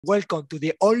welcome to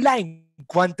the online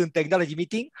quantum technology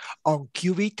meeting on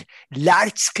Qubit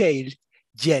large-scale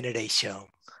generation.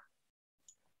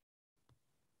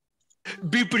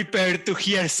 Be prepared to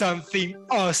hear something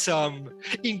awesome.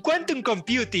 In quantum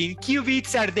computing,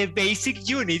 qubits are the basic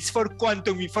units for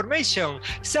quantum information.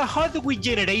 So how do we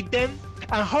generate them?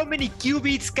 And how many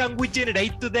qubits can we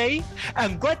generate today?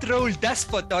 And what role does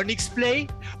photonics play?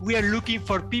 We are looking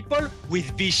for people with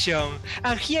vision.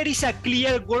 And here is a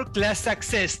clear world-class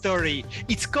success story.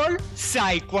 It's called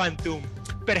PsiQuantum.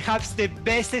 Perhaps the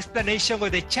best explanation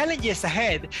of the challenges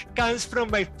ahead comes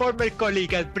from my former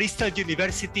colleague at Bristol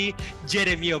University,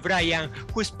 Jeremy O'Brien,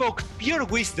 who spoke pure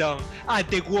wisdom at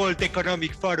the World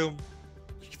Economic Forum.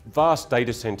 Vast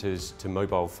data centers to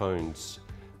mobile phones,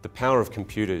 the power of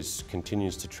computers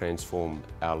continues to transform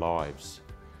our lives.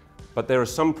 But there are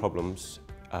some problems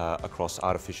across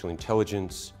artificial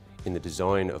intelligence, in the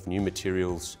design of new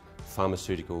materials,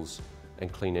 pharmaceuticals,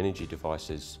 and clean energy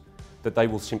devices that they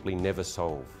will simply never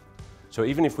solve. So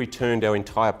even if we turned our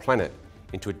entire planet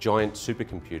into a giant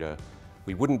supercomputer,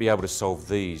 we wouldn't be able to solve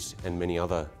these and many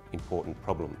other important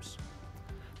problems.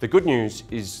 The good news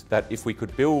is that if we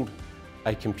could build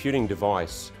a computing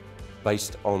device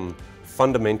based on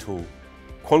fundamental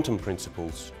quantum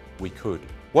principles, we could.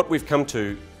 What we've come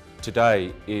to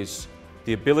today is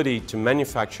the ability to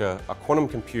manufacture a quantum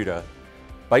computer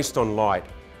based on light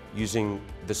using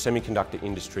the semiconductor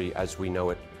industry as we know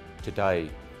it today.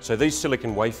 So these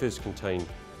silicon wafers contain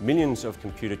millions of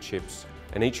computer chips,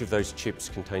 and each of those chips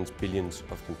contains billions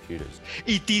of computers.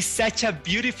 It is such a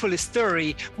beautiful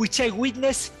story, which I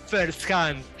witnessed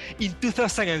firsthand. In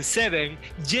 2007,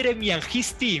 Jeremy and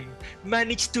his team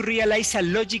managed to realize a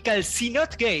logical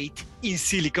CNOT gate in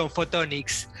silicon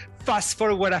photonics. Fast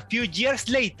forward a few years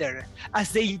later, as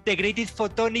the integrated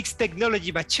photonics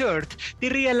technology matured, they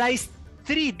realized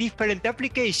three different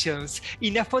applications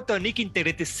in a photonic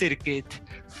integrated circuit: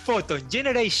 photon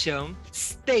generation,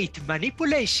 state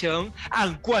manipulation,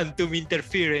 and quantum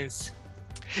interference.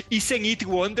 Isn't it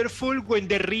wonderful when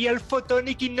the real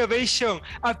photonic innovation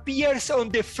appears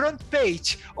on the front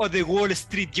page of the Wall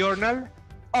Street Journal?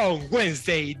 On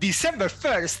Wednesday, December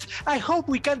 1st, I hope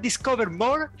we can discover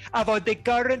more about the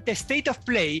current state of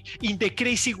play in the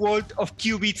crazy world of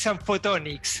qubits and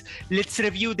photonics. Let's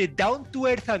review the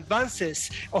down-to-earth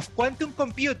advances of quantum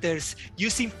computers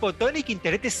using photonic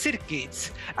integrated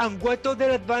circuits, and what other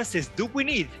advances do we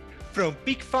need from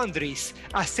big foundries,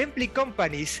 assembly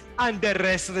companies, and the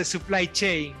rest of the supply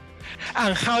chain.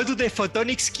 And how do the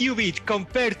photonics qubit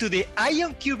compare to the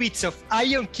ion qubits of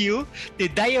IonQ, the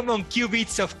diamond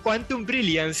qubits of quantum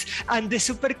brilliance, and the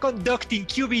superconducting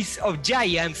qubits of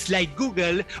giants like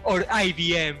Google or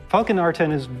IBM? Falcon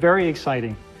R10 is very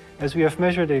exciting, as we have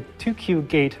measured a 2Q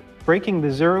gate breaking the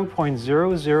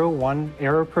 0.001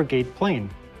 error per gate plane.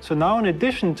 So now, in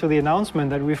addition to the announcement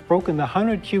that we've broken the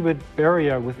 100 qubit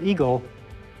barrier with Eagle,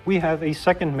 we have a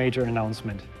second major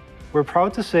announcement. We're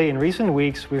proud to say in recent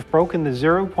weeks we've broken the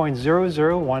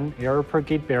 0.001 error per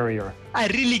gate barrier. I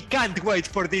really can't wait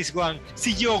for this one.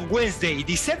 See you on Wednesday,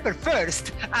 December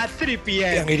 1st at 3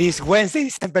 p.m. And it is Wednesday,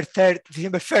 December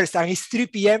 1st, and it's 3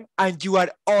 p.m. and you are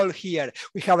all here.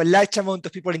 We have a large amount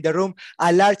of people in the room,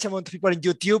 a large amount of people in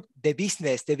YouTube. The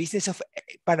business of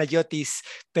Panagiotis,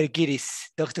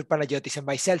 Vergyris, Dr. Panagiotis, and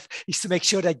myself is to make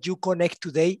sure that you connect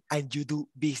today and you do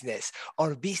business.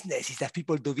 Our business is that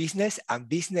people do business, and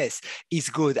business is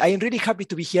good. I am really happy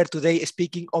to be here today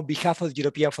speaking on behalf of the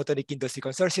European Photonic Industry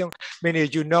Consortium. Many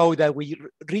of you know that we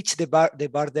reached the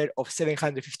border of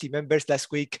 750 members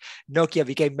last week. Nokia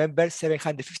became members,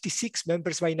 756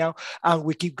 members by now, and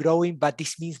we keep growing, but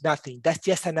this means nothing. That's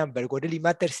just a number. What really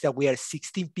matters is that we are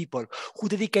 16 people who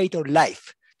dedicate our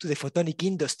life to the photonic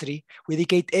industry. We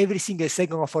dedicate every single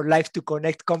second of our life to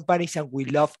connect companies, and we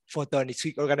love photonics.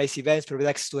 We organize events, provide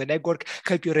access to a network,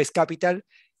 help you raise capital.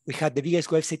 We had the biggest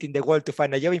website in the world to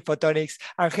find a job in photonics,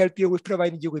 and help you with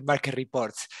providing you with market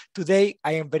reports. Today,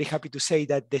 I am very happy to say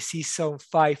that the season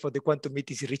 5 of the quantum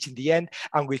meetings is reaching the end,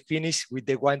 and we finished with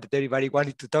the one that everybody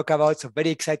wanted to talk about. So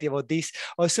very excited about this.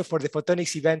 Also for the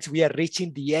photonics events, we are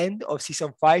reaching the end of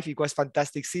season 5. It was a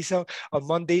fantastic season. On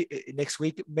Monday next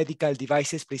week, medical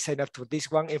devices, please sign up for this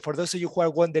one. And for those of you who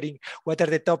are wondering what are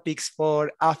the topics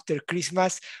for after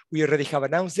Christmas, we already have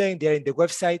announced them. They are in the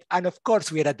website. And of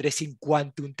course, we are addressing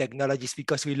quantum technologies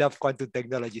because we love quantum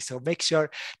technology. So make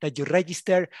sure that you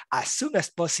register as soon as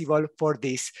possible for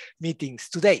these meetings.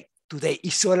 Today, today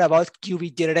is all about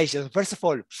qubit generation. First of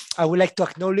all, I would like to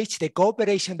acknowledge the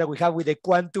cooperation that we have with the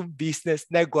Quantum Business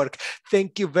Network.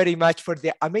 Thank you very much for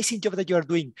the amazing job that you are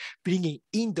doing, bringing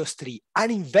industry and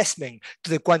investment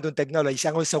to the quantum technologies.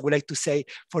 And also I would like to say,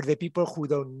 for the people who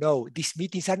don't know, these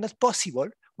meetings are not possible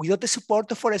without the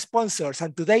support of our sponsors.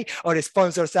 And today, our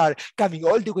sponsors are coming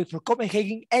all the way from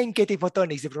Copenhagen, NKT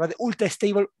Photonics. They provide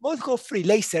ultra-stable, multiple-free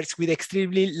lasers with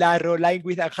extremely narrow line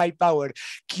width and high power.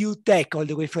 QuTech, all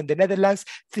the way from the Netherlands,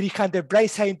 300 bright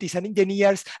scientists and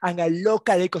engineers, and a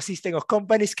local ecosystem of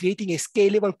companies creating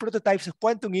scalable prototypes of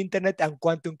quantum internet and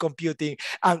quantum computing.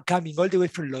 And coming all the way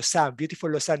from Lausanne,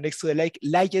 beautiful Lausanne next to the lake,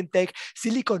 LIGENTEC,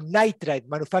 silicon nitride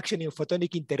manufacturing of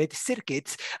photonic integrated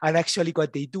circuits. And actually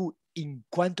what they do in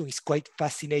quantum is quite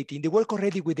fascinating. They work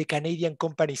already with the Canadian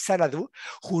company Xanadu,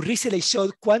 who recently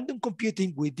showed quantum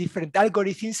computing with different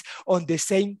algorithms on the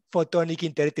same photonic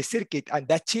integrated circuit, and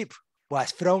that chip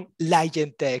was from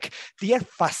LIGENTEC. They are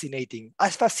fascinating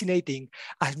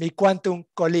as my quantum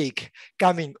colleague,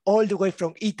 coming all the way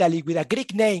from Italy with a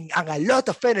Greek name and a lot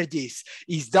of energies,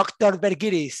 is Dr.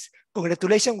 Vergyris.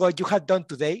 Congratulations on what you have done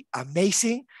today.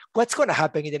 Amazing. What's going to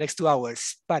happen in the next 2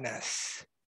 hours? Panas.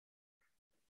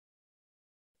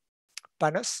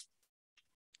 Panos?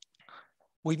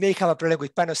 We may have a problem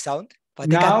with Panos sound, but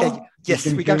now, I can tell you. Yes,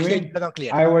 we can hear you loud and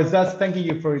clear. I was just thanking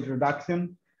you for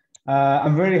introduction.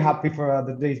 I'm very happy for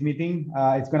today's meeting.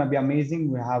 It's going to be amazing.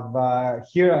 We have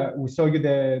here, we show you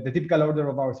the typical order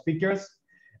of our speakers.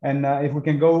 And if we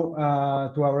can go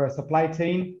to our supply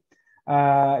chain,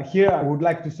 here I would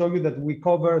like to show you that we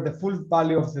cover the full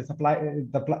value of the supply,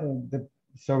 the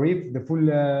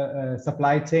full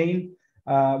supply chain.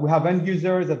 We have end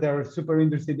users that are super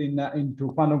interested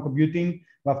into quantum computing.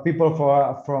 We have people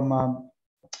from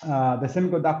the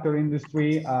semiconductor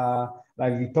industry,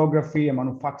 like lithography and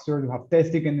manufacturers. We have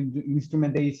testing and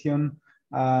instrumentation.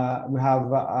 We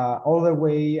have all the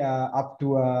way up to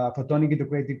photonic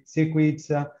integrated circuits.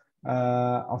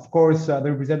 Of course, the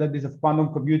representatives of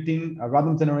quantum computing,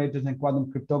 random generators, and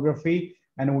quantum cryptography.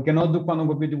 And we cannot do quantum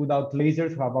computing without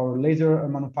lasers. We have our laser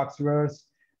manufacturers,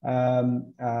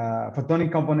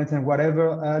 photonic components, and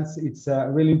whatever else. It's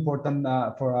really important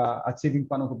for achieving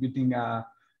quantum computing,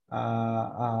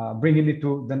 bringing it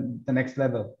to the next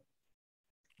level.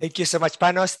 Thank you so much,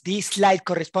 Panos. This slide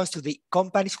corresponds to the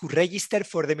companies who registered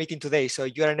for the meeting today. So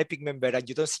you are an EPIC member and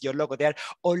you don't see your logo there,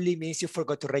 only means you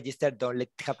forgot to register. Don't let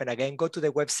it happen again. Go to the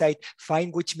website,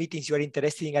 find which meetings you are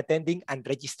interested in attending, and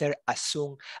register as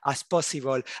soon as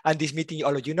possible. And this meeting,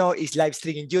 all of you know, is live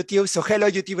streaming YouTube. So hello,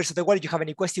 YouTubers of the world. If you have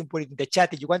any question, put it in the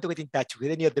chat. If you want to get in touch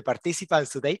with any of the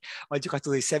participants today, all you have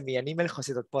to do is send me an email,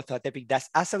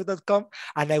 jose.pozo@epic-assoc.com,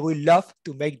 and I will love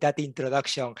to make that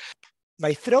introduction.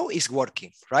 My throat is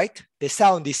working, right? The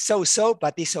sound is so-so,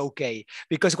 but it's okay,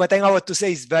 because what I'm about to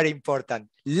say is very important.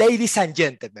 Ladies and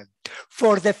gentlemen,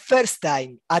 for the first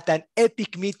time at an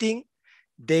EPIC meeting,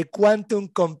 the quantum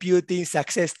computing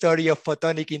success story of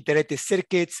photonic integrated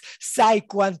circuits,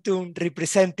 PsiQuantum,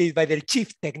 represented by their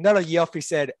Chief Technology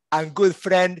Officer and good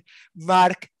friend,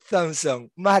 Mark Thompson.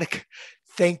 Mark,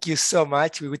 thank you so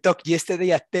much. We talked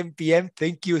yesterday at 10 p.m.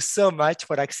 Thank you so much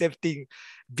for accepting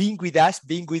being with us,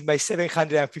 being with my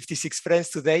 756 friends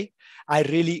today. I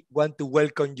really want to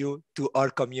welcome you to our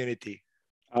community.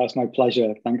 Oh, it's my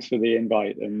pleasure. Thanks for the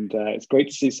invite. And it's great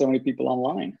to see so many people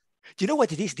online. Do you know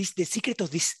what it is? The secret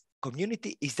of this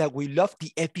community is that we love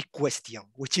the epic question,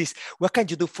 which is, what can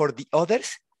you do for the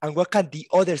others? And what can the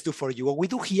others do for you? What we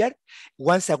do here,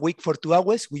 once a week for 2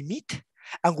 hours, we meet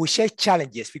and we share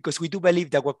challenges, because we do believe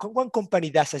that what one company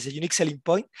does as a unique selling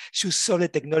point should solve the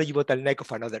technology bottleneck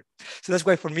of another. So that's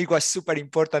why for me it was super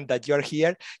important that you're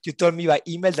here. You told me by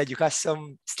email that you have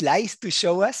some slides to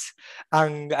show us,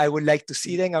 and I would like to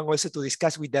see them and also to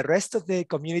discuss with the rest of the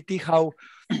community how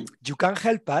you can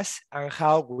help us and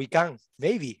how we can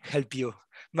maybe help you.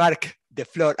 Mark, the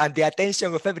floor and the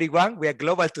attention of everyone, we are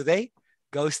global today,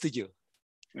 goes to you.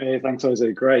 Hey, thanks,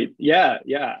 Jose. Great. Yeah.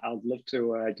 I'd love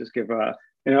to just give a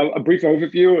brief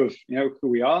overview of who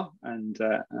we are and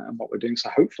what we're doing. So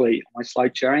hopefully, my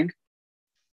slide sharing.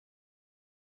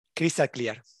 Crystal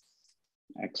clear.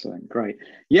 Excellent. Great.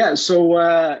 Yeah. So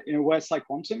we're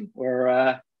PsiQuantum. We're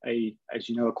as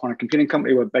you know, a quantum computing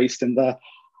company. We're based in the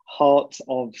heart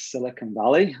of Silicon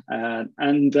Valley,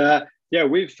 yeah,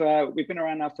 we've been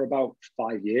around now for about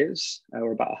 5 years.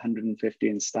 We're about 150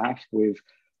 in staff. We've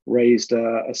raised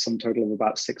a sum total of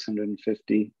about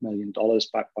 $650 million,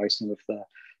 backed by some of the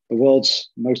world's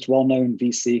most well-known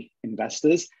VC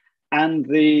investors. And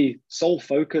the sole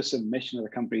focus and mission of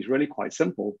the company is really quite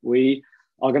simple. We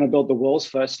are going to build the world's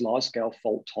first large-scale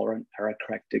fault-tolerant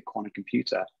error-corrected quantum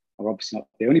computer. We're obviously not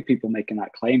the only people making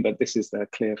that claim, but this is the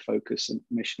clear focus and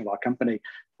mission of our company.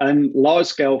 And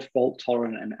large-scale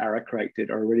fault-tolerant and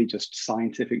error-corrected are really just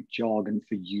scientific jargon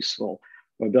for useful.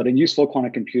 We're building useful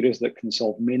quantum computers that can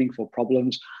solve meaningful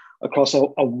problems across a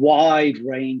wide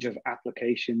range of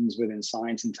applications within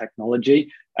science and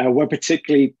technology. We're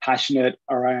particularly passionate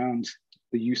around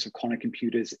the use of quantum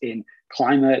computers in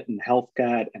climate and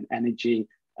healthcare and energy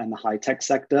and the high-tech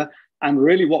sector. And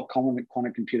really what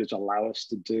quantum computers allow us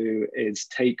to do is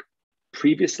take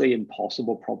previously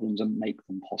impossible problems and make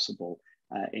them possible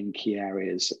in key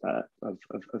areas of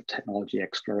technology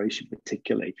exploration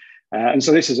particularly. And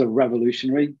so this is a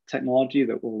revolutionary technology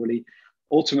that will really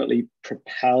ultimately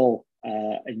propel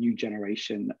a new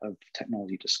generation of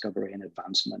technology discovery and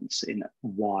advancements in a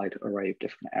wide array of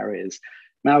different areas.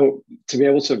 Now, to be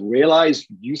able to realize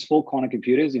useful quantum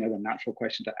computers, the natural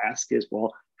question to ask is,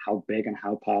 well, how big and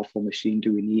how powerful machine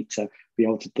do we need to be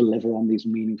able to deliver on these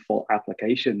meaningful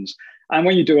applications? And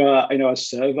when you do a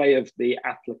survey of the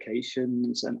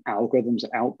applications and algorithms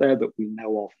out there that we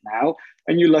know of now,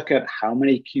 and you look at how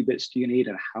many qubits do you need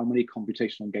and how many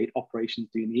computational gate operations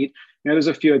do you need, there's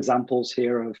a few examples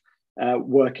here of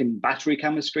work in battery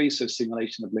chemistry, so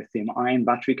simulation of lithium-ion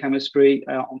battery chemistry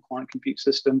on quantum compute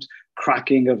systems,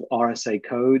 cracking of RSA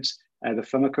codes, the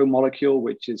Firmicomb molecule,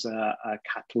 which is a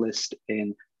catalyst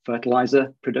in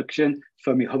fertilizer production,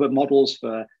 Fermi-Hubbard models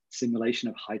for simulation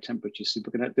of high temperature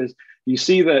superconductors. You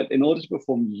see that in order to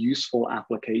perform useful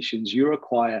applications, you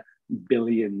require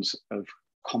billions of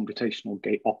computational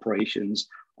gate operations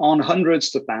on hundreds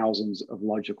to thousands of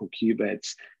logical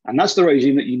qubits. And that's the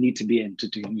regime that you need to be in to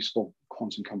do useful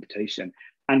quantum computation.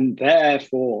 And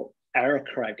therefore, error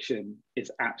correction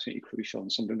is absolutely crucial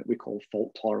and something that we call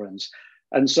fault tolerance.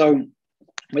 And so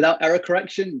without error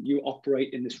correction, you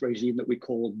operate in this regime that we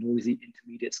call noisy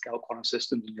intermediate scale quantum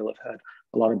systems. And you'll have heard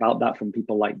a lot about that from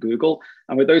people like Google.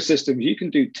 And with those systems, you can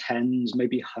do tens,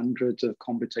 maybe hundreds of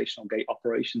computational gate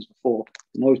operations before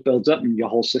the noise builds up and your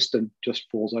whole system just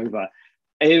falls over.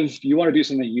 If you want to do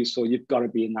something useful, you've got to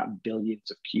be in that billions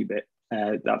of qubit,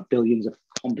 that billions of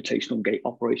computational gate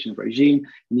operations regime.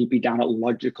 You need to be down at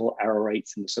logical error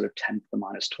rates in the sort of 10 to the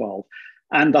minus 12.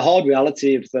 And the hard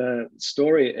reality of the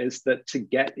story is that to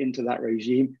get into that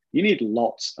regime, you need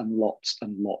lots and lots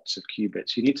and lots of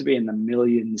qubits. You need to be in the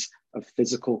millions of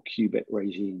physical qubit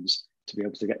regimes to be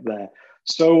able to get there.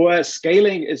 So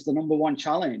scaling is the number one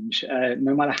challenge.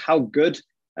 No matter how good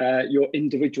your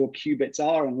individual qubits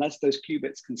are, unless those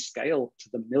qubits can scale to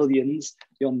the millions,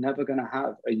 you're never going to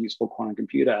have a useful quantum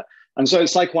computer. And so at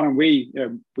PsiQuantum,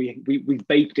 we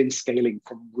baked in scaling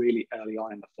from really early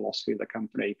on in the philosophy of the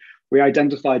company. We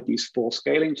identified these 4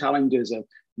 scaling challenges of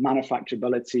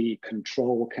manufacturability,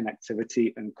 control,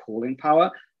 connectivity, and cooling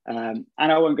power. And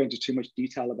I won't go into too much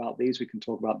detail about these. We can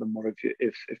talk about them more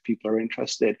if people are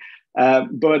interested.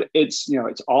 But it's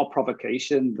our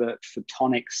provocation that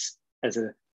photonics as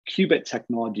a qubit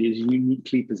technology is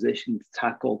uniquely positioned to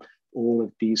tackle all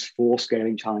of these 4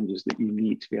 scaling challenges that you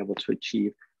need to be able to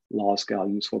achieve large-scale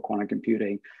useful quantum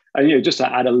computing. And just to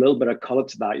add a little bit of color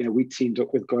to that, we teamed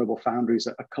up with Global Foundries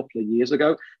a couple of years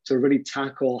ago to really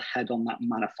tackle head-on that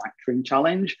manufacturing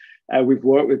challenge. We've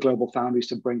worked with Global Foundries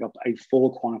to bring up a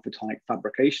full quantum photonic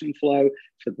fabrication flow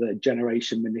for the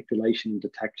generation, manipulation, and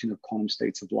detection of quantum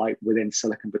states of light within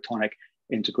silicon photonic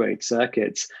integrated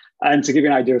circuits. And to give you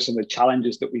an idea of some of the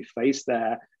challenges that we face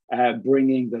there,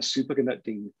 bringing the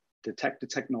superconducting detector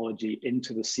technology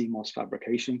into the CMOS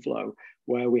fabrication flow,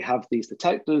 where we have these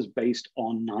detectors based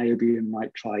on niobium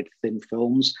nitride thin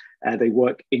films. They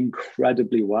work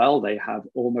incredibly well. They have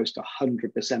almost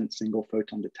 100% single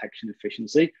photon detection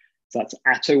efficiency. So that's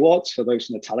attowatts for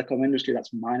those in the telecom industry.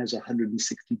 That's minus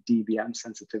 160 dBm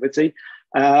sensitivity.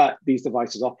 These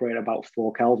devices operate about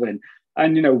 4 Kelvin.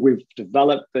 And we've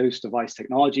developed those device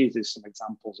technologies. There's some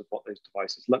examples of what those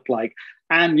devices look like.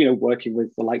 And working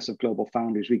with the likes of Global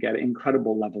Foundries, we get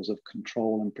incredible levels of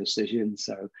control and precision.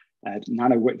 So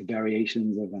nanowidth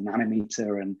variations of a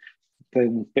nanometer and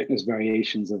thermal thickness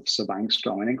variations of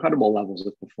sub-angstrom and incredible levels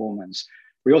of performance.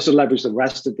 We also leverage the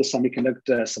rest of the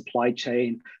semiconductor supply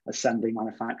chain, assembly,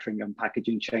 manufacturing, and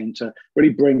packaging chain to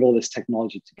really bring all this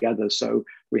technology together. So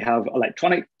we have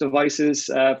electronic devices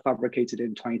fabricated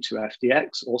in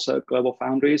 22FDX, also at Global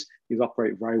Foundries. These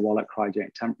operate very well at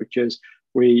cryogenic temperatures.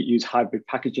 We use hybrid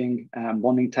packaging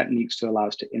bonding techniques to allow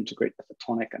us to integrate the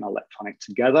photonic and electronic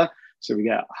together. So we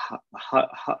get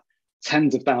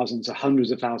tens of thousands or hundreds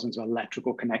of thousands of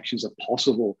electrical connections are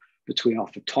possible between our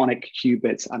photonic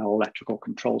qubits and our electrical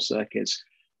control circuits.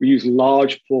 We use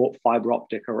large port fiber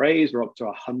optic arrays. We're up to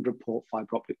 100 port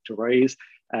fiber optic arrays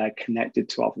connected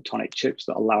to our photonic chips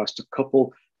that allow us to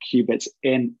couple qubits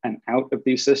in and out of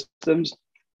these systems.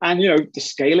 And the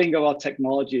scaling of our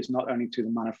technology is not only through the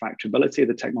manufacturability of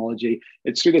the technology,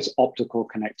 it's through this optical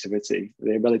connectivity,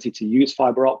 the ability to use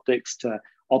fiber optics to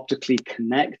optically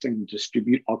connect and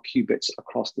distribute our qubits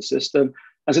across the system.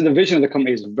 And so the vision of the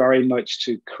company is very much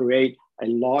to create a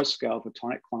large-scale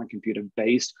photonic quantum computer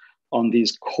based on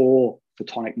these core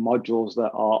photonic modules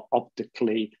that are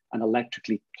optically and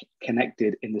electrically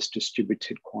connected in this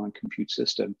distributed quantum compute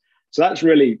system. So that's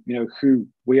really, who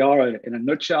we are in a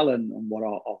nutshell and what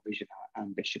our vision and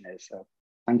ambition is. So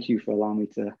thank you for allowing me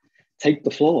to take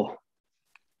the floor.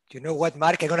 You know what,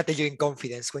 Mark? I'm going to tell you in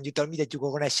confidence. When you told me that you were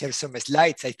going to share some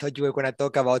slides, I thought you were going to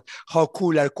talk about how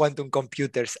cool are quantum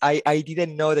computers. I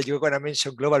didn't know that you were going to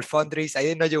mention global foundries. I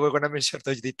didn't know you were going to mention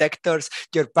those detectors,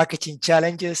 your packaging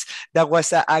challenges. That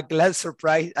was a glad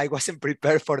surprise. I wasn't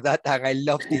prepared for that, and I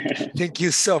loved it. Thank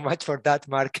you so much for that,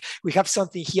 Mark. We have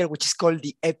something here which is called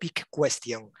the epic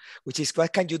question, which is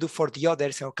what can you do for the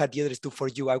others and what can the others do for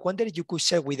you? I wonder if you could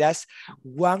share with us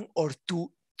one or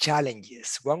two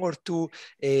challenges, one or two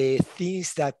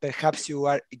things that perhaps you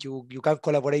can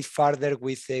collaborate further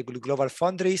with global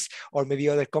foundries, or maybe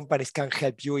other companies can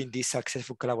help you in this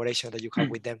successful collaboration that you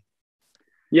have with them.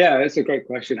 Yeah, that's a great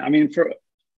question. I mean, for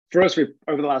us,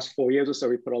 over the last 4 years or so,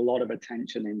 we put a lot of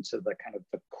attention into the kind of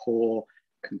the core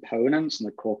components and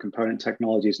the core component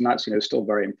technologies, and that's still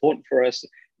very important for us.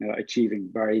 Achieving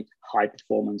very high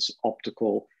performance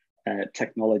optical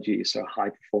technologies, so high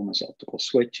performance optical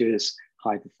switches,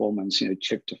 high performance,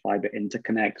 chip to fiber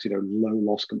interconnects, low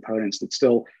loss components. That's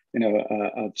still,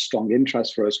 of strong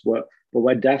interest for us. But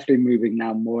we're definitely moving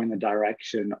now more in the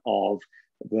direction of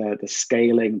the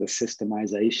scaling, the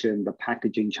systemization, the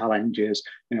packaging challenges,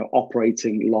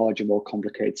 operating larger, more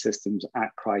complicated systems at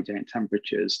cryogenic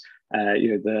temperatures,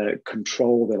 the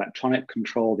control, the electronic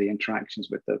control, the interactions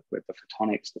with the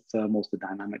photonics, the thermals, the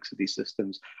dynamics of these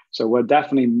systems. So we're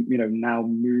definitely, now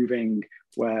moving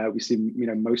where we see,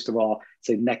 most of our,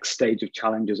 say, next stage of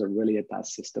challenges are really at that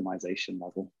systemization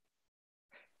level.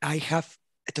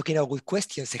 Talking about good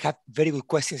questions, I have very good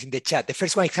questions in the chat. The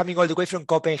first one is coming all the way from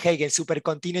Copenhagen,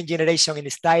 supercontinuum generation in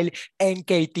style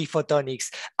NKT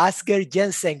Photonics. Asger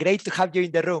Jensen, great to have you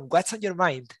in the room. What's on your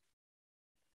mind?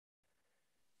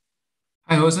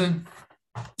 Hi, Jose.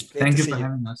 Thank you for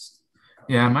having us.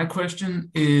 Yeah, my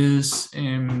question is,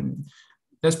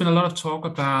 there's been a lot of talk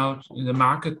about the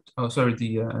market,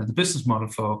 the business model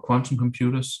for quantum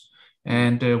computers.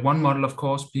 And one model, of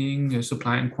course, being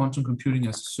supplying quantum computing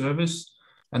as a service.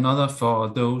 Another for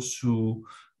those who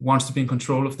wants to be in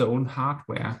control of their own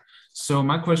hardware. So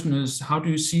my question is, how do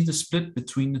you see the split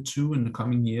between the two in the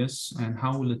coming years, and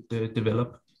how will it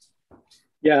develop?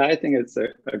 Yeah, I think it's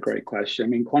a great question. I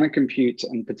mean, quantum compute,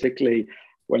 and particularly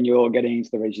when you're getting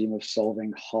into the regime of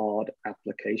solving hard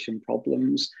application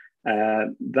problems,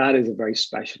 that is a very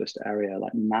specialist area,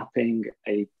 like mapping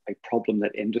a problem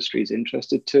that industry is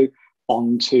interested to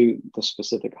onto the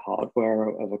specific hardware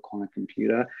of a quantum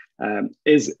computer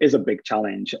is a big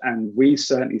challenge. And we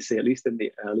certainly see, at least in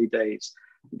the early days,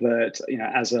 that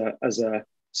as a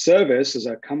service, as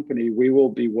a company, we will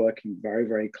be working very,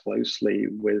 very closely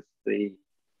with the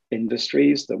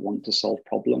industries that want to solve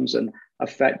problems and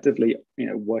effectively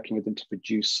working with them to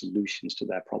produce solutions to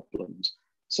their problems.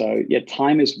 So yeah,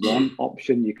 time is one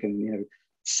option. You can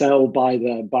sell by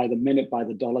the minute, by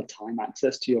the dollar time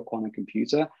access to your quantum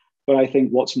computer. But I think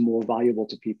what's more valuable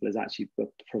to people is actually the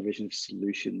provision of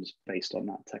solutions based on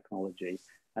that technology.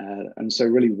 And so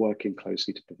really working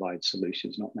closely to provide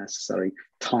solutions, not necessarily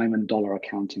time and dollar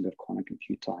accounting of quantum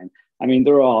compute time. I mean,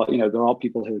 there are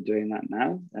people who are doing that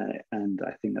now. And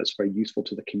I think that's very useful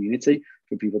to the community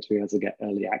for people to be able to get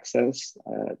early access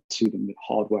to the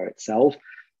hardware itself.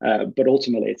 But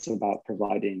ultimately, it's about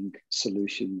providing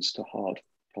solutions to hard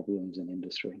problems in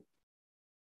industry.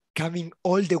 Coming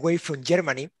all the way from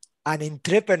Germany, an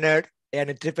entrepreneur,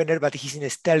 but he's in a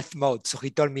stealth mode. So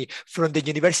he told me from the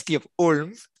University of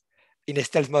Ulm, in a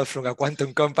stealth mode from a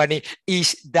quantum company,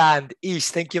 Ish Dand. Ish,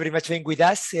 thank you very much for being with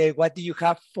us. What do you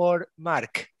have for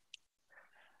Mark?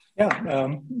 Yeah,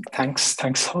 thanks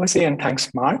Jose, and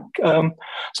thanks Mark.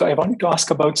 So I wanted to ask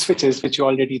about switches, which you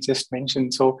already just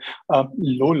mentioned. So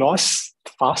low loss,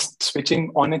 fast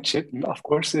switching on a chip, of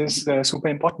course, is super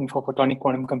important for photonic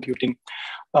quantum computing.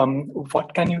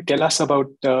 What can you tell us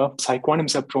about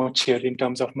PsiQuantum's approach here in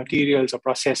terms of materials or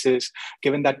processes,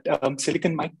 given that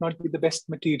silicon might not be the best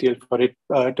material for it,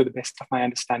 to the best of my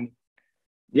understanding?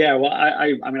 Yeah, well,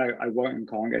 I mean, I won't and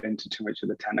can't get into too much of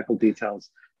the technical details,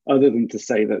 other than to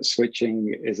say that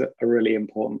switching is a really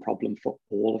important problem for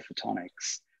all of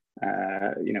photonics.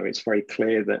 It's very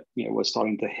clear that we're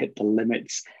starting to hit the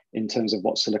limits in terms of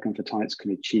what silicon photonics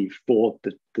can achieve for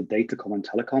the datacom and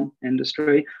telecom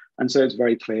industry. And so it's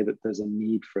very clear that there's a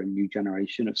need for a new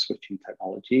generation of switching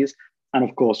technologies. And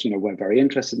of course, we're very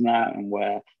interested in that, and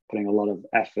we're putting a lot of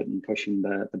effort and pushing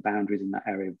the boundaries in that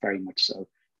area very much so.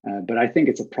 But I think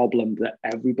it's a problem that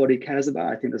everybody cares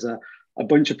about. I think there's a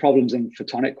bunch of problems in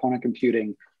photonic quantum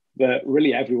computing that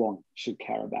really everyone should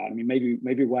care about. I mean,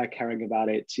 maybe we're caring about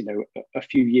it, a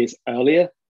few years earlier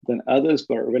than others,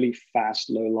 but really fast,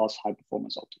 low loss, high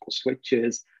performance optical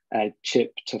switches,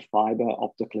 chip to fiber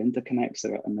optical interconnects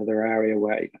are another area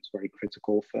where it's very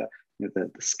critical for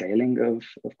the scaling of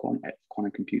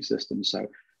quantum compute systems. So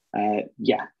I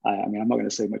mean, I'm not going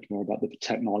to say much more about the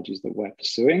technologies that we're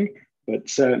pursuing, but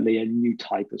certainly a new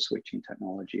type of switching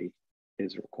technology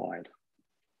is required.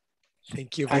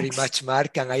 Thank you very much,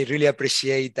 Mark. And I really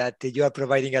appreciate that you are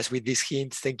providing us with these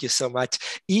hints. Thank you so much.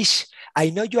 Ish,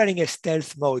 I know you are in a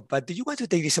stealth mode, but do you want to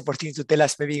take this opportunity to tell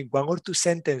us maybe in 1 or 2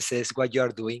 sentences what you are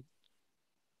doing?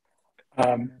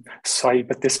 Sorry,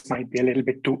 but this might be a little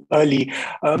bit too early.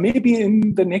 Maybe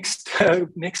in the next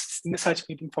research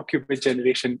meeting for Qubit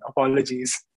generation.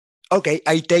 Apologies. Okay,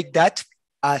 I take that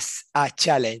as a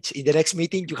challenge. In the next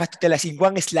meeting, you have to tell us in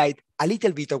 1 slide a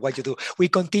little bit of what you do. We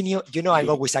continue, I'm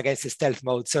always against stealth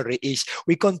mode, sorry, Ish.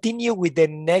 We continue with the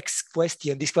next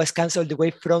question. This was cancelled away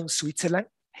from Switzerland.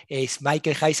 It's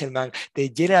Michael Heiselman, the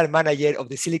general manager of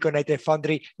the silicon nitride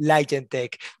foundry,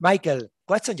 LIGENTEC. Michael,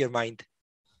 what's on your mind?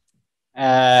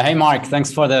 Hey, Mark,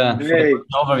 thanks for the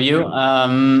overview.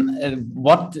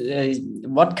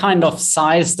 What kind of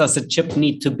size does a chip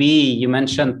need to be? You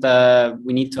mentioned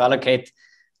we need to allocate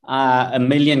 1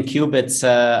 million qubits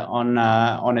on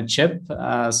a chip.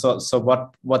 So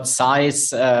what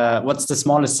size? What's the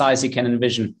smallest size you can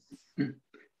envision?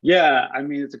 Yeah, I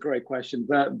mean, it's a great question.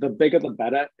 The bigger the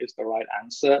better is the right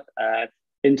answer.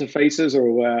 Interfaces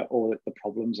are where all the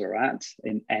problems are at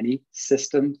in any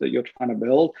system that you're trying to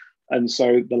build. And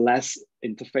so the less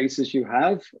interfaces you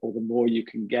have, or the more you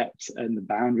can get in the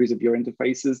boundaries of your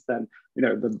interfaces, then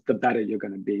the better you're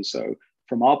going to be. So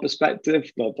from our perspective,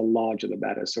 the larger the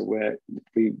better. So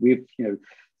we've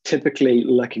typically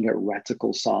looking at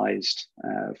reticle sized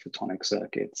photonic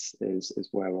circuits is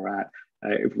where we're at.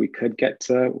 If we could get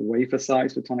to wafer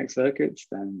sized photonic circuits,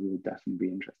 then we would definitely be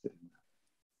interested in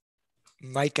that.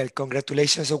 Michael,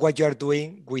 congratulations on what you are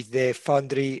doing with the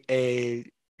foundry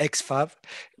XFAB,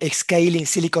 scaling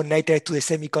silicon nitride to the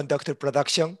semiconductor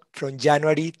production from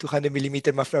January to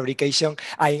 100mm mass fabrication.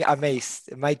 I'm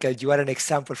amazed. Michael, you are an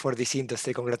example for this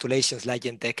industry. Congratulations,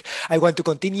 LIGENTEC. I want to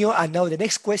continue. And now the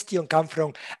next question comes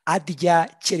from Aditya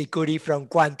Cherikuri from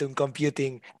Quantum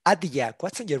Computing. Aditya,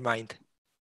 what's on your mind?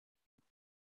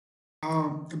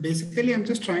 Basically, I'm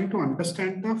just trying to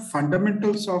understand the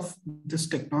fundamentals of this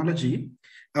technology.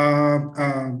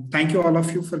 Thank you all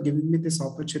of you for giving me this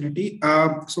opportunity.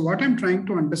 So what I'm trying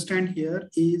to understand here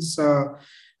is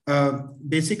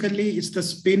basically it's the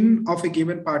spin of a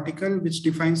given particle which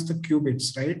defines the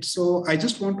qubits, right? So I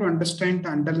just want to understand the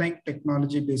underlying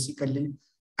technology basically.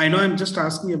 I know I'm just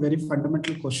asking a very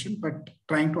fundamental question, but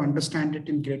trying to understand it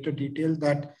in greater detail,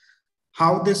 that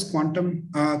how this quantum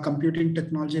computing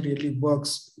technology really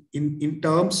works in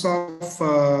terms of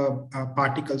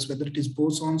particles, whether it is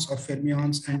bosons or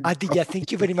fermions. And Aditya,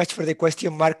 thank you very much for the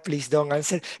question. Mark, please don't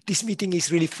answer. This meeting is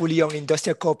really fully on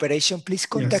industrial cooperation. Please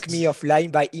contact me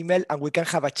offline by email and we can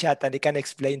have a chat and I can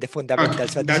explain the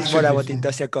fundamentals. But this is more about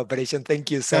industrial cooperation. Thank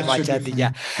you so much,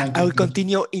 Aditya. I will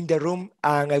continue in the room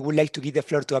and I would like to give the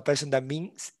floor to a person that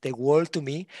means the world to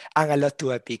me and a lot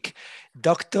to EPIC.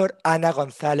 Dr. Ana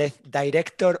Gonzalez,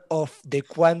 Director of the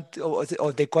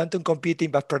Quantum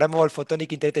Computing but Programmable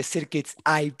Photonic Integrated Circuits,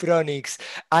 IPMS.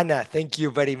 Ana, thank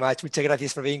you very much. Muchas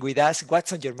gracias for being with us.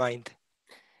 What's on your mind?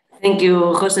 Thank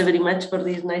you, Jose, very much for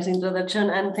this nice introduction.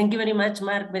 And thank you very much,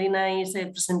 Mark. Very nice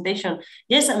presentation.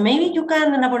 Yes, maybe you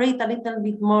can elaborate a little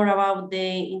bit more about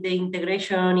the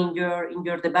integration in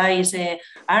your device. Do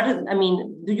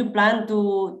you plan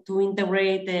to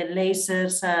integrate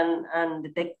lasers and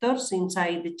detectors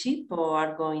inside the chip, or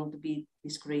are going to be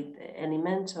discrete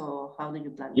elements, or how do you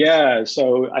plan? Yeah,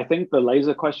 so I think the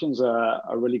laser questions are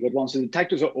a really good one. So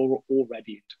detectors are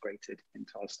already integrated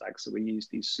into our stack. So we use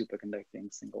these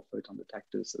superconducting single photon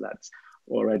detectors. So that's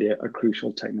already a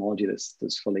crucial technology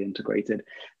that's fully integrated.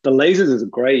 The lasers is a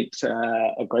great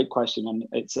question. And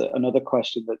it's another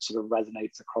question that sort of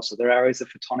resonates across other areas of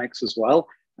photonics as well.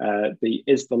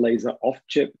 is the laser off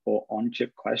chip or on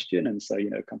chip question. And so,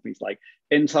 companies like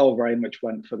Intel very much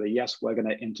went for the, yes, we're going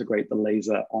to integrate the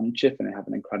laser on chip, and they have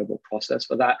an incredible process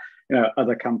for that.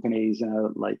 Other companies,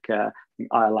 like I think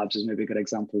IR Labs is maybe a good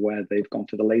example where they've gone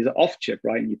for the laser off chip,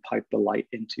 right? And you pipe the light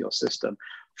into your system.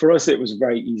 For us, it was a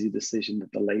very easy decision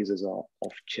that the lasers are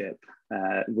off chip.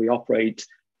 We operate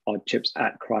our chips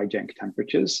at cryogenic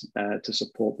temperatures to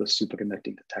support the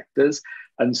superconducting detectors.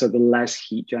 And so the less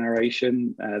heat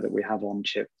generation that we have on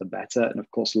chip, the better. And of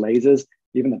course, lasers,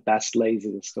 even the best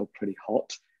lasers are still pretty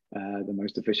hot. The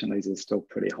most efficient lasers are still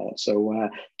pretty hot. So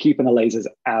keeping the lasers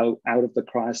out of the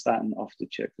cryostat and off the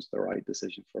chip was the right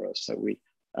decision for us. So we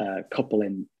couple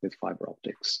in with fiber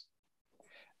optics.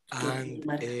 And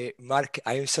Mark,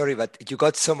 I'm sorry, but you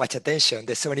got so much attention.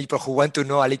 There's so many people who want to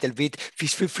know a little bit.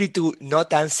 Please feel free to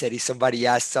not answer if somebody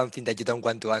asks something that you don't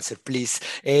want to answer, please.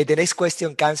 The next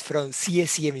question comes from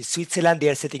CSEM in Switzerland. They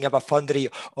are setting up a foundry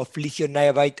of lithium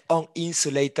niobate on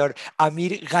insulator.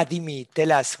 Amir Ghadimi,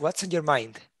 tell us, what's on your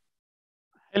mind?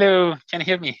 Hello, can you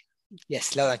hear me?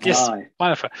 Yes, loud and clear. Yes,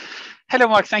 wonderful. Hello,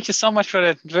 Mark. Thank you so much for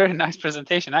a very nice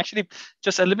presentation. Actually,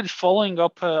 just a little bit following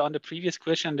up on the previous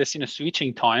question, this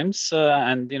switching times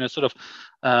and sort of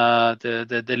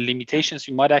the limitations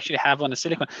you might actually have on the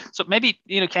silicon. So maybe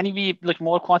can you be like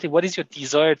more quantitative? What is your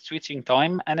desired switching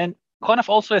time? And then kind of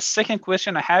also a second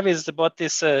question I have is about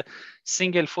this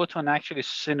single photon actually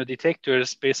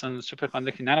detectors based on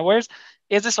superconducting nanowires.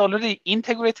 Is this already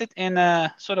integrated in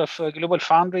a sort of Global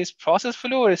Foundries process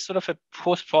flow, or is sort of a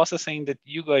post-processing that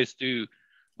you guys do?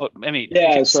 Or, I mean,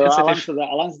 yeah, so I'll answer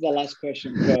the last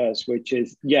question first, which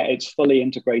is, yeah, it's fully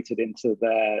integrated into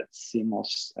the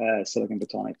CMOS silicon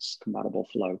photonics compatible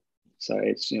flow. So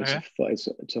it's,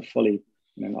 it's a fully,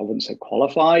 I wouldn't say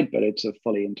qualified, but it's a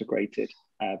fully integrated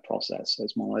process. So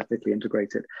it's monolithically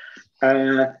integrated.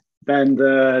 Then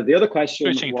the other question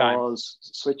was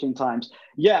switching times.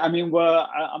 Yeah, I mean,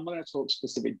 I'm not going to talk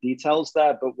specific details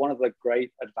there, but one of the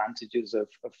great advantages of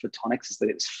photonics is that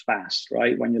it's fast,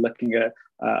 right? When you're looking at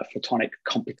photonic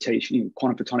computation,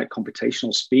 quantum photonic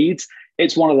computational speeds,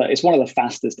 it's one of the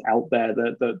fastest out there.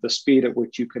 The speed at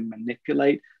which you can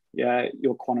manipulate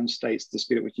your quantum states, the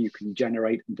speed at which you can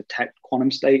generate and detect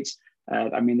quantum states.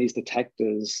 I mean, these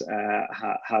detectors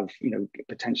have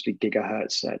potentially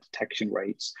gigahertz detection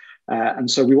rates, and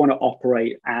so we want to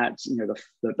operate at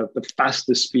the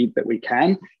fastest speed that we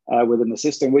can within the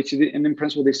system, which in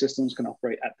principle these systems can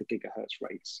operate at the gigahertz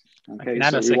rates. Okay,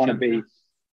 so we want to be.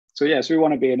 So we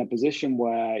want to be in a position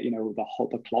where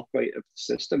the clock rate of the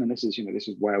system, and this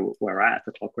is where we're at.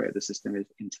 The clock rate of the system is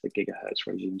into the gigahertz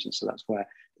regimes, and so that's where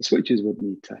the switches would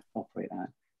need to operate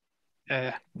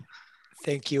at.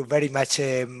 Thank you very much,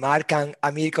 Mark and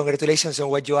Amir. Congratulations on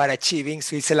what you are achieving.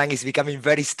 Switzerland is becoming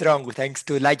very strong thanks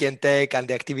to LIGENTEC and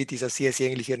the activities of CSE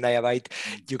and lithium niobate.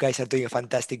 You guys are doing a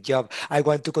fantastic job. I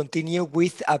want to continue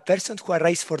with a person who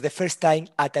arrived for the first time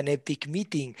at an EPIC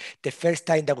meeting, the first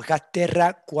time that we had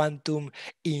Terra Quantum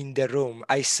in the room.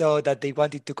 I saw that they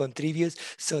wanted to contribute.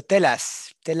 So tell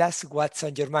us what's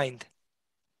on your mind.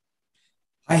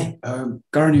 Hi,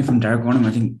 Karan here from Terra Quantum.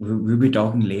 I think we'll be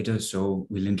talking later, so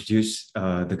we'll introduce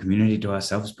the community to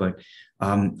ourselves. But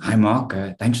hi, Mark.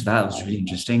 Thanks for that. It was really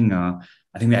interesting.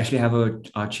 I think we actually have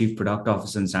our chief product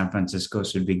officer in San Francisco,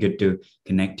 so it'd be good to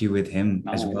connect you with him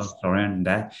as well, Florian, and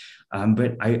that.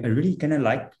 But I really kind of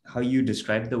like how you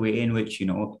described the way in which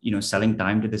selling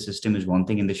time to the system is one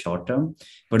thing in the short term,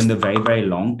 but in the very, very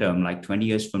long term, like 20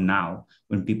 years from now,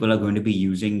 when people are going to be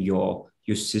using your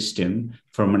system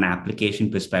from an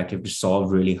application perspective to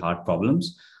solve really hard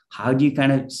problems, how do you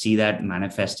kind of see that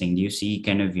manifesting? Do you see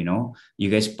kind of, you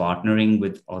guys partnering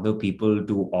with other people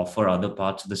to offer other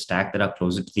parts of the stack that are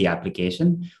closer to the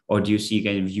application? Or do you see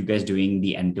kind of you guys doing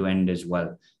the end-to-end as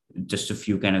well? Just a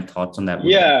few kind of thoughts on that.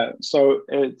 Yeah, so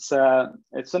it's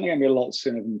certainly going to be a lot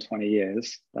sooner than 20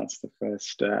 years. That's the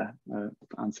first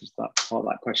answer to that part of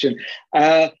that question.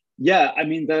 Yeah, I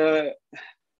mean,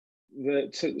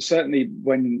 certainly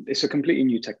when it's a completely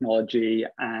new technology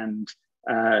and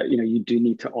you do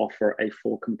need to offer a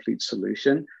full complete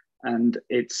solution, and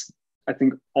I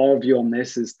think our view on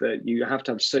this is that you have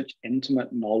to have such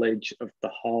intimate knowledge of the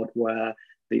hardware,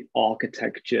 the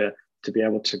architecture, to be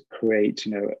able to create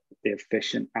the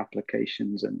efficient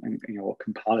applications and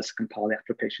compile the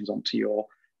applications onto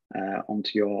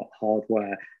your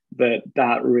hardware.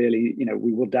 That really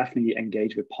we will definitely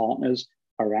engage with partners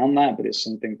around that, but it's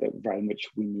something that very much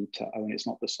we need to own. It's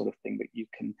not the sort of thing that you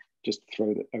can just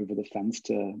throw over the fence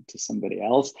to somebody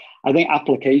else. I think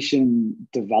application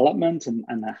development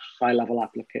and a high-level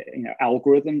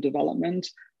algorithm development,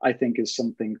 I think, is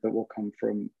something that will come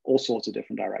from all sorts of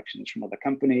different directions, from other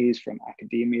companies, from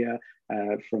academia,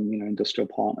 from industrial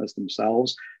partners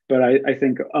themselves. But I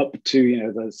think up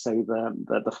to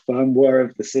the firmware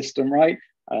of the system, right?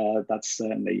 That's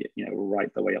certainly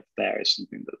right the way up there is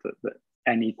something that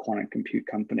any quantum compute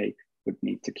company would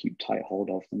need to keep tight hold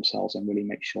of themselves and really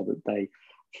make sure that they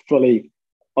fully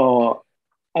are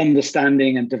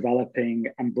understanding and developing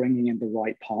and bringing in the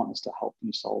right partners to help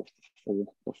them solve the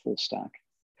full stack.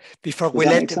 Before we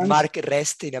let Mark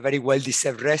rest in a very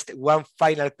well-deserved rest, one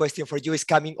final question for you is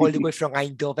coming all the way from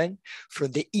Eindhoven,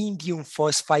 from the indium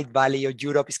phosphide valley of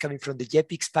Europe. Is coming from the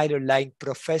JPX pilot line,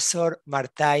 Professor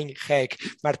Martijn Heck.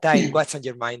 Martijn, what's on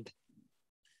your mind?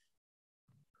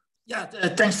 Yeah,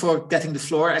 thanks for getting the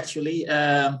floor, actually.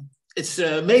 It's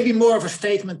maybe more of a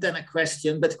statement than a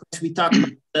question, but we talk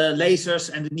about lasers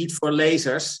and the need for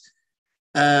lasers.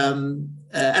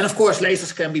 And of course,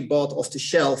 lasers can be bought off the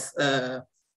shelf.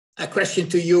 A question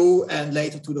to you and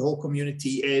later to the whole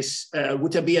community is,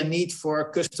 would there be a need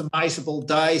for customizable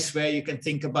dies where you can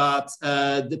think about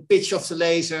the pitch of the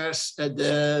lasers,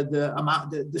 the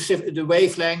amount, the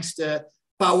wavelengths, the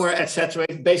power, etc.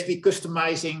 Basically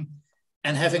customizing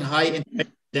and having high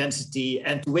density,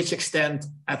 and to which extent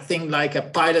a thing like a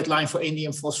pilot line for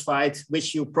indium phosphide,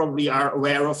 which you probably are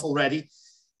aware of already,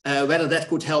 whether that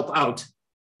could help out.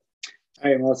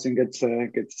 Hey, Martin, good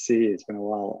to see you. It's been a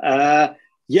while.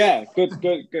 Yeah,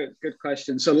 good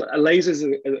question. So lasers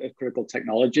are a critical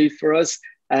technology for us.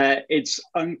 It's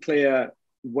unclear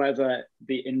whether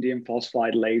the indium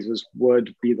phosphide lasers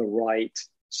would be the right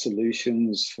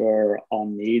solutions for our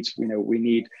needs. We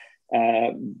need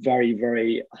very,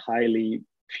 very highly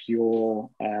pure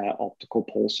optical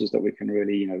pulses that we can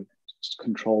really,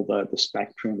 control the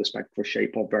spectrum, the spectral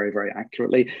shape of very, very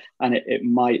accurately. And it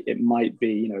might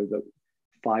be, the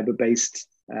fiber-based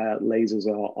lasers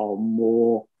are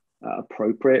more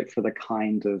appropriate for the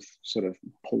kind of sort of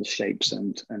pulse shapes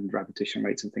and repetition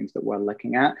rates and things that we're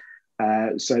looking at.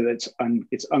 So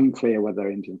it's unclear whether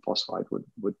indium phosphide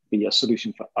would be a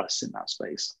solution for us in that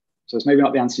space. So it's maybe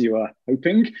not the answer you were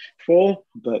hoping for,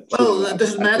 but... Well, it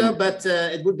doesn't matter, but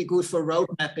it would be good for road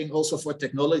mapping, also for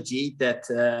technology,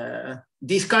 that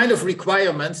these kind of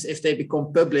requirements, if they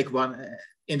become public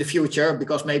in the future,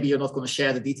 because maybe you're not going to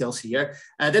share the details here,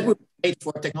 that would be great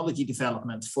for technology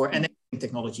development, for enabling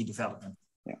technology development.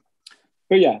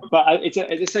 Yeah, but as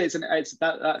I say,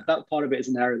 that part of it is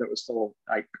an area that we're still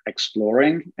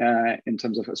exploring in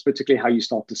terms of particularly how you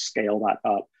start to scale that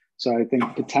up. So I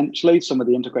think potentially some of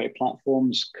the integrated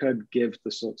platforms could give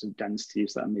the sorts of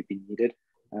densities that may be needed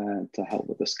to help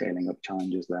with the scaling up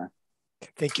challenges there.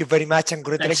 Thank you very much, and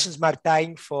congratulations,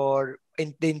 Martijn, for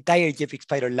the entire JPX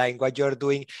pilot line, what you're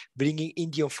doing, bringing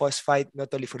indium phosphide,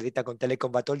 not only for data con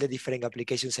telecom, but all the different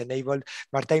applications enabled.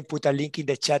 Martijn put a link in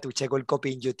the chat, which I will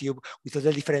copy in YouTube, with all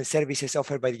the different services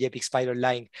offered by the JPX pilot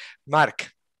line.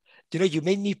 Mark, you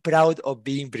made me proud of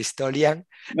being Bristolian.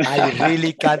 I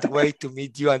really can't wait to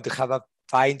meet you and to have a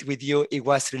pint with you. It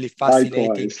was really fascinating.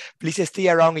 Likewise. Please stay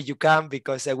around if you can,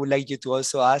 because I would like you to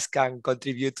also ask and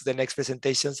contribute to the next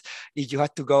presentations. If you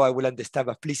have to go, I will understand,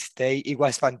 but please stay. It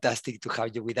was fantastic to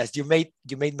have you with us. You made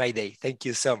my day. Thank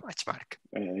you so much, Mark.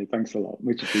 Thanks a lot.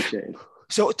 Much appreciated.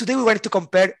 So today we wanted to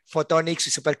compare photonics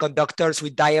with superconductors,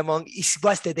 with diamond. It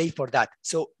was the day for that.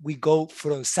 So we go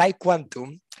from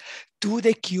psi-quantum to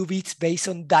the qubits based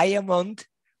on diamond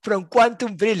from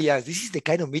quantum brilliance. This is the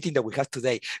kind of meeting that we have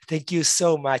today. Thank you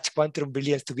so much, Quantum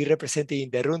Brilliance, to be represented in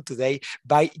the room today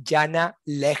by Jana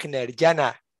Lehner.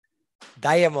 Jana,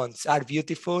 diamonds are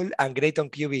beautiful and great on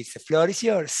qubits. The floor is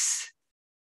yours.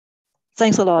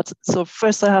 Thanks a lot. So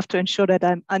first I have to ensure that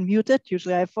I'm unmuted.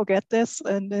 Usually I forget this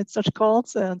in such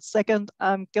calls. And second,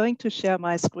 I'm going to share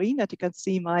my screen that you can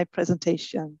see my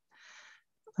presentation.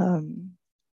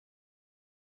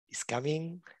 It's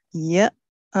coming. Yeah.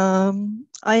 Can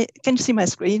you see my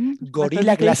screen?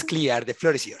 Gorilla Glass Clear, the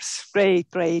floor is yours. Great,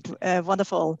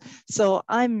 wonderful. So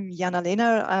I'm Jana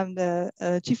Lehner. I'm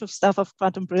the Chief of Staff of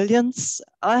Quantum Brilliance.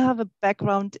 I have a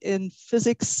background in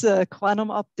physics, quantum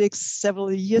optics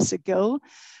several years ago.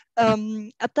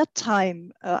 At that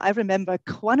time, I remember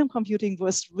quantum computing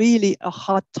was really a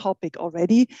hot topic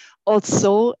already.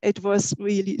 Also, it was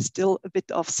really still a bit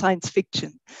of science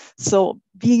fiction. So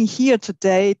being here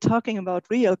today, talking about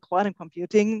real quantum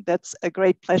computing, that's a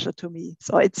great pleasure to me.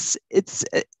 So it's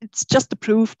just a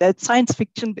proof that science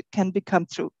fiction can become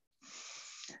true.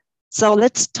 So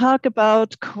let's talk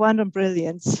about quantum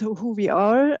brilliance, who we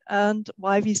are and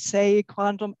why we say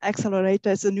quantum accelerator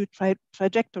is a new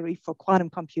trajectory for quantum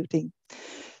computing.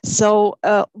 So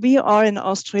we are an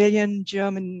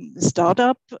Australian-German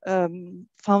startup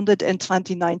founded in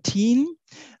 2019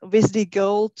 with the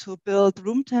goal to build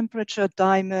room temperature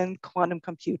diamond quantum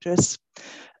computers.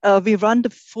 We run the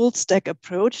full stack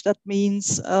approach. That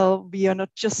means we are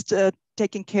not just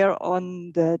taking care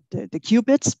on the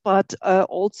qubits, but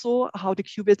also how the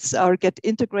qubits get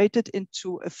integrated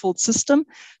into a full system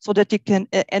so that you can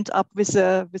end up with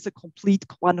a complete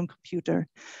quantum computer.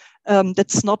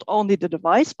 That's not only the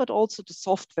device, but also the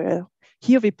software.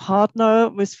 Here we partner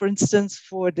with, for instance,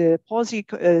 for the Pozo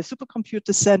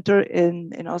Supercomputer Center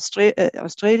in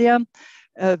Australia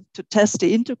to test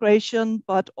the integration,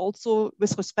 but also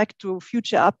with respect to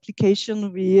future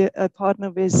application, we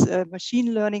partner with a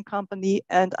machine learning company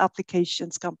and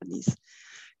applications companies.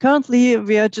 Currently,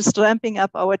 we are just ramping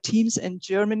up our teams in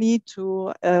Germany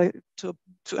to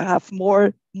have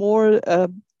more to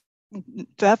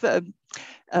have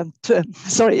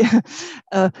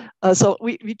so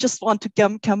we just want to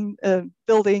come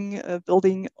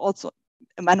building also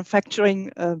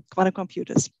manufacturing quantum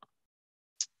computers.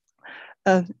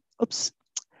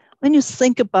 When you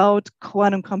think about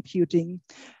quantum computing,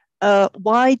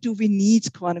 why do we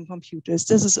need quantum computers?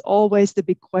 This is always the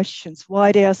big questions.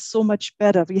 Why they are so much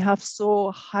better? We have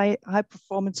so high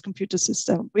performance computer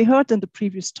system. We heard in the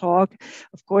previous talk,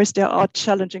 of course, there are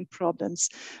challenging problems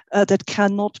that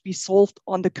cannot be solved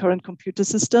on the current computer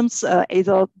systems.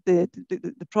 Either the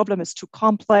problem is too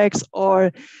complex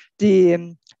or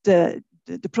the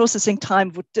processing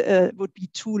time would be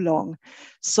too long.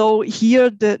 So here,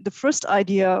 the first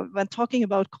idea when talking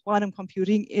about quantum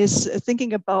computing is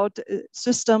thinking about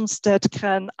systems that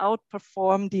can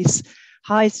outperform these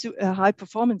high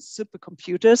performance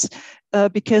supercomputers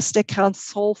because they can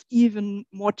solve even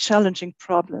more challenging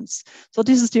problems. So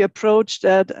this is the approach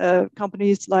that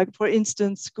companies like, for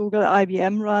instance, Google,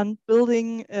 IBM run,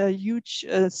 building huge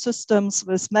systems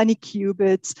with many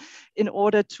qubits in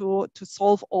order to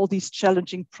solve all these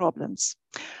challenging problems.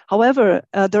 However,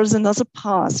 there's another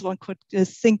path one could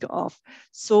think of.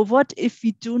 So what if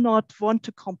we do not want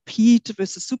to compete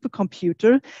with a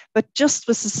supercomputer, but just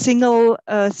with a single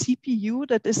CPU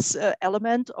that is an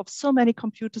element of so many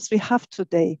computers we have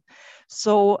today?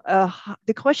 So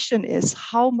the question is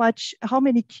how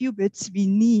many qubits we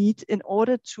need in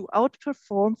order to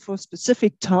outperform for a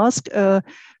specific task a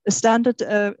standard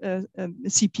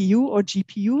CPU or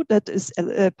GPU that is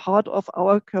a part of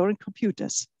our current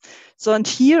computers. So and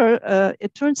here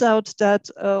it turns out that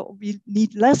we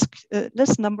need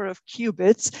less number of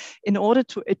qubits in order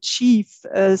to achieve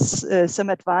some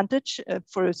advantage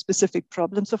for specific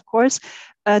problems, of course.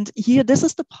 And here, this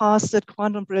is the path that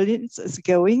quantum brilliance is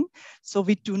going. So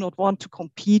we do not want to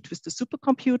compete with the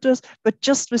supercomputers, but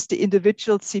just with the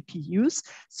individual CPUs,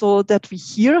 so that we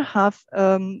here have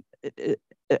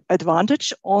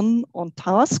advantage on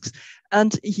tasks.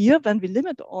 And here, when we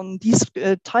limit on these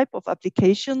type of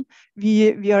application,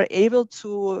 we are able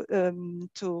to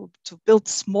build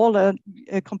smaller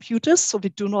computers, so we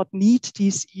do not need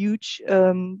these huge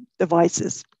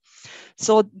devices.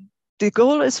 So the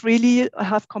goal is really to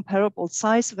have comparable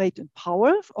size, weight, and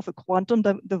power of a quantum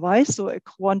device, so a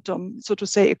quantum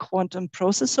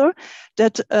processor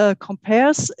that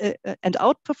compares and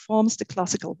outperforms the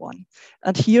classical one.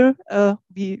 And here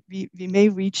we may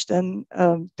reach then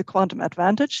the quantum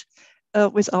advantage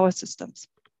with our systems.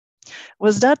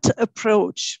 With that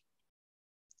approach,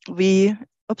 we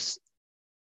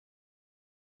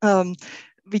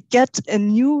get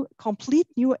a complete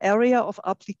new area of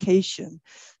application.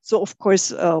 So of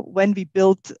course, when we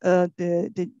built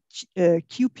the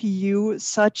QPU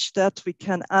such that we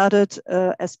can add it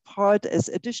as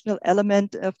additional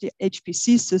element of the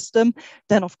HPC system,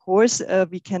 then of course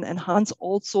we can enhance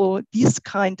also these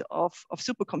kind of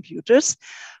supercomputers.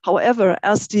 However,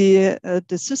 as the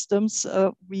systems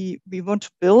we want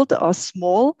to build are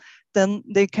small, then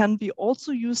they can be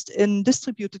also used in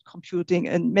distributed computing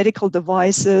and medical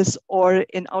devices or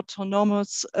in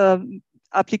autonomous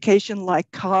application like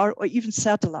car or even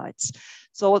satellites.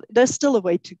 So there's still a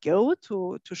way to go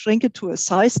to shrink it to a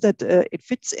size that it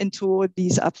fits into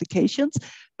these applications.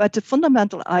 But the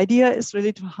fundamental idea is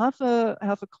really to have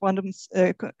a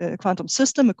quantum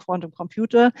system, a quantum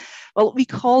computer. Well, we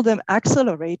call them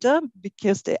accelerator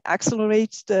because they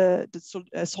accelerate the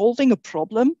solving a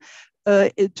problem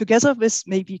together with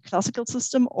maybe classical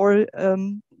system or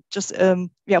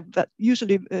but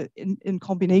usually in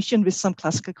combination with some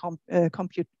classical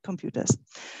computers.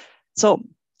 So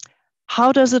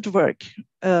how does it work?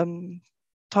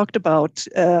 talked about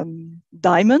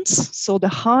diamonds. So the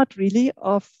heart really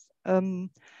of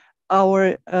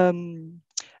our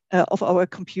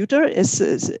computer is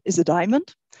a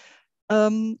diamond.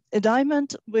 A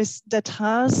diamond that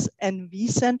has NV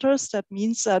centers. That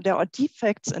means there are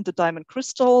defects in the diamond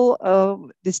crystal.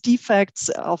 These defects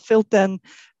are filled then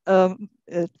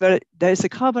where there is a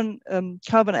carbon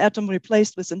atom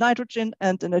replaced with a nitrogen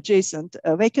and an adjacent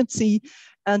vacancy,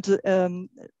 and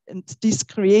this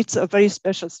creates a very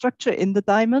special structure in the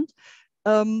diamond.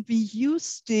 We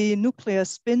use the nuclear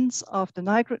spins of the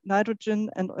nitrogen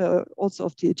and also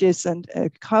of the adjacent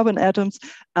carbon atoms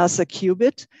as a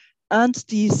qubit. And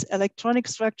this electronic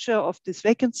structure of this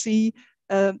vacancy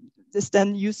is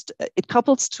then used. It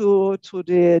couples to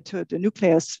the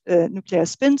nuclear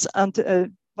spins, and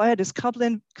via this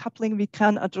coupling, we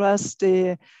can address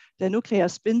the nuclear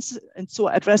spins, and so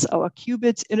address our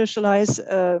qubits, initialize,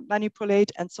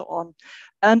 manipulate, and so on.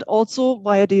 And also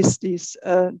via this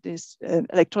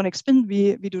electronic spin,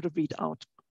 we do the readout.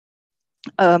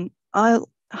 I'll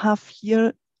have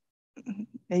here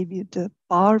maybe the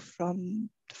bar from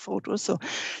the photo. So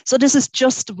this is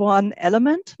just one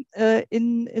element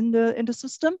in the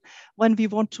system. When we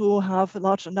want to have a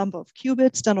larger number of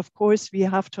qubits, then of course we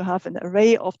have to have an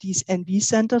array of these NV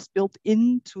centers built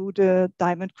into the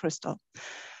diamond crystal.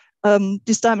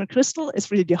 This diamond crystal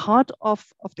is really the heart of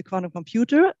the quantum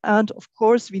computer, and of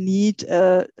course we need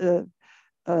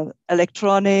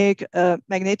electronic,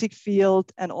 magnetic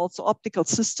field, and also optical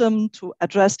system to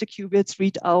address the qubits,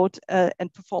 read out,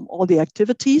 and perform all the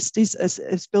activities. This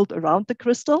is built around the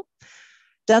crystal.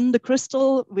 Then the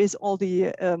crystal with all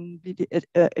the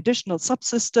additional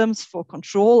subsystems for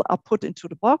control are put into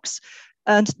the box.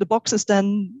 And the boxes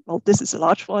then, well, this is a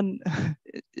large one,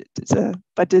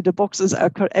 but the boxes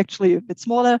are actually a bit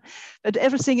smaller. But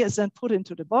everything is then put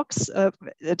into the box.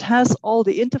 It has all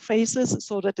the interfaces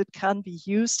so that it can be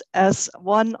used as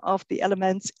one of the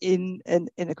elements in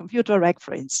a computer rack,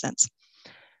 for instance.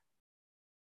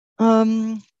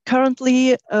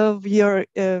 Currently, we are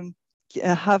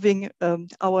having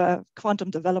our quantum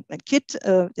development kit.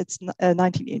 It's a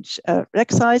 19-inch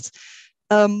rack size.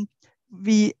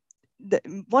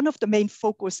 One of the main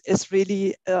focus is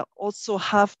really also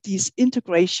have this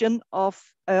integration of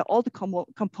all the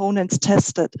components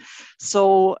tested.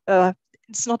 So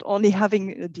it's not only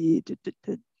having the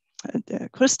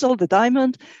crystal, the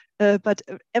diamond, but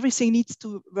everything needs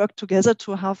to work together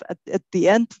to have at the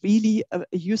end really a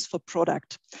useful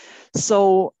product.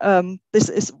 So this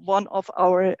is one of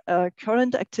our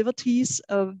current activities,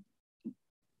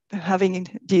 having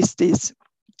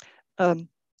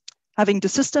having the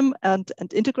system and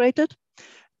integrated.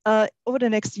 Over the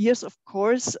next years, of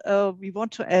course, we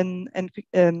want to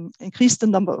increase the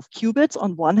number of qubits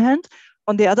on one hand.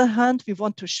 On the other hand, we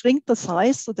want to shrink the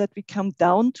size so that we come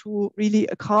down to really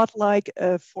a card-like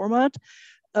format.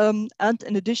 And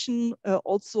in addition,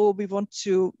 also we want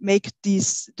to make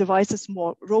these devices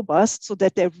more robust so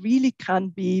that they really can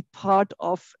be part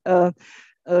of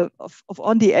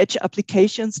on-the-edge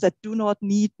applications that do not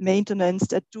need maintenance,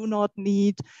 that do not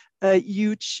need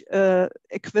huge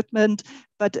equipment,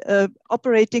 but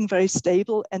operating very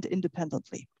stable and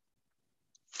independently.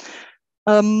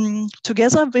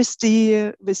 Together with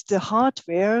the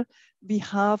hardware, we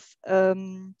have a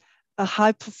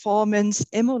high-performance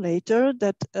emulator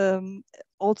that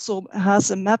also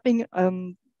has a mapping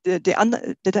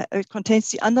that contains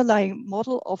the underlying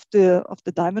model of the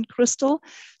diamond crystal.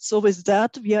 So with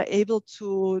that, we are able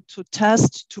to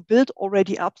test, to build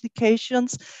already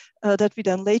applications that we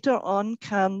then later on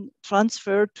can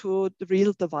transfer to the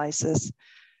real devices.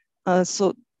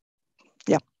 So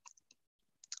yeah,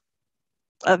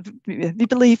 we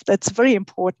believe that's very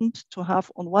important to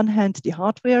have on one hand the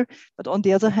hardware, but on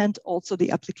the other hand also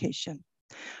the application.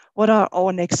 What are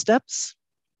our next steps?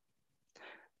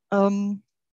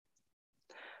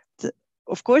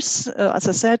 Of course, as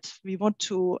I said, we want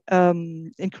to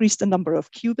increase the number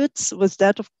of qubits. With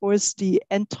that, of course, the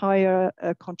entire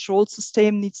control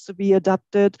system needs to be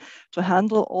adapted to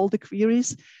handle all the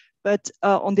queries. But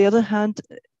on the other hand,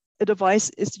 a device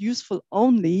is useful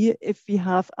only if we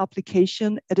have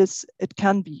application it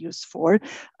can be used for.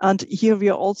 And here we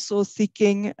are also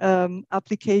seeking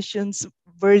applications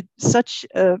where such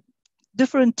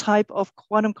different type of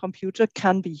quantum computer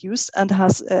can be used and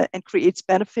has and creates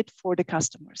benefit for the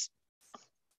customers.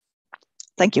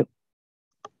 Thank you.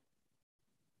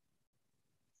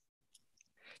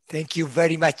 Thank you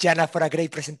very much, Jana, for a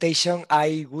great presentation.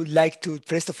 I would like to,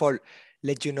 first of all,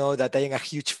 let you know that I am a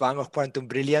huge fan of Quantum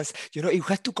Brilliance. You know, if you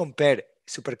have to compare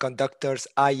superconductors,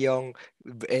 ion,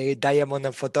 diamond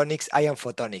and photonics, ion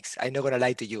photonics. I'm not gonna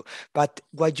lie to you, but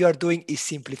what you are doing is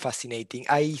simply fascinating.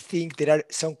 I think there are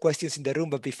some questions in the room,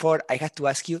 but before I have to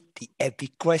ask you the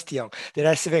epic question. There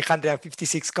are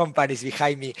 756 companies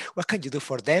behind me. What can you do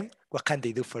for them? What can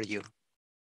they do for you?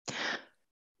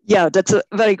 Yeah, that's a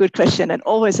very good question, and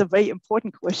always a very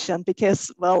important question,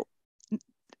 because, well,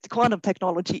 the quantum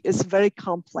technology is very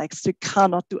complex. You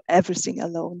cannot do everything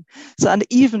alone. So, and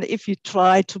even if you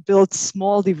try to build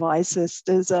small devices,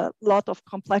 there's a lot of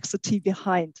complexity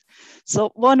behind.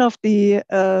 So one of the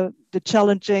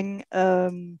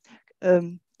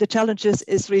challenges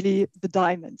is really the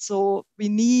diamond. So we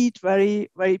need very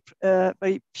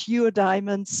pure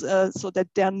diamonds so that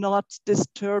they're not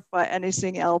disturbed by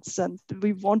anything else. And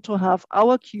we want to have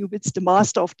our qubits, the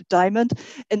master of the diamond,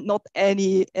 and not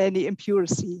any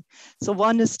impurity. So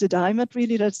one is the diamond,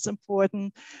 really, that's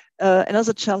important.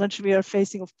 Another challenge we are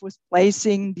facing, of course,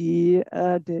 placing the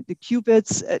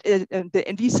qubits, the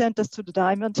NV centers to the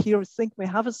diamond. Here, I think we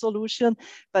have a solution,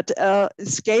 but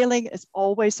scaling is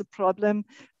always a problem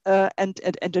and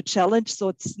a challenge. So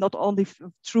it's not only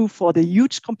true for the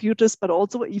huge computers, but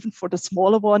also even for the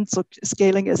smaller ones. So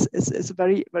scaling is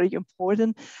very, very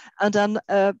important. And then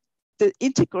the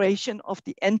integration of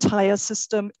the entire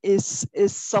system is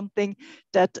something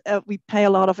that we pay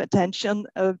a lot of attention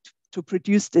to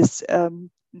produce this, to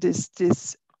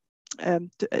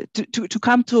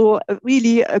come to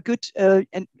really a good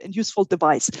and useful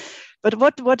device. But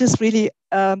what is really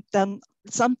then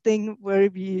something where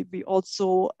we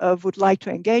also would like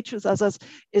to engage with others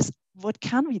is, what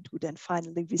can we do then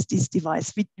finally with this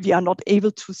device? We are not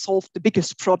able to solve the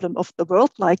biggest problem of the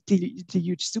world, like the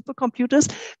huge supercomputers,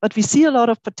 but we see a lot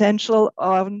of potential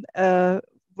on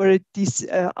where these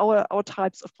our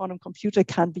types of quantum computer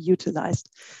can be utilized.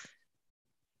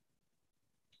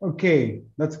 Okay,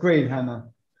 that's great, Hannah.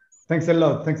 Thanks a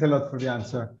lot. Thanks a lot for the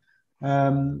answer.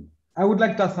 I would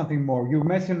like to ask something more. You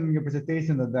mentioned in your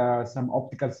presentation that there are some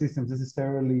optical systems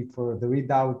necessarily for the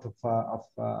readout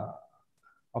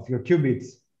of your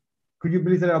qubits. Could you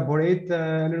please elaborate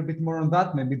a little bit more on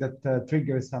that? Maybe that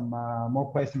triggers some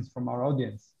more questions from our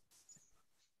audience.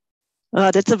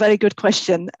 That's a very good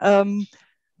question.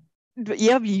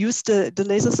 Yeah, we use the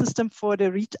laser system for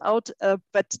the readout,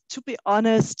 but to be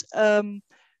honest, how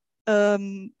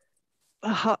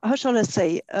shall I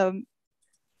say? I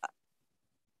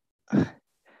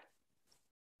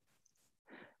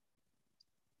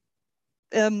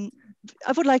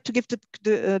would like to give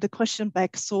the question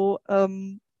back. So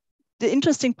the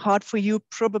interesting part for you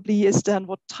probably is then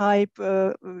what type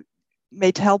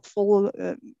made helpful,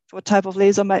 what type of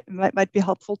laser might be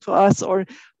helpful to us, or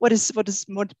what is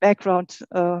more the background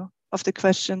of the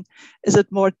question? Is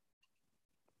it more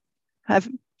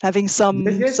having some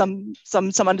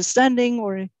understanding,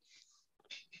 or?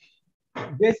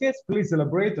 Yes, please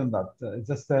elaborate on that.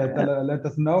 Just let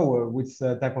us know which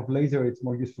type of laser is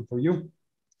more useful for you.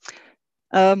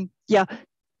 Yeah,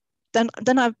 then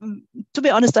to be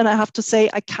honest, then I have to say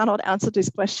I cannot answer this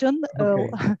question.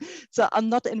 Okay. So I'm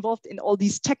not involved in all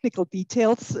these technical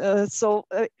details. So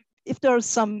if there is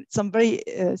some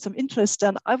interest,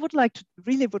 then I would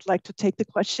really like to take the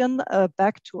question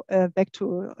back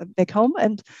home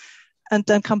and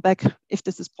then come back if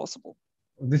this is possible.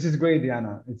 This is great,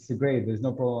 Jana. It's great. There's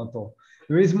no problem at all.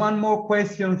 There is one more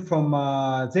question from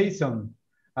Jason.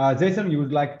 Jason, you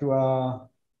would like to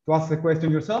ask the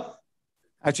question yourself?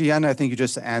 Actually, Jana, I think you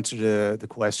just answered the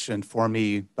question for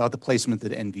me about the placement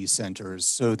of the NV centers.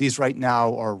 So these right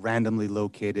now are randomly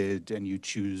located and you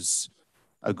choose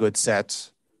a good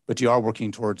set, but you are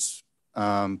working towards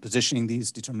positioning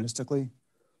these deterministically?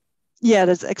 Yeah,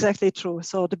 that's exactly true.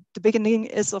 So the beginning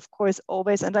is, of course,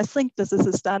 always, and I think this is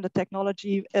a standard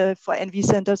technology for NV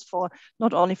centers, for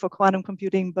not only for quantum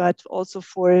computing, but also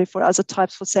for other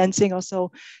types, for sensing or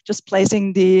so, just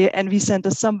placing the NV center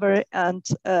somewhere and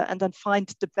then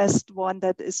find the best one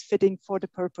that is fitting for the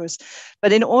purpose.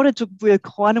 But in order to build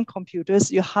quantum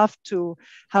computers, you have to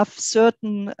have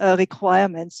certain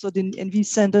requirements. So the NV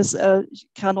centers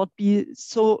cannot be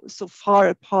so far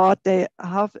apart. They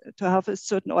have to have a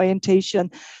certain orientation.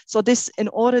 So this, in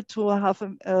order to have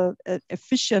an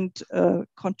efficient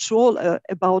control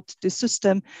about the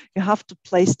system, you have to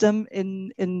place them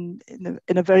in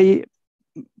a very,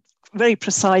 very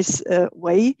precise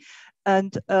way.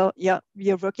 And yeah,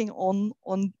 we are working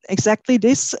on exactly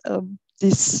this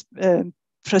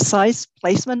precise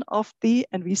placement of the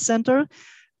NV center.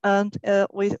 And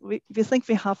we think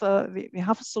we have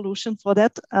a solution for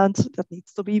that, and that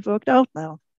needs to be worked out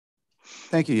now.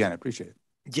 Thank you, Jana. Appreciate it.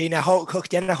 Jana, how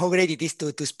great it is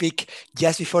to speak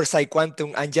just before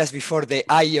PsiQuantum and just before the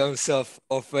ions of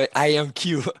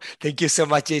IonQ. Thank you so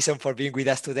much, Jason, for being with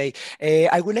us today.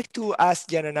 I would like to ask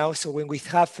Jana now, so when we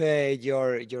have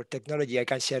your technology, I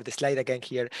can share the slide again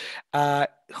here.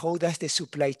 How does the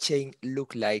supply chain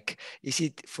look like? Is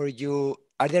it for you,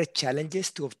 are there challenges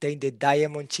to obtain the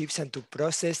diamond chips and to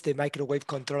process the microwave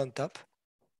control on top?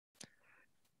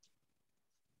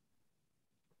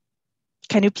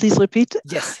 Can you please repeat?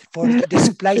 Yes, for the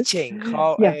supply chain,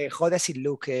 how does it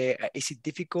look? Is it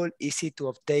difficult? Is it to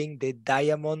obtain the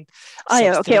diamond?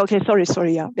 Yeah, okay.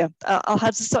 Sorry. Yeah.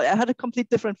 I had a complete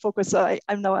different focus. So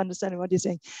I'm now understanding what you're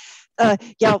saying.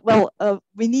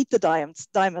 We need the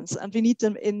diamonds, and we need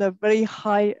them in a very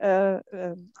high,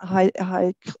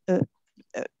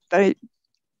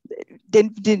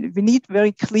 we need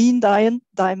very clean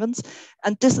diamonds,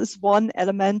 and this is one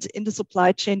element in the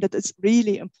supply chain that is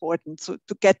really important to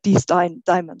get these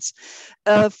diamonds.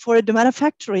 For the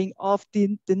manufacturing of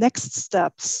the next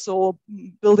steps, so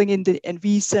building in the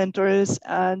NV centers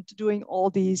and doing all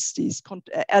these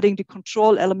adding the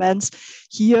control elements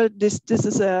here, this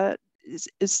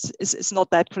is not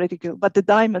that critical, but the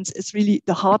diamonds is really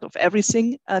the heart of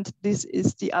everything, and this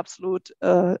is the absolute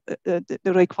the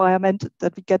requirement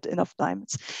that we get enough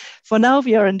diamonds. For now,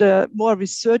 we are in the more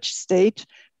research stage,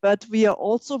 but we are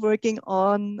also working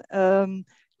on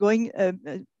going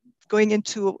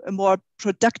into a more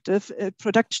productive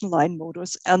production line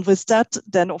modus. And with that,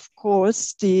 then of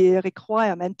course, the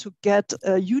requirement to get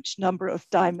a huge number of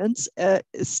diamonds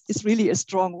is really a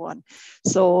strong one.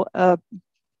 So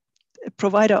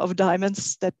provider of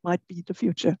diamonds, that might be the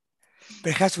future.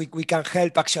 Perhaps we can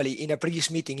help. Actually, in a previous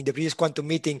meeting, in the previous quantum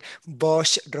meeting,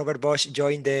 Robert Bosch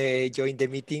joined the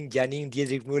meeting. Janine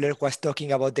Dietrich Müller was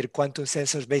talking about their quantum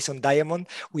sensors based on diamond.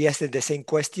 We asked them the same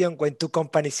question. When two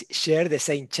companies share the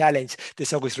same challenge,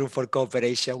 there's always room for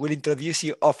cooperation. We'll introduce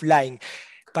you offline.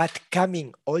 But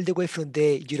coming all the way from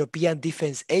the European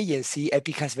Defense Agency,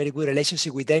 EPIC has very good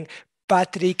relationship with them.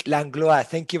 Patrick Langlois.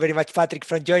 Thank you very much, Patrick,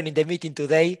 for joining the meeting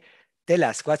today. Tell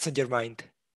us, what's on your mind?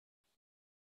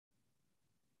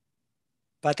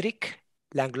 Patrick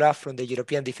Langlois from the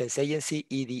European Defense Agency,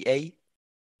 EDA.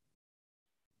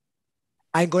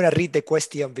 I'm going to read the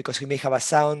question because we may have a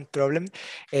sound problem.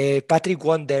 Patrick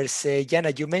wonders,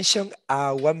 Jana, you mentioned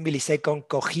a 1 millisecond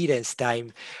coherence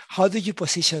time. How do you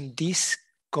position this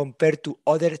compared to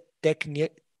other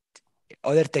technologies,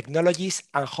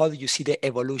 and how do you see the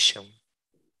evolution?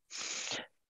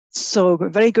 So,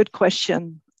 very good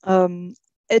question.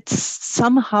 It's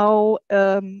somehow,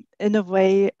 in a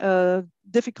way,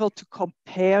 difficult to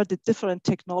compare the different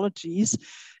technologies.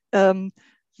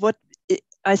 What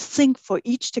I think for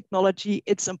each technology,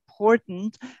 it's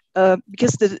important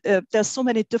because there's so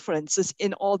many differences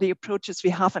in all the approaches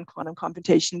we have in quantum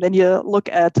computation. When you look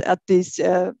at this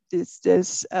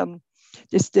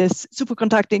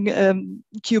superconducting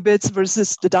qubits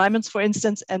versus the diamonds, for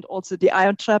instance, and also the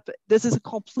ion trap, this is a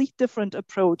complete different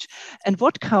approach. And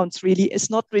what counts really is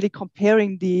not really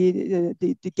comparing the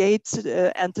gates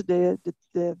and the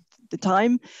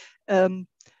time and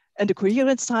the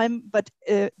coherence time, but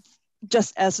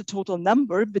just as a total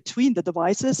number between the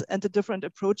devices and the different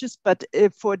approaches. But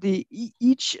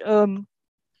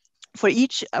for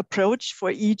each approach,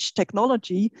 for each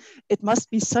technology, it must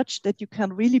be such that you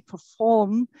can really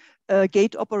perform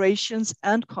gate operations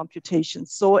and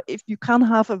computations. So if you can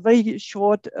have a very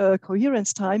short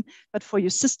coherence time, but for your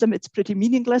system, it's pretty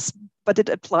meaningless, but it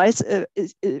applies,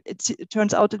 it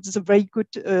turns out it's a very good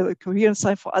coherence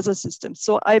time for other systems.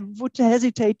 So I would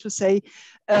hesitate to say,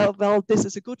 well, this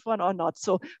is a good one or not.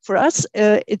 So for us,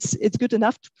 it's good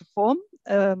enough to perform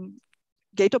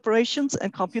gate operations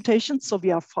and computations, so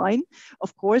we are fine.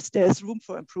 Of course, there's room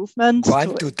for improvement.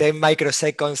 1 to 10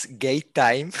 microseconds gate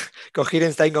time,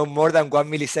 coherence time of more than 1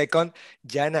 millisecond.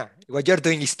 Jana, what you're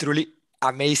doing is truly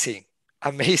amazing.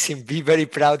 Amazing. Be very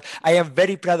proud. I am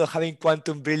very proud of having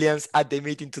Quantum Brilliance at the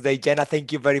meeting today. Jana,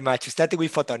 thank you very much. We started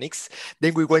with photonics,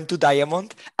 then we went to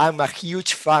diamond. I'm a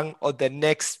huge fan of the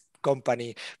next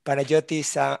company.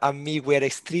 Panagiotis and me, we are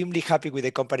extremely happy with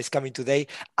the companies coming today.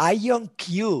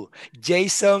 IonQ,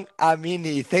 Jason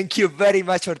Amini, thank you very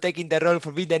much for taking the role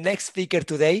for being the next speaker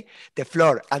today. The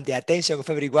floor and the attention of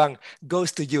everyone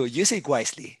goes to you. Use it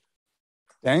wisely.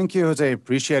 Thank you, Jose.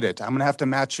 Appreciate it. I'm going to have to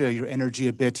match your energy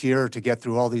a bit here to get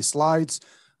through all these slides.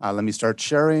 Let me start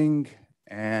sharing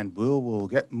and we'll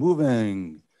get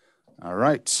moving. All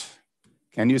right.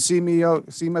 Can you see me?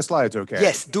 See my slides okay?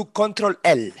 Yes, do Control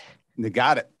L. You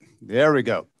got it. There we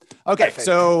go. Okay, perfect.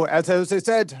 So as Jose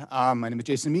said, my name is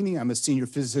Jason Amini. I'm a senior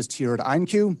physicist here at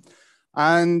IonQ.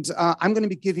 And I'm going to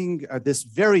be giving this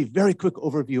very, very quick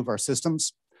overview of our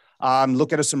systems,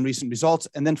 look at some recent results,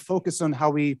 and then focus on how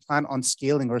we plan on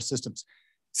scaling our systems.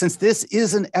 Since this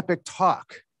is an epic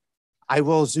talk, I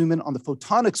will zoom in on the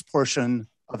photonics portion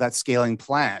of that scaling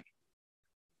plan.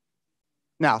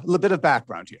 Now, a little bit of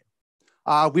background here.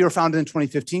 We were founded in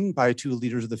 2015 by two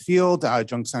leaders of the field,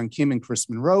 Jung-Sang Kim and Chris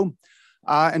Monroe,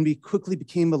 and we quickly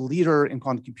became a leader in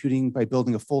quantum computing by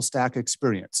building a full stack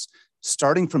experience,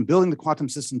 starting from building the quantum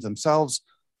systems themselves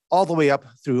all the way up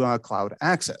through cloud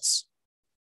access.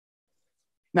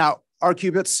 Now, our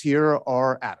qubits here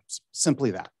are atoms,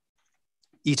 simply that.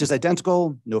 Each is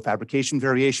identical, no fabrication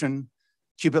variation.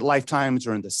 Qubit lifetimes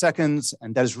are in the seconds,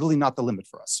 and that is really not the limit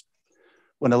for us.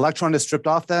 When an electron is stripped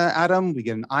off the atom, we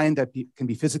get an ion that can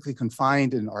be physically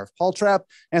confined in an RF Paul trap.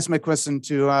 Answer my question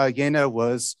to Jana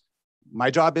was,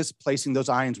 my job is placing those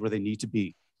ions where they need to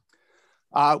be.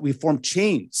 We form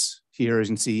chains here, as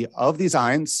you can see, of these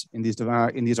ions in these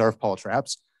RF Paul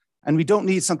traps. And we don't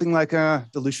need something like a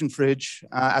dilution fridge,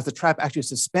 as the trap actually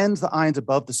suspends the ions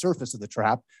above the surface of the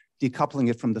trap, decoupling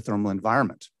it from the thermal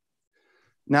environment.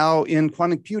 Now, in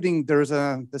quantum computing, there's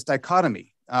this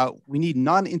dichotomy. We need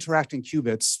non-interacting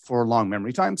qubits for long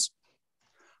memory times,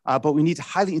 but we need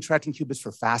highly interacting qubits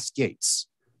for fast gates.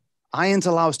 Ions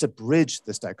allow us to bridge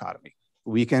this dichotomy.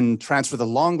 We can transfer the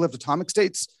long-lived atomic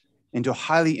states into a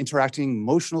highly interacting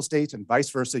motional state and vice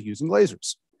versa using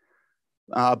lasers.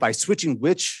 By switching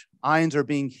which ions are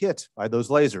being hit by those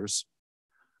lasers,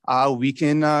 we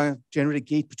can generate a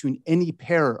gate between any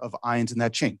pair of ions in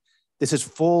that chain. This is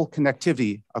full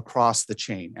connectivity across the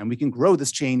chain, and we can grow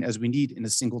this chain as we need in a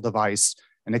single device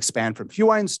and expand from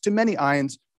few ions to many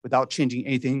ions without changing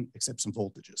anything except some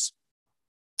voltages.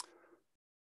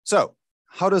 So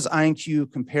how does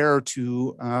IonQ compare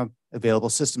to available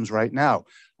systems right now?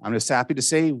 I'm just happy to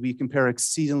say we compare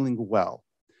exceedingly well.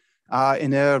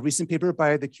 In a recent paper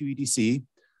by the QEDC,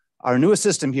 our newest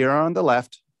system here on the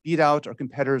left beat out our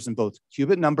competitors in both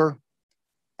qubit number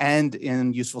and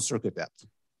in useful circuit depth.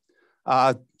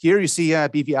 Here you see a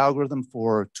BV algorithm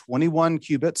for 21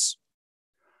 qubits.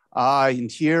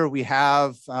 And here we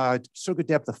have circuit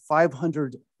depth of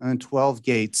 512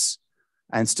 gates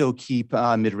and still keep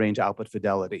mid-range output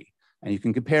fidelity. And you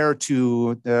can compare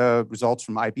to the results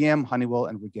from IBM, Honeywell,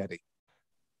 and Rigetti.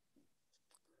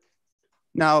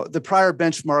 Now, the prior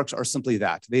benchmarks are simply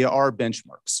that. They are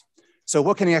benchmarks. So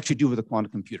what can you actually do with a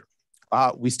quantum computer?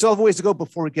 We still have a ways to go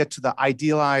before we get to the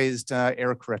idealized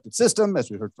error-corrected system, as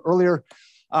we heard earlier.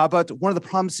 But one of the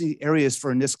promising areas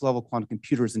for NISQ-level quantum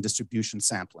computers in distribution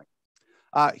sampling.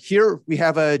 Here we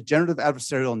have a generative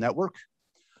adversarial network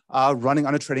running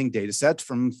on a trading data set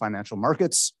from financial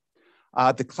markets.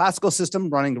 The classical system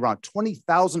running around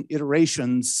 20,000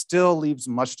 iterations still leaves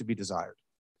much to be desired.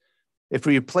 If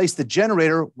we replace the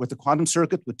generator with a quantum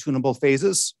circuit with tunable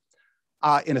phases,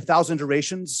 in 1,000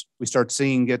 iterations, we start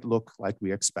seeing it look like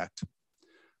we expect.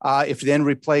 If we then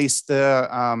replace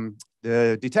the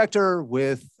detector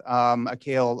with a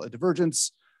KL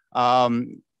divergence,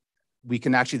 we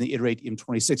can actually iterate in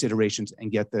 26 iterations and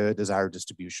get the desired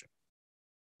distribution.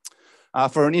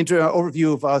 For an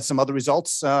overview of some other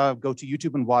results, go to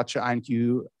YouTube and watch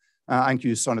IonQ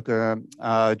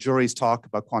Sonica Jury's talk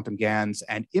about quantum GANs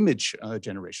and image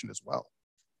generation as well.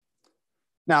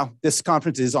 Now, this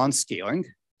conference is on scaling.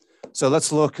 So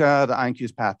let's look at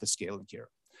IonQ's path to scaling here.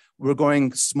 We're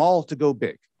going small to go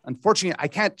big. Unfortunately, I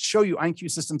can't show you IonQ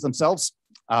systems themselves,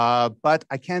 but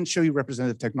I can show you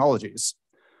representative technologies.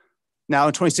 Now,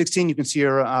 in 2016, you can see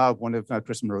here one of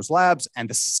Chris Monroe's labs and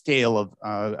the scale of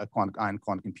a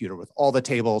quantum computer with all the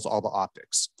tables, all the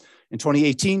optics. In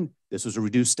 2018, this was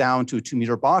reduced down to a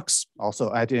 2-meter box,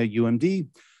 also at UMD.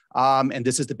 And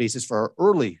this is the basis for our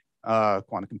early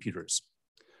quantum computers.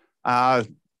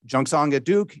 Jung-Sang at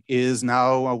Duke is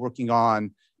now working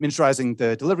on miniaturizing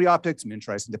the delivery optics,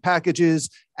 miniaturizing the packages,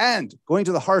 and going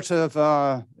to the heart of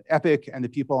EPIC and the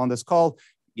people on this call,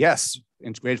 yes,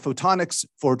 integrated photonics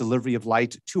for delivery of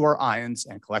light to our ions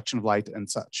and collection of light and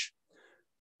such.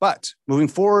 But moving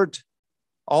forward,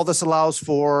 all this allows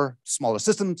for smaller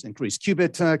systems, increased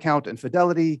qubit count and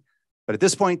fidelity. But at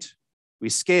this point, we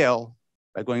scale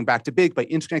by going back to big by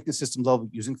interconnecting systems level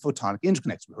using photonic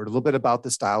interconnects. We heard a little bit about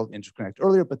the style of interconnect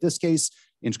earlier, but in this case,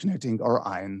 interconnecting our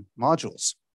ion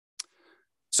modules.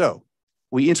 So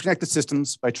we interconnect the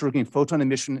systems by triggering photon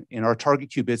emission in our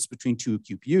target qubits between 2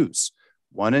 QPUs.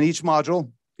 One in each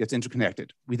module gets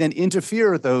interconnected. We then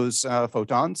interfere those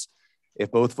photons.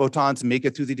 If both photons make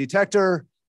it through the detector,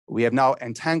 we have now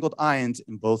entangled ions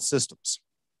in both systems.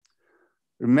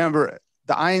 Remember,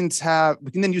 the ions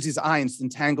we can then use these ions to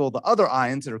entangle the other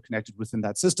ions that are connected within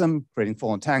that system, creating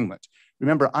full entanglement.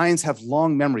 Remember, ions have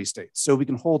long memory states, so we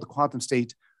can hold the quantum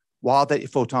state while the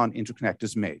photon interconnect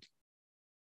is made.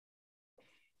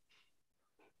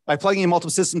 By plugging in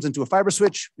multiple systems into a fiber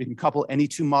switch, we can couple any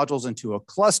two modules into a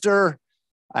cluster.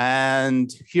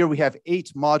 And here we have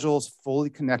 8 modules fully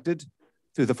connected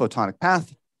through the photonic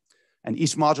path. And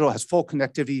each module has full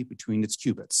connectivity between its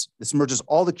qubits. This merges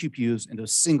all the QPUs into a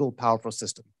single powerful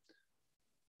system.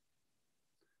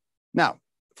 Now,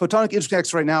 photonic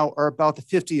interconnects right now are about the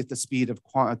 50th the speed of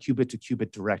qubit to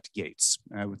qubit direct gates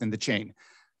within the chain.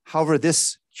 However,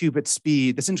 this qubit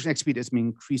speed, this interconnect speed is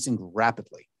increasing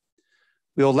rapidly.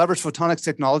 We will leverage photonics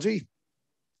technology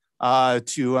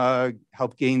to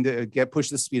help push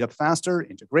the speed up faster,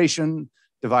 integration,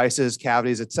 devices,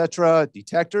 cavities, etc.,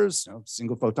 detectors,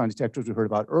 single photon detectors we heard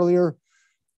about earlier.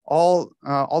 All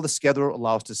this together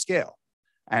allow us to scale.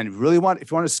 And if you want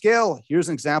to scale, here's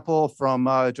an example from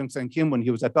Jung-Sang Kim when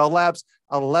he was at Bell Labs,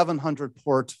 a 1100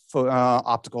 port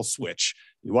optical switch.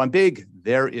 You want big,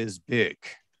 there is big.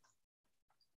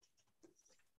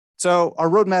 So our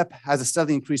roadmap has a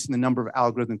steadily increasing the number of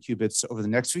algorithm qubits over the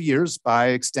next few years by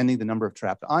extending the number of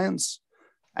trapped ions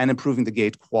and improving the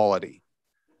gate quality.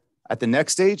 At the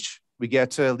next stage, we get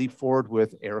to leap forward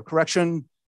with error correction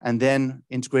and then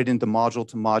integrate into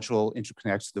module-to-module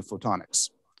interconnects to the photonics.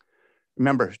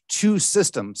 Remember, 2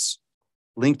 systems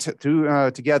linked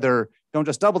together don't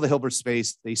just double the Hilbert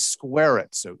space, they square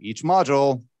it. So each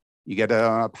module, you get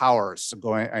a power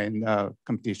going in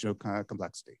computational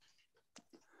complexity.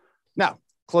 Now,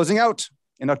 closing out,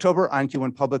 in October, IonQ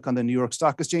went public on the New York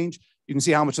Stock Exchange. You can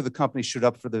see how much of the company showed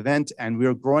up for the event, and we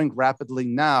are growing rapidly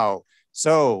now.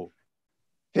 So,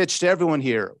 pitch to everyone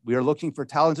here. We are looking for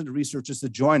talented researchers to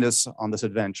join us on this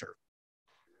adventure.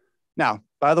 Now,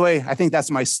 by the way, I think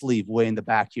that's my sleeve way in the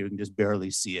back here. You can just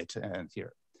barely see it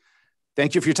here.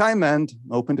 Thank you for your time, and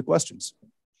I'm open to questions.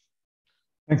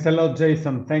 Thanks a lot,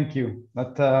 Jason. Thank you.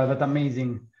 That's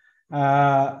amazing.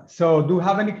 So do you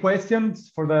have any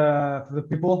questions for the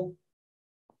people?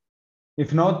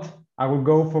 If not, I will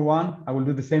go for one. I will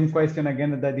do the same question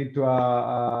again that I did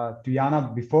to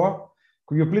Jana before.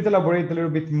 Could you please elaborate a little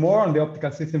bit more on the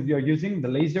optical systems you are using, the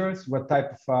lasers, what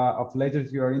type of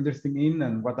lasers you are interested in,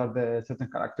 and what are the certain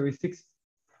characteristics?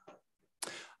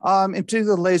 In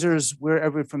particular, lasers,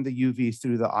 wherever from the UV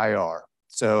through the IR.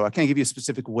 So I can't give you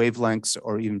specific wavelengths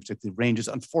or even particular ranges.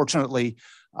 Unfortunately,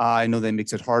 I know that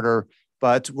makes it harder,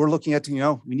 but we're looking at,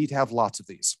 we need to have lots of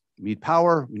these. We need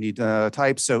power, we need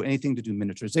types. So anything to do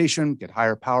miniaturization, get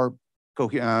higher power,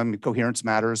 coherence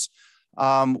matters.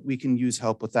 We can use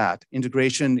help with that.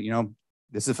 Integration,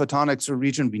 this is photonics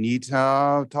region. We need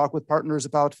to talk with partners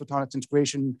about photonics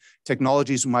integration,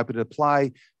 technologies we might be able to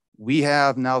apply. We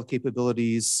have now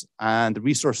capabilities and the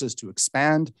resources to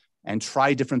expand and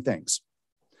try different things.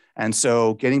 And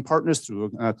so getting partners through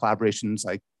collaborations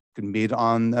like made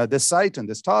on this site and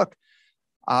this talk,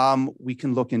 we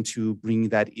can look into bringing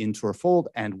that into our fold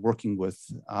and working with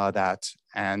that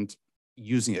and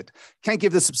using it. Can't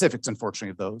give the specifics,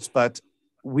 unfortunately, of those, but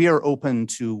we are open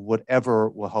to whatever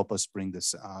will help us bring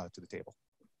this to the table.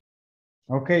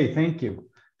 Okay, thank you.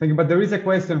 Thank you. But there is a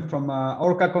question from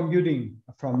Orca Computing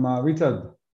from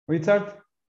Richard. Richard,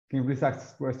 can you please ask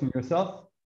this question yourself?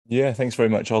 Yeah, thanks very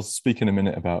much. I'll speak in a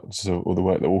minute about all the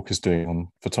work that Orca's doing on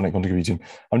photonic quantum computing.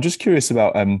 I'm just curious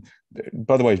about,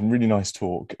 by the way, really nice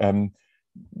talk.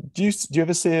 Do you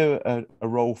ever see a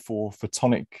role for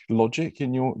photonic logic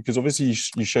in your, because obviously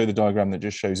you show the diagram that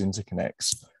just shows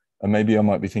interconnects, and maybe I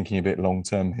might be thinking a bit long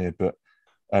term here, but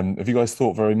have you guys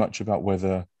thought very much about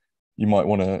whether you might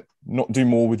want to not do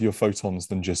more with your photons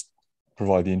than just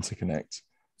provide the interconnect?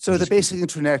 So the basic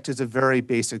interconnect is a very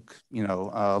basic,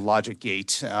 logic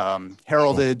gate,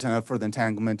 heralded for the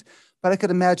entanglement. But I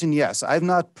could imagine, yes, I've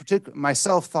not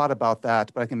myself thought about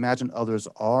that, but I can imagine others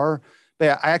are. But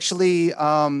yeah, I actually,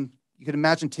 you could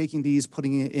imagine taking these,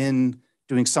 putting it in,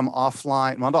 doing some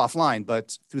offline, well, not offline,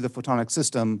 but through the photonic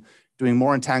system, doing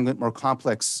more entanglement, more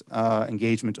complex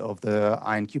engagement of the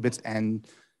ion qubits. And,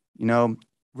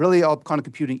 really all quantum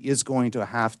computing is going to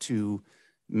have to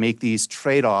make these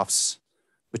trade-offs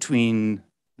between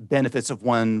benefits of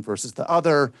one versus the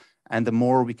other. And the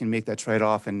more we can make that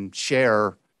trade-off and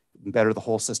share, the better the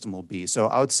whole system will be. So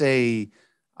I would say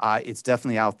it's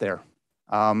definitely out there.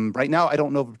 Right now, I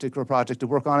don't know of a particular project to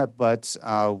work on it, but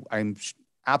I'm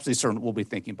absolutely certain we'll be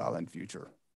thinking about it in the future.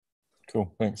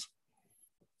 Cool, thanks.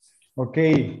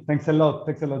 Okay, thanks a lot.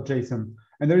 Thanks a lot, Jason.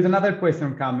 And there is another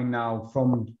question coming now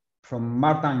from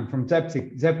Martin, from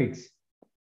Zepix.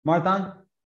 Martin?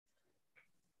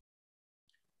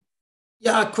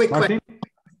 Yeah, quick question.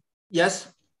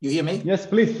 Yes, you hear me? Yes,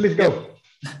 please go.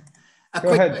 A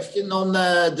quick question on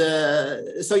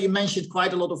so you mentioned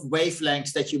quite a lot of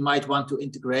wavelengths that you might want to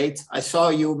integrate. I saw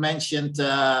you mentioned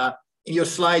in your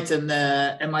slide an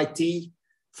MIT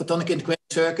photonic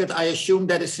integrated circuit. I assume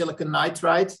that is silicon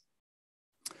nitride.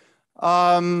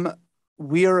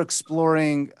 We are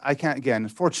exploring, I can't, again,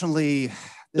 unfortunately,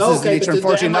 this is the nature,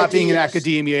 unfortunately, not being in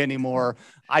academia anymore.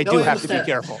 I do have to be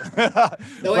careful.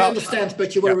 No, I understand,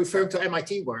 but you were referring to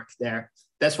MIT work there.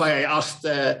 That's why I asked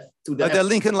to the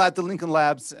Lincoln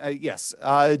Labs, yes.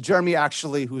 Jeremy,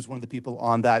 actually, who's one of the people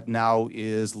on that now,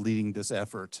 is leading this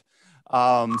effort.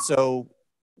 So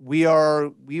we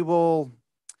will,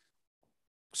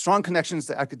 strong connections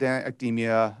to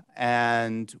academia,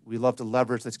 and we love to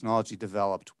leverage the technology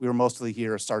developed. We were mostly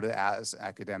here, started as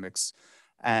academics,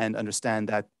 and understand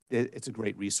that it's a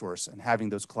great resource and having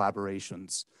those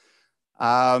collaborations.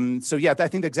 So yeah, I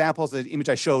think the examples, the image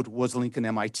I showed was Lincoln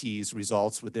MIT's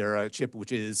results with their chip,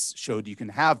 which showed you can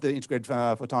have the integrated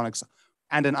photonics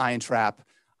and an ion trap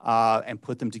and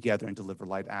put them together and deliver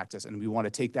light access. And we want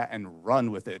to take that and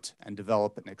run with it and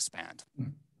develop and expand.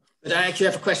 But I actually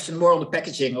have a question more on the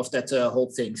packaging of that whole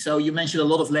thing. So you mentioned a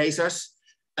lot of lasers.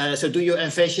 So do you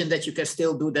envision that you can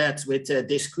still do that with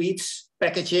discrete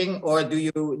packaging, or do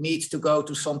you need to go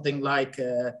to something like,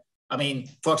 I mean,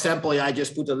 for example, I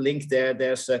just put a link there.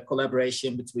 There's a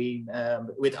collaboration between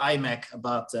with IMEC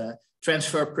about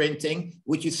transfer printing.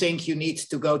 Would you think you need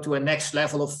to go to a next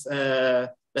level of,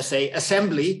 let's say,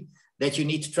 assembly, that you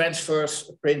need transfer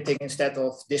printing instead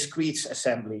of discrete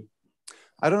assembly?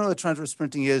 I don't know what transfer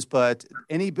printing is, but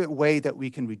any way that we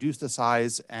can reduce the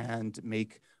size and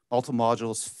make multiple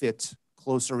modules fit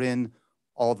closer in,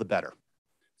 all the better.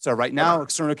 So right now,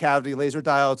 external cavity laser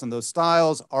diodes and those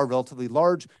styles are relatively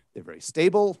large. They're very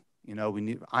stable. You know, we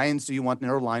need ions. Do you want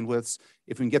narrow line widths?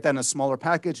 If we can get that in a smaller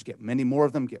package, get many more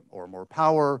of them, get more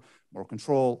power, more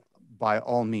control, by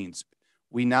all means.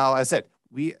 We now, as I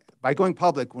said, by going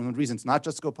public, one of the reasons not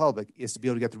just to go public is to be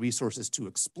able to get the resources to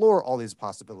explore all these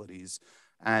possibilities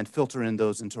and filter in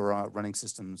those into our running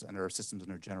systems and our systems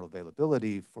and our general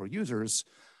availability for users,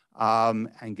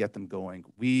 and get them going.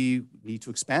 We need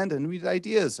to expand and meet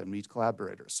ideas and meet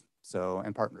collaborators,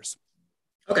 and partners.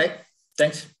 Okay,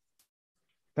 thanks.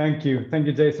 Thank you,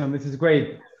 Jason. This is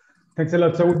great. Thanks a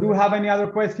lot. So, do you have any other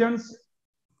questions?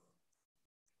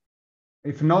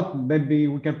 If not, maybe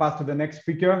we can pass to the next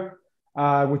speaker,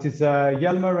 which is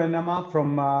Jelmer Renema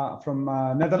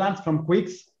from Netherlands, from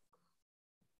QuiX.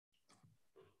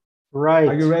 Right.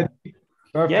 Are you ready?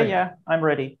 Perfect. Yeah, I'm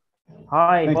ready.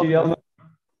 Hi. Thank you, Jelmer.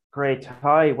 Great.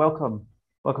 Hi, welcome.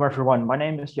 Welcome, everyone. My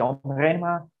name is Jelmer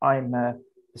Renema. I'm the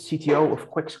CTO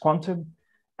of QuiX Quantum,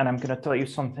 and I'm going to tell you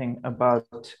something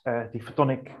about the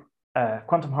photonic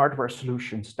quantum hardware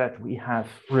solutions that we have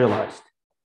realized.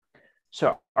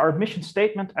 So our mission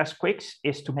statement as QuiX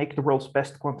is to make the world's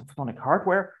best quantum photonic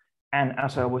hardware. And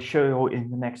as I will show you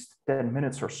in the next 10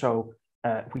 minutes or so,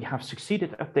 we have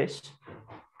succeeded at this.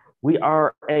 We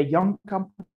are a young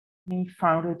company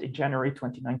founded in January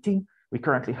 2019. We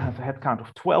currently have a headcount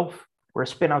of 12. We're a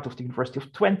spin out of the University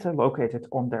of Twente, located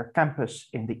on their campus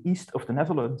in the east of the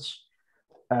Netherlands.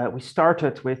 We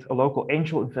started with a local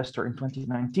angel investor in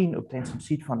 2019, obtained some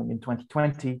seed funding in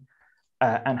 2020,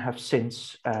 and have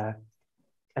since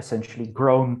essentially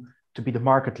grown to be the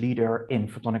market leader in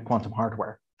photonic quantum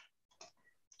hardware.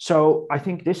 So I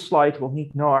think this slide will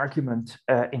need no argument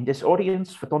in this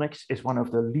audience. Photonics is one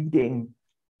of the leading,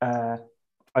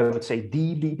 I would say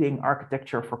the leading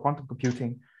architecture for quantum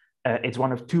computing. It's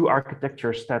one of two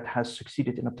architectures that has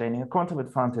succeeded in obtaining a quantum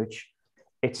advantage.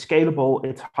 It's scalable,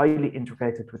 it's highly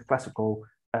integrated with classical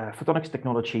photonics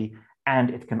technology, and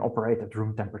it can operate at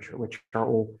room temperature, which are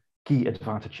all key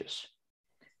advantages.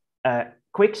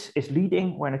 QuiX is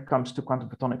leading when it comes to quantum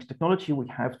photonics technology. We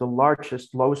have the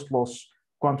largest, lowest loss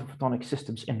quantum photonic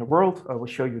systems in the world. I will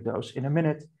show you those in a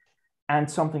minute. And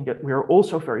something that we are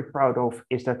also very proud of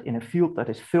is that in a field that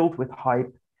is filled with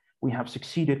hype, we have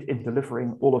succeeded in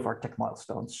delivering all of our tech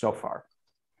milestones so far.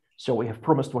 So we have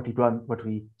promised what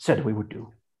we said we would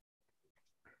do.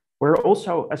 We're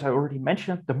also, as I already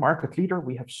mentioned, the market leader.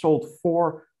 We have sold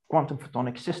 4 quantum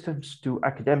photonic systems to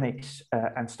academics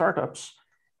and startups,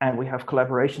 and we have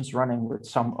collaborations running with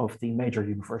some of the major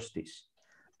universities.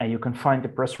 And you can find the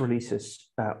press releases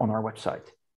on our website.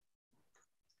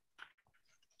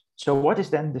 So what is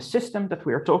then the system that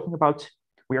we are talking about?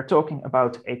 We are talking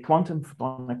about a quantum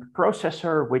photonic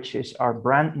processor, which is our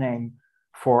brand name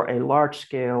for a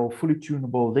large-scale, fully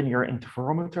tunable linear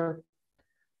interferometer.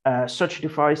 Such a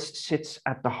device sits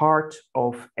at the heart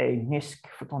of a NISQ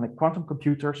photonic quantum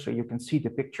computer. So you can see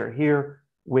the picture here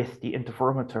with the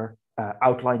interferometer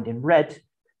outlined in red.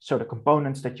 So the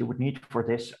components that you would need for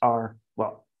this are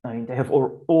well, I mean, they have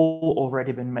all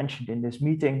already been mentioned in this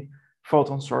meeting: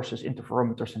 photon sources,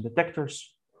 interferometers, and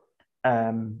detectors.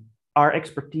 Our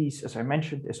expertise, as I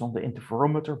mentioned, is on the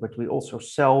interferometer, but we also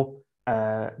sell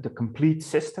the complete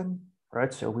system,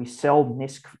 right? So we sell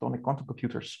NISQ photonic quantum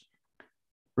computers.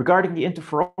 Regarding the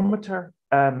interferometer,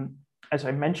 as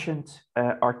I mentioned,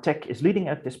 our tech is leading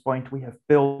at this point. We have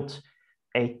built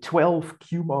a 12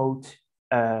 Q-mode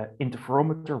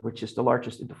interferometer, which is the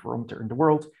largest interferometer in the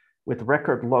world, with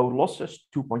record low losses,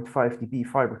 2.5 dB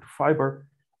fiber to fiber,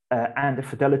 and a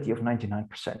fidelity of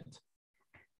 99%.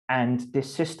 And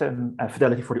this system,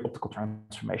 fidelity for the optical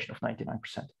transformation of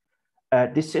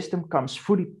 99%. This system comes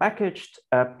fully packaged,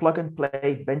 plug and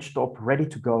play, benchtop, ready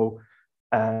to go.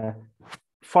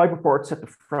 Fiber ports at the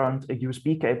front, a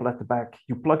USB cable at the back.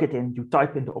 You plug it in, you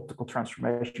type in the optical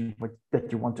transformation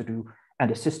that you want to do, and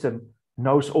the system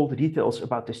knows all the details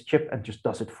about this chip and just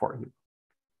does it for you.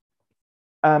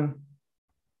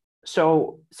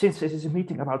 So since this is a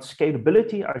meeting about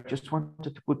scalability, I just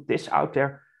wanted to put this out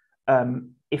there.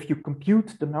 If you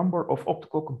compute the number of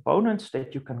optical components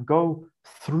that you can go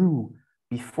through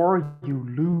before you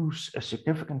lose a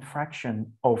significant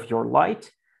fraction of your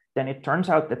light, then it turns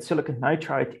out that silicon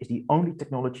nitride is the only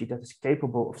technology that is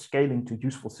capable of scaling to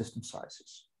useful system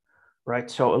sizes, right?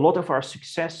 So a lot of our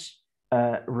success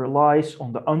relies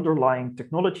on the underlying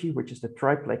technology, which is the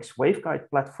triplex waveguide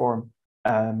platform,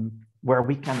 where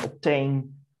we can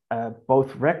obtain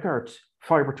both record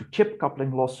fiber to chip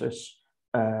coupling losses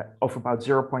of about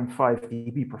 0.5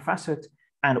 dB per facet,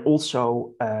 and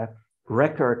also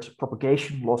record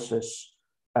propagation losses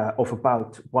of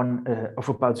about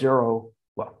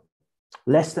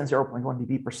less than 0.1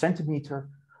 dB per centimeter.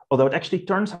 Although it actually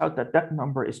turns out that that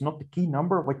number is not the key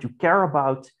number. What you care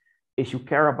about is you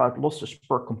care about losses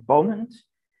per component.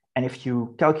 And if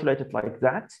you calculate it like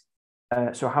that,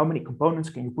 so how many components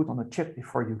can you put on a chip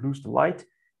before you lose the light,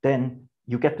 then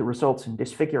you get the results in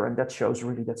this figure, and that shows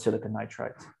really that silicon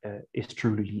nitride is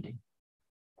truly leading.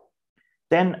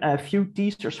 Then a few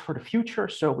teasers for the future.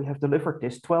 So we have delivered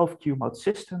this 12 Q-mode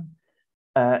system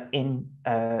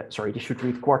this should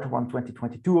read Q1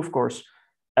 2022, of course.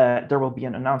 There will be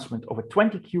an announcement of a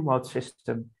 20 Q-mode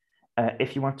system.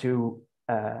 If you want to,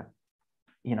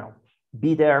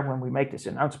 be there when we make this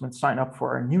announcement, sign up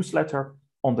for our newsletter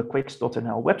on the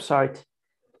QuiX.nl website.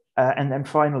 And then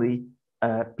finally,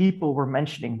 people were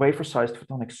mentioning wafer-sized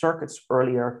photonic circuits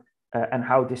earlier and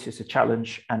how this is a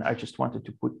challenge. And I just wanted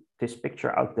to put this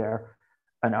picture out there,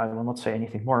 and I will not say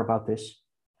anything more about this.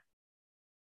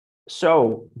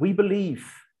 So we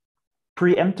believe,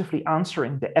 preemptively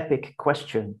answering the epic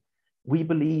question, we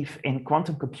believe in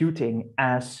quantum computing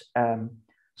as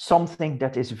something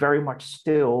that is very much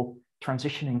still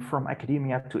transitioning from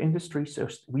academia to industry. So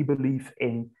we believe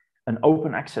in an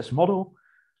open access model.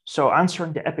 So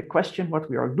answering the epic question, what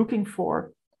we are looking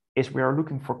for is we are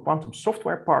looking for quantum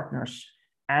software partners,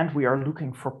 and we are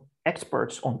looking for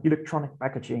experts on electronic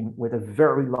packaging with a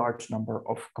very large number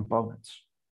of components.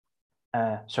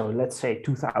 So let's say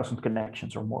 2,000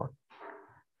 connections or more.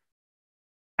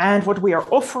 And what we are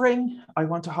offering, I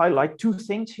want to highlight two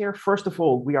things here. First of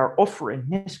all, we are offering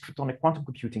NISQ photonic quantum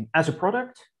computing as a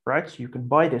product, right? So you can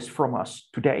buy this from us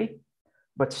today.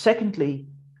 But secondly,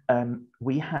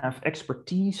 we have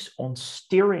expertise on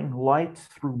steering light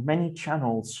through many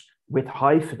channels with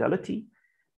high fidelity.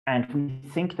 And we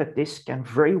think that this can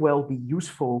very well be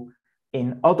useful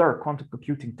in other quantum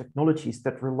computing technologies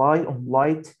that rely on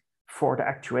light for the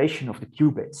actuation of the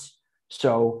qubits.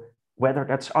 So whether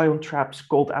that's ion traps,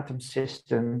 cold atom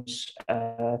systems,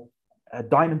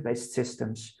 diamond-based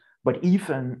systems, but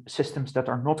even systems that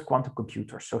are not quantum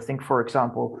computers. So think, for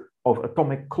example, of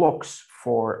atomic clocks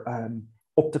for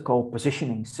optical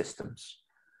positioning systems.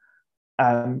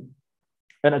 An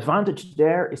advantage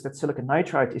there is that silicon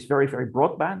nitride is very, very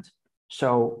broadband.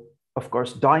 So, of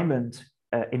course, diamond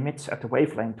emits at the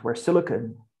wavelength where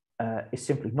silicon is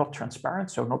simply not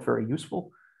transparent, so not very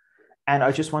useful. And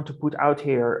I just want to put out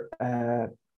here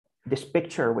this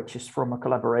picture, which is from a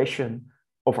collaboration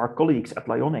of our colleagues at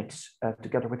Lionics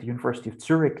together with the University of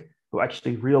Zurich, who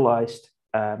actually realized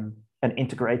an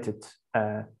integrated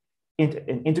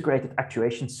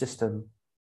actuation system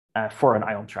for an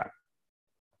ion trap.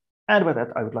 And with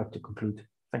that, I would like to conclude.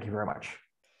 Thank you very much.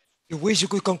 I wish you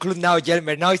could conclude now,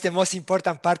 Jelmer. Now is the most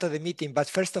important part of the meeting. But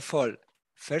first of all,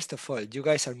 you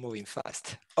guys are moving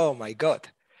fast. Oh my God.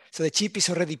 So the chip is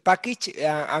already packaged,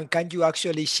 and can you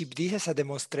actually ship this as a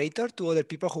demonstrator to other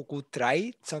people who could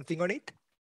try something on it?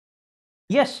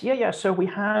 Yes, yeah. So we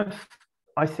have,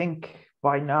 I think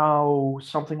by now,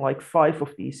 something like 5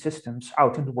 of these systems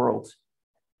out in the world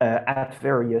at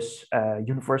various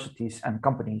universities and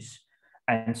companies.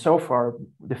 And so far,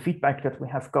 the feedback that we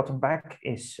have gotten back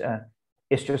is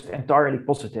just entirely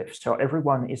positive. So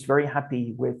everyone is very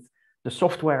happy with the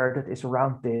software that is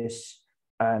around this,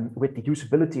 with the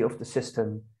usability of the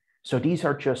system. So these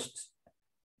are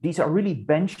really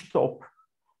benchtop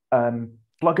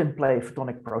plug-and-play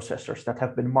photonic processors that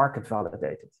have been market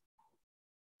validated.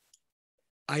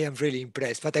 I am really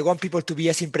impressed, but I want people to be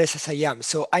as impressed as I am.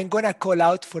 So I'm gonna call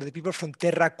out for the people from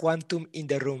Terra Quantum in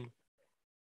the room.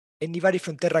 Anybody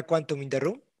from Terra Quantum in the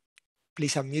room?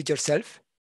 Please unmute yourself.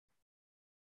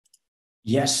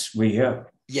 Yes, we're here.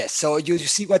 Yes, so you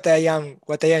see what I am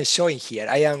showing here.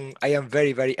 I am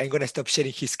very, I'm gonna stop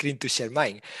sharing his screen to share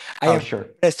mine. I am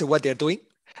impressed with what they're doing.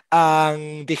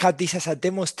 They have this as a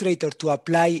demonstrator to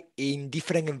apply in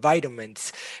different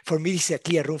environments. For me, this is a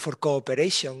clear room for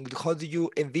cooperation. How do you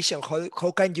envision,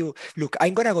 how can you, look,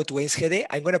 I'm gonna go to Enschede,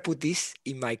 I'm gonna put this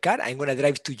in my car, I'm gonna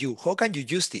drive to you. How can you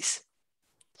use this?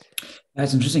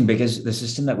 That's interesting because the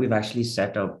system that we've actually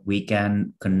set up, we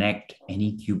can connect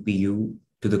any QPU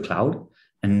to the cloud.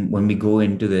 And when we go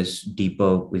into this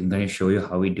deeper, we can kind of show you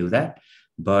how we do that.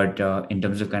 But in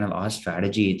terms of kind of our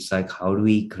strategy, it's like, how do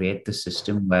we create the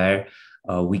system where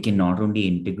we can not only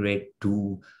integrate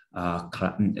two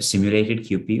simulated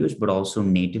QPUs, but also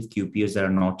native QPUs that are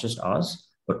not just ours,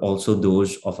 but also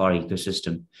those of our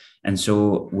ecosystem. And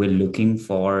so we're looking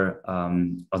for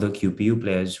other QPU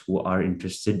players who are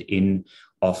interested in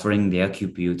offering their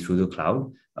QPU through the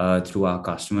cloud, through our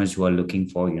customers who are looking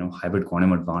for, hybrid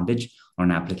quantum advantage on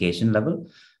an application level.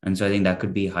 And so I think that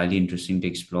could be highly interesting to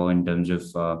explore in terms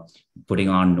of putting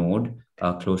our node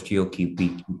close to your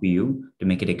QPU to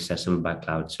make it accessible by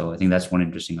cloud. So I think that's one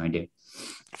interesting idea.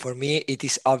 For me, it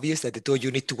is obvious that the two of you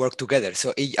need to work together.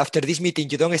 So after this meeting,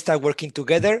 you don't start working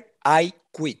together, I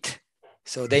quit.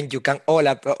 So then you can all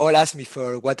ask me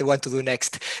for what I want to do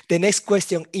next. The next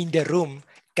question in the room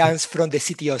comes from the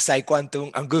CTO of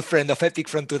PsiQuantum and good friend of Epic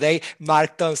from today,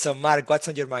 Mark Thompson. Mark, what's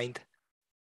on your mind?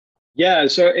 Yeah,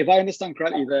 so if I understand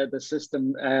correctly, the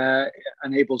system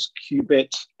enables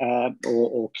qubit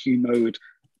or Q-node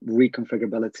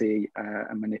reconfigurability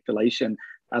and manipulation.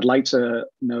 I'd like to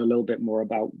know a little bit more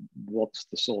about what's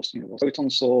the source, what's the photon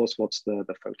source, what's the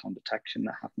photon detection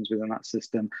that happens within that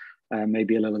system,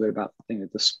 maybe a little bit about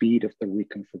the speed of the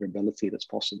reconfigurability that's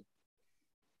possible.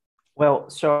 Well,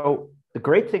 so the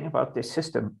great thing about this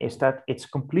system is that it's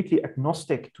completely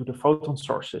agnostic to the photon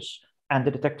sources and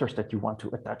the detectors that you want to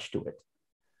attach to it,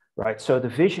 right? So the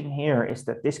vision here is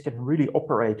that this can really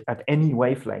operate at any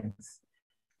wavelength,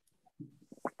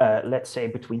 let's say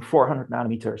between 400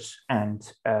 nanometers and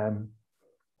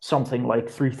something like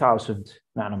 3000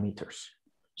 nanometers.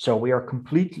 So we are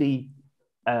completely,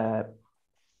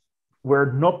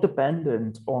 we're not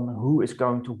dependent on who is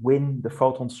going to win the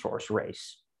photon source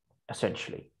race,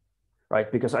 essentially,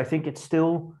 right? Because I think it's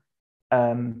still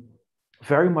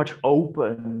very much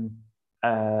open,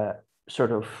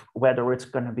 sort of whether it's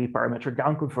going to be parametric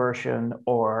down conversion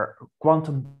or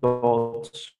quantum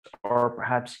dots or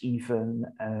perhaps even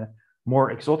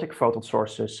more exotic photon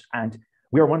sources. And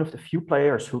we are one of the few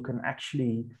players who can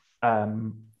actually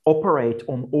operate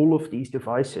on all of these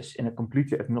devices in a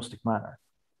completely agnostic manner.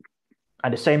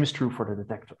 And the same is true for the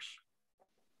detectors.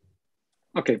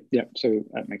 Okay, yeah, so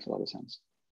that makes a lot of sense.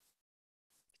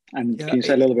 And can you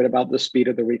say a little bit about the speed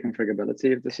of the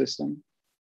reconfigurability of the system?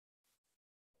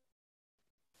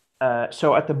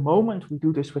 So at the moment, we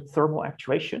do this with thermal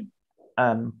actuation,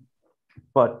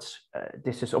 but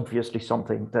this is obviously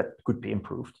something that could be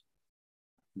improved.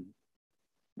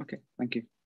 Okay, thank you.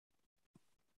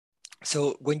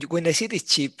 So when I see this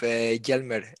chip,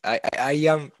 Jelmer, I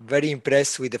am very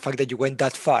impressed with the fact that you went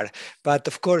that far. But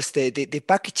of course, the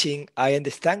packaging, I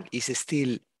understand, is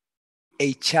still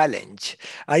a challenge.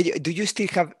 Do you still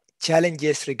have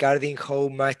challenges regarding how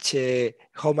much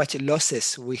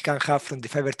losses we can have from the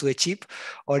fiber to the chip,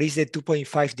 or is the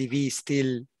 2.5 dB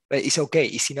still, it's okay,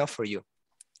 it's enough for you?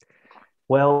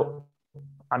 Well,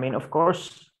 I mean, of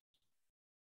course,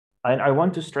 I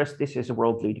want to stress this is a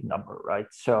world leading number, right?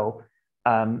 So,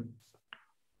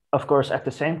 of course, at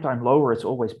the same time, lower is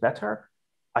always better.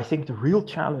 I think the real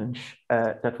challenge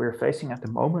that we're facing at the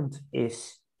moment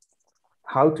is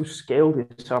how to scale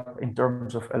this up in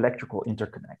terms of electrical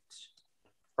interconnects,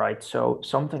 right? So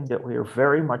something that we are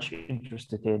very much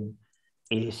interested in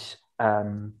is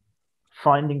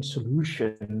finding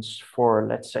solutions for,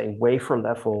 let's say, wafer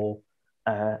level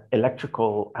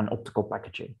electrical and optical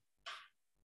packaging.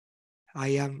 I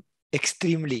am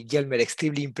extremely, Jelmer,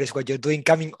 extremely impressed what you're doing,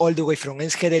 coming all the way from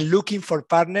Enschede, looking for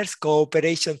partners.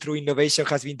 Cooperation through innovation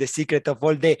has been the secret of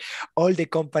all the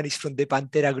companies from the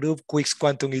Pantera group. QuiX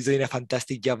Quantum is doing a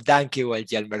fantastic job. Thank you,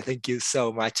 Jelmer. Thank you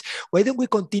so much. Why don't we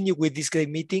continue with this great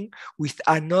meeting with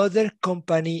another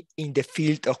company in the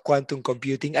field of quantum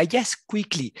computing? I just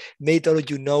quickly made all of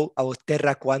you know about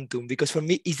Terra Quantum, because for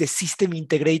me, it's the system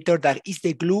integrator that is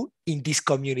the glue in this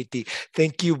community.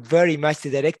 Thank you very much, the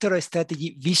Director of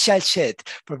Strategy, Vishal, Shete,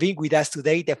 for being with us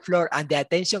today. The floor and the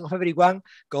attention of everyone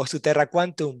goes to Terra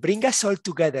Quantum. Bring us all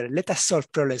together. Let us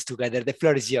solve problems together. The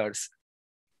floor is yours.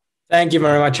 Thank you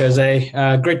very much,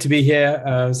 Jose. Great to be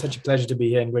here. Such a pleasure to be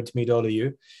here and great to meet all of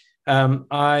you.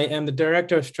 I am the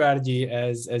Director of Strategy,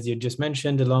 as you just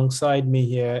mentioned. Alongside me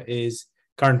here is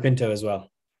Karan Pinto as well.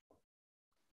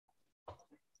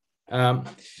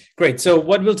 Great. So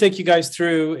what we'll take you guys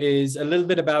through is a little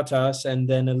bit about us and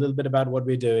then a little bit about what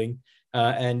we're doing.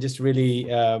 And just really,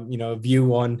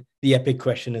 view on the epic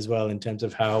question as well in terms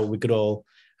of how we could all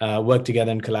work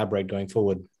together and collaborate going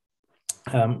forward.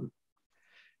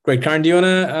 Great. Karan, do you want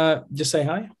to just say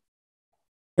hi?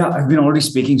 Yeah, I've been already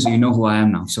speaking, so you know who I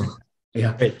am now. So,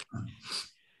 yeah.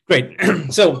 Great.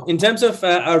 So in terms of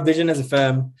our vision as a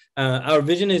firm, our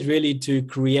vision is really to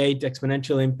create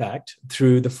exponential impact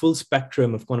through the full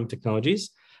spectrum of quantum technologies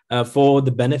for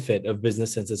the benefit of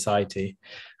business and society.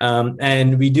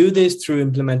 And we do this through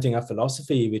implementing our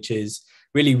philosophy, which is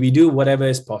really we do whatever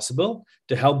is possible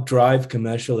to help drive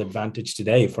commercial advantage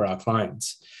today for our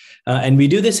clients. And we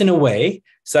do this in a way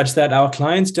such that our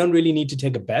clients don't really need to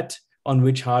take a bet on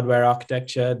which hardware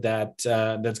architecture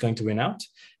that's going to win out,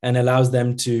 and allows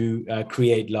them to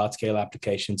create large-scale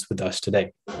applications with us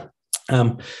today.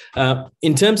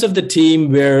 In terms of the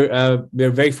team, we're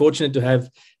very fortunate to have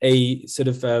a sort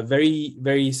of very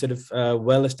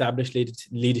well-established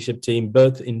leadership team,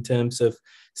 both in terms of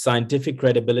scientific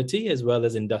credibility as well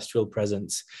as industrial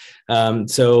presence.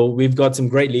 So we've got some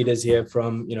great leaders here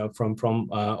from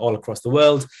all across the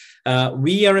world.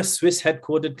 We are a Swiss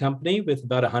headquartered company with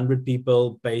about 100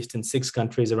 people based in 6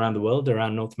 countries around the world,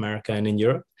 around North America and in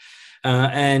Europe.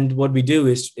 And what we do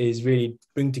is really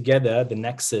bring together the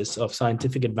nexus of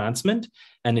scientific advancement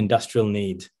and industrial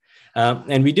need.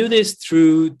 And we do this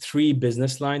through 3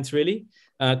 business lines, really.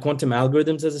 Quantum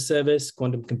algorithms as a service,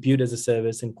 quantum compute as a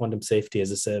service, and quantum safety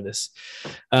as a service.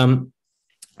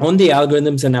 On the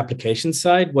algorithms and application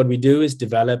side, what we do is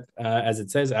develop, as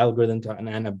it says, algorithms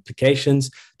and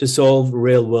applications to solve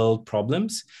real-world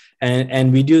problems.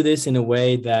 And we do this in a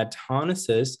way that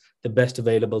harnesses the best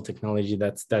available technology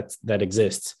that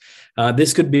exists.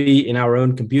 This could be in our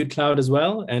own compute cloud as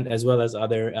well, and as well as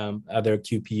other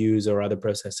QPUs or other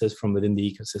processors from within the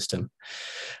ecosystem.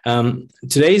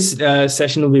 Today's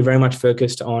session will be very much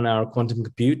focused on our quantum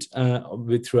compute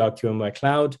through our QMY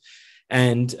cloud.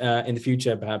 And in the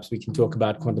future, perhaps we can talk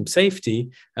about quantum safety,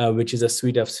 which is a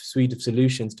suite of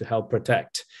solutions to help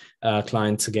protect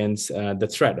clients against the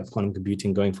threat of quantum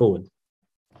computing going forward.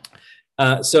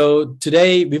 So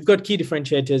today we've got key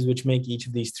differentiators which make each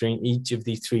of these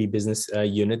three business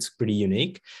units pretty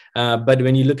unique. But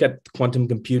when you look at quantum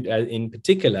compute in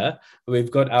particular, we've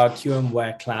got our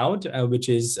QMware cloud, which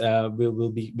is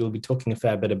we'll be talking a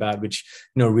fair bit about, which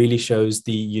really shows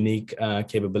the unique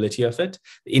capability of it,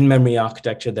 the in-memory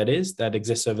architecture that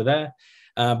exists over there.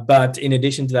 But in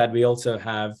addition to that, we also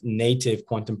have native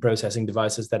quantum processing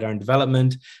devices that are in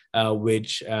development,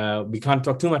 which we can't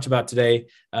talk too much about today,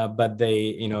 but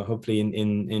they, hopefully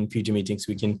in future meetings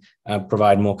we can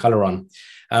provide more color on.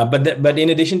 But in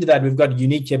addition to that, we've got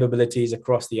unique capabilities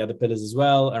across the other pillars as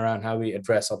well around how we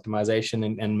address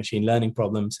optimization and machine learning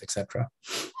problems, etc.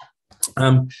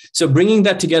 So bringing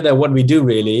that together, what we do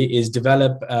really is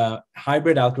develop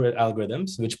hybrid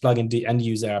algorithms which plug into end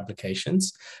user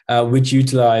applications,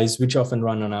 which often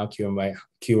run on our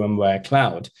QMware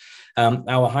cloud.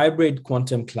 Our hybrid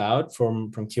quantum cloud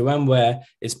from QMware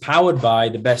is powered by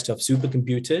the best of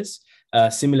supercomputers,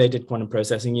 simulated quantum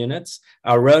processing units,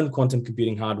 our own quantum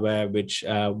computing hardware, which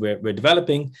we're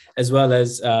developing, as well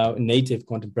as native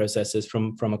quantum processors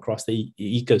from across the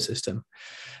ecosystem.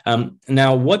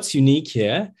 Now, what's unique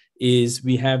here is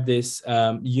we have this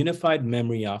unified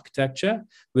memory architecture,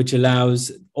 which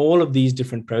allows all of these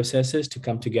different processes to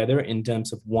come together in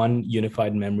terms of one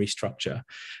unified memory structure,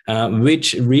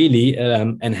 which really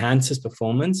enhances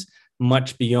performance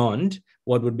much beyond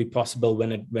what would be possible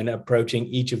when approaching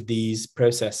each of these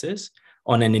processes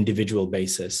on an individual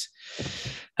basis.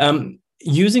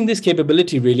 Using this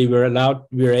capability, really,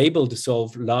 we're able to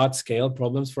solve large-scale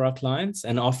problems for our clients.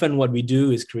 And often what we do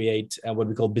is create what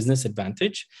we call business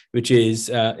advantage, which is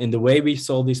in the way we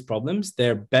solve these problems,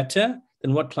 they're better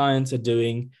than what clients are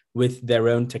doing with their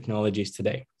own technologies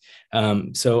today.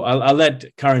 So I'll let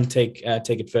Karan take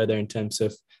it further in terms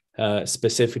of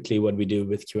specifically what we do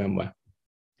with QMware.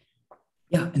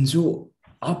 Yeah, and so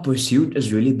our pursuit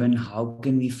has really been how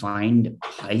can we find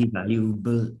highly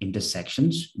valuable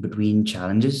intersections between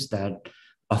challenges that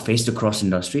are faced across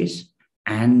industries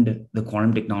and the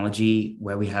quantum technology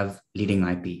where we have leading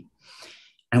IP.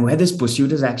 And where this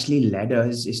pursuit has actually led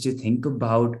us is to think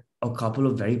about a couple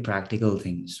of very practical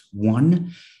things.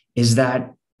 One is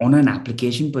that on an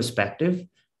application perspective,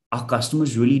 our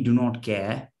customers really do not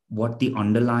care what the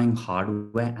underlying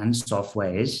hardware and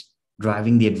software is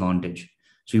driving the advantage.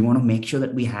 So we want to make sure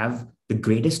that we have the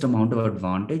greatest amount of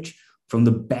advantage from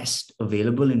the best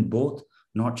available in both,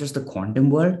 not just the quantum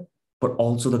world, but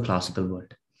also the classical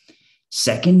world.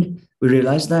 Second, we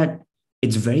realize that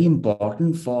it's very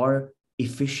important for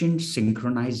efficient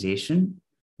synchronization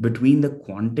between the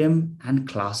quantum and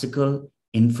classical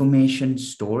information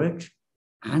storage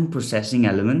and processing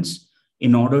elements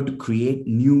in order to create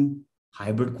new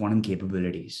hybrid quantum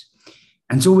capabilities.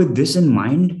 And so with this in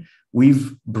mind,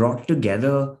 we've brought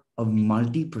together a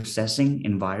multi-processing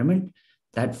environment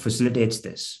that facilitates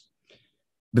this.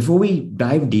 Before we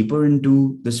dive deeper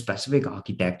into the specific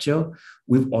architecture,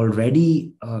 we've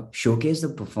already showcased the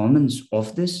performance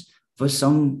of this for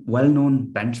some well-known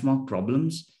benchmark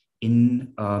problems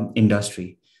in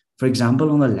industry. For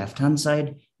example, on the left-hand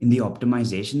side, in the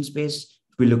optimization space,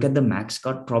 if we look at the max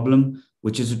cut problem,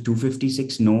 which is a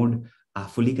 256 node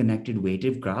fully connected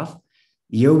weighted graph.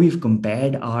 Here we've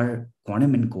compared our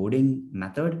quantum encoding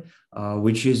method,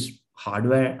 which is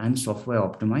hardware and software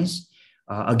optimized,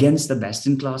 against the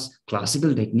best-in-class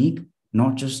classical technique,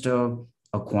 not just a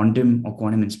quantum or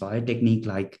quantum-inspired technique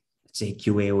like, say,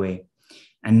 QAOA.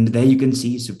 And there you can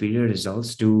see superior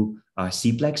results to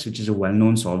CPLEX, which is a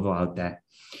well-known solver out there.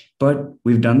 But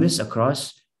we've done this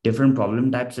across different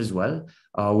problem types as well,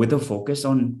 with a focus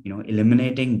on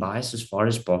eliminating bias as far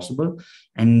as possible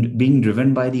and being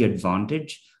driven by the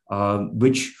advantage,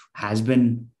 which has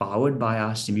been powered by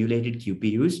our simulated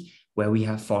QPUs, where we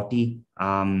have 40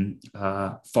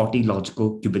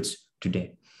 logical qubits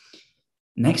today.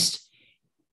 Next,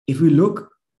 if we look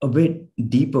a bit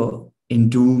deeper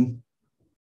into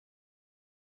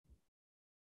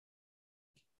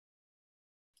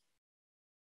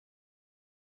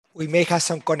we may have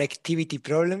some connectivity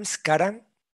problems, Karan.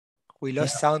 We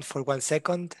lost sound for 1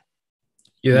 second.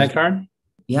 You there, Karan?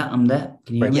 Yeah, I'm there.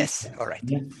 Can you hear me? Yes, all right.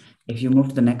 Yeah. If you move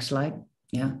to the next slide.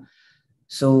 Yeah.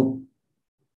 So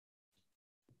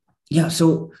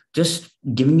just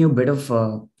giving you a bit of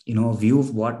a view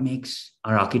of what makes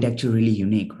our architecture really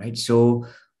unique, right? So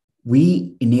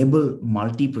we enable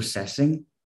multi-processing.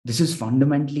 This is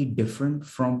fundamentally different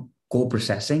from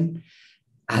co-processing,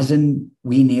 as in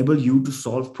we enable you to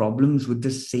solve problems with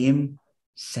the same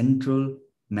central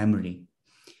memory.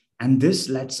 And this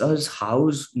lets us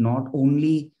house not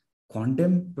only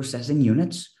quantum processing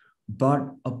units, but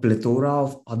a plethora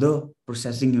of other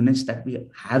processing units that we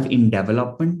have in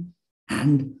development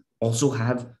and also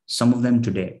have some of them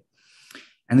today.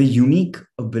 And the unique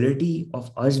ability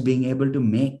of us being able to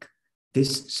make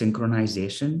this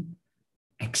synchronization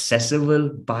accessible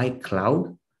by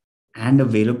cloud and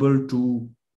available to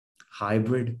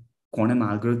hybrid quantum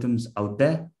algorithms out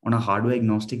there on a hardware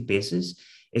agnostic basis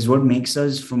is what makes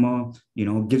us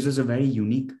gives us a very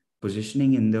unique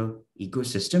positioning in the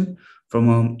ecosystem from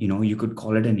a, you could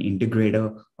call it an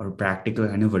integrator or a practical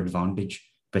kind of advantage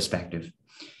perspective.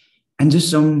 And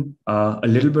just a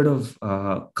little bit of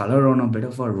color on a bit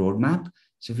of our roadmap.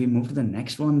 So if we move to the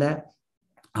next one there,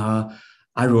 our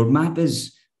roadmap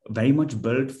is very much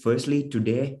built. Firstly,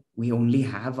 today, we only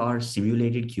have our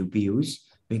simulated QPUs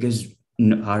because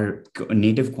our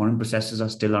native quantum processors are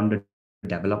still under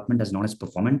development as not as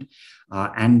performant.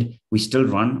 And we still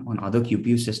run on other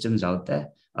QPU systems out there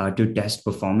to test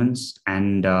performance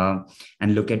and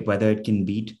look at whether it can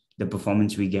beat the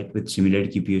performance we get with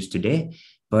simulated QPUs today.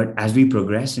 But as we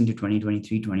progress into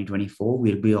 2023, 2024,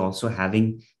 we'll be also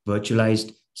having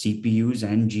virtualized CPUs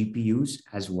and GPUs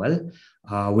as well,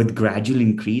 with gradual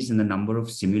increase in the number of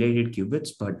simulated qubits.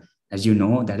 But as you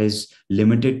know, that is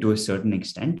limited to a certain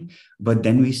extent. But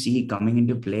then we see coming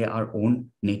into play our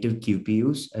own native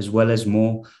QPUs, as well as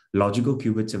more logical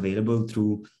qubits available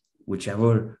through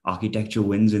whichever architecture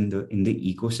wins in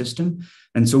the ecosystem.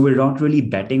 And so we're not really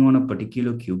betting on a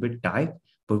particular qubit type,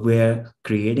 but we're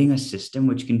creating a system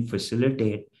which can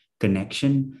facilitate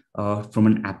connection from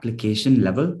an application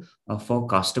level for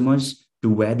customers to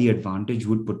where the advantage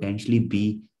would potentially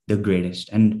be the greatest.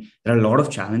 And there are a lot of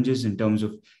challenges in terms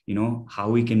of, how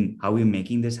we're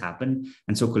making this happen.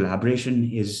 And so collaboration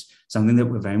is something that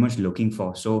we're very much looking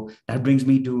for. So that brings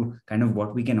me to kind of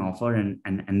what we can offer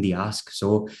and the ask.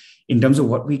 So in terms of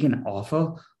what we can offer,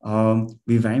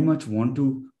 we very much want to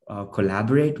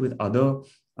collaborate with other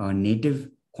native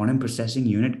quantum processing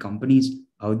unit companies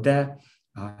out there,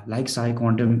 like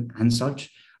PsiQuantum and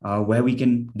such, where we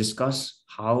can discuss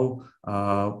how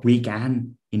we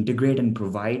can integrate and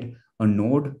provide a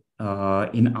node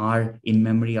in our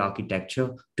in-memory architecture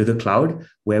to the cloud,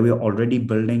 where we're already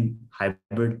building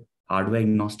hybrid hardware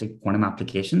agnostic quantum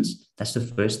applications. That's the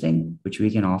first thing which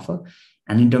we can offer.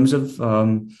 And in terms of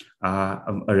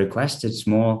a request, it's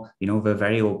more, we're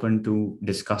very open to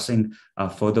discussing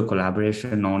further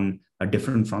collaboration on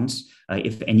different fronts.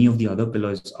 If any of the other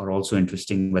pillars are also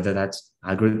interesting, whether that's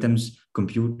algorithms,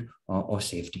 compute, or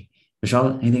safety.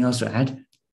 Vishal, anything else to add?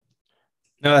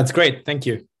 No, that's great. Thank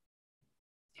you.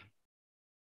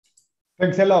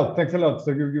 Thanks a lot. Thanks a lot.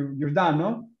 So you're done,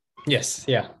 no? Yes.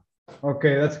 Yeah.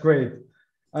 Okay, that's great.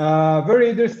 Very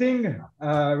interesting.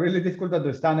 Really difficult to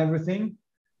understand everything,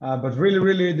 but really,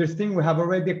 really interesting. We have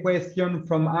already a question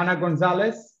from Ana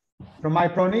Gonzalez from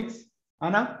Micronics.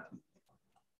 Ana?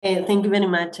 Thank you very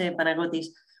much, Panagiotis.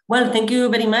 Well, thank you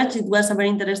very much. It was a very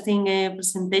interesting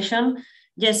presentation.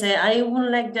 Yes, I would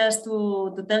like just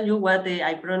to tell you what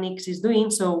Micronics is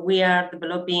doing. So we are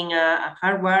developing a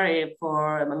hardware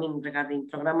regarding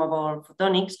programmable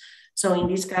photonics. So in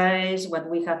this case, what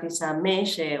we have is a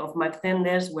mesh of Mach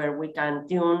zenders where we can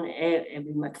tune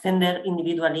every Mach zender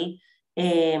individually.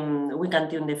 We can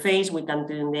tune the phase, we can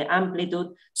tune the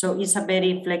amplitude. So it's a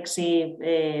very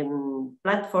flexible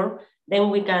platform. Then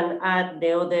we can add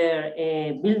the other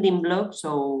building blocks.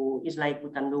 So it's like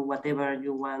we can do whatever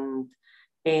you want.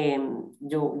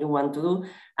 You want to do,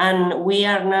 and we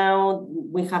have now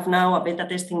a beta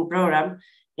testing program.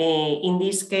 In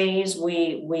this case,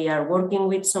 we are working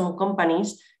with some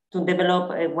companies to develop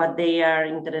what they are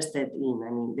interested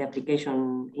in, the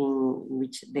application in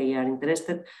which they are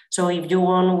interested. So if you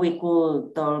want, we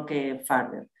could talk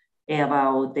further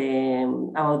about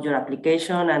your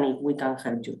application and if we can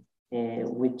help you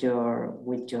with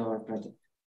your project.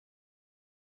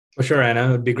 For sure, Anna.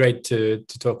 It would be great to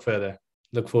talk further.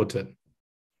 Look forward to it.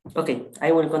 Okay,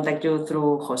 I will contact you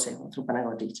through Jose, through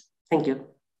Panagiotis. Thank you.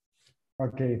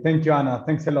 Okay, thank you, Anna.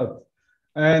 Thanks a lot.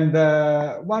 And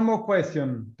one more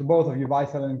question to both of you,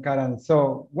 Vishal and Karan.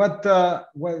 So the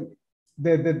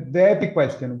epic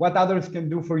question, what others can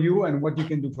do for you and what you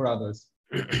can do for others?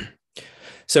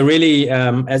 So really,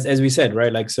 as we said,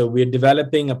 right, so we're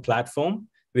developing a platform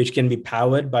which can be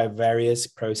powered by various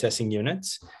processing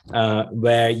units,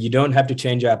 where you don't have to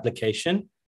change your application,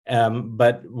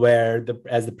 but where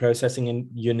as the processing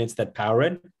units that power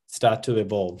it start to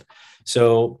evolve.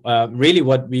 So really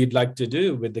what we'd like to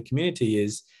do with the community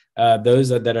is those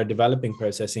that are developing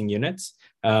processing units,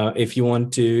 if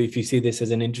you see this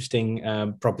as an interesting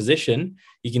proposition,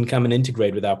 you can come and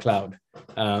integrate with our cloud.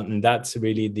 And that's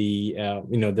really the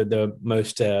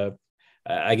most,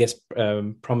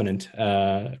 prominent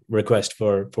request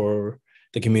for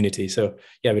the community. So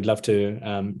yeah, we'd love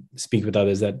to speak with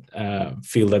others that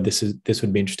feel that this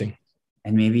would be interesting.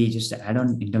 And maybe just to add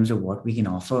on in terms of what we can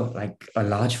offer, like a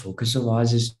large focus of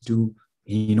ours is to,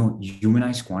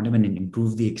 humanize quantum and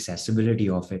improve the accessibility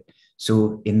of it.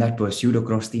 So in that pursuit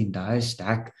across the entire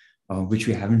stack, which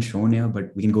we haven't shown here,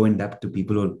 but we can go in depth to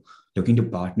people who are looking to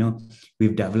partner.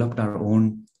 We've developed our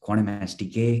own quantum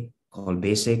SDK called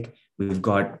Basic. We've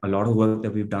got a lot of work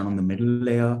that we've done on the middle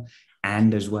layer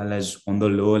and as well as on the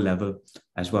lower level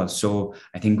as well. So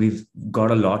I think we've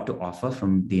got a lot to offer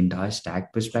from the entire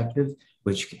stack perspective,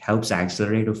 which helps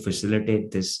accelerate or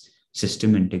facilitate this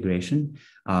system integration,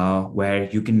 where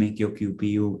you can make your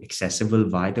QPU accessible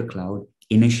via the cloud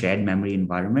in a shared memory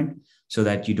environment so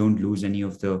that you don't lose any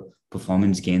of the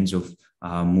performance gains of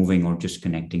moving or just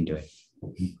connecting to it.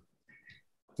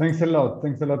 Thanks a lot,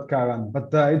 Karan. But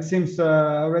it seems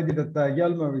already that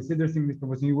Jelmer is interested in this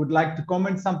proposal. You would like to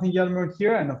comment something, Jelmer,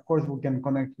 here, and of course we can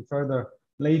connect you further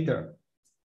later.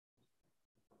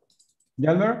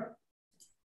 Jelmer?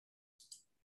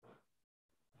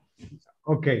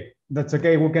 Okay, that's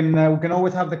okay. We can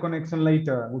always have the connection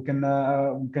later. We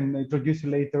can introduce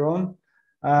you later on.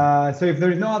 So if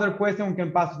there is no other question, we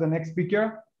can pass to the next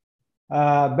speaker,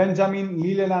 Benjamin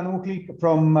Lilienthal-Uhlig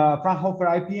from Fraunhofer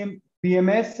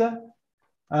IPMS.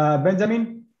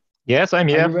 Benjamin? Yes, I'm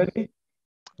here. Are you ready?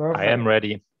 Perfect. I am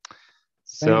ready.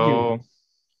 So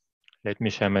let me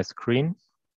share my screen.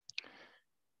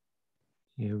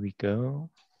 Here we go.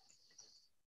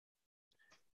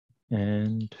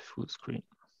 And full screen.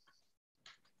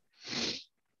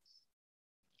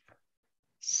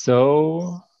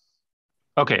 So,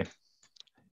 okay,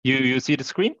 you see the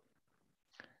screen?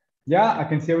 Yeah, I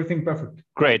can see everything perfect.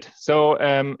 Great. So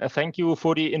thank you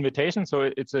for the invitation. So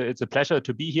it's a pleasure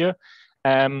to be here.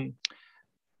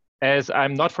 As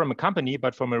I'm not from a company,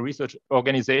 but from a research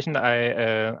organization,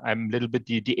 I'm a little bit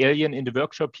the alien in the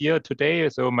workshop here today.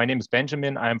 So my name is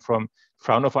Benjamin. I'm from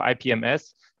Fraunhofer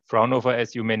IPMS. Fraunhofer,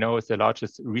 as you may know, is the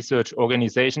largest research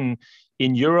organization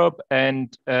in Europe.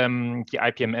 And the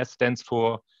IPMS stands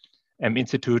for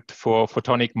Institute for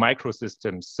Photonic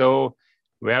Microsystems. So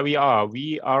where we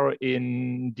are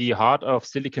in the heart of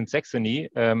Silicon Saxony.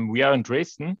 We are in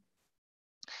Dresden.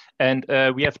 And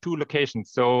we have two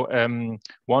locations. So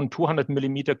one 200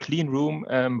 millimeter clean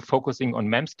room focusing on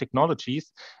MEMS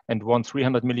technologies, and one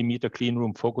 300 millimeter clean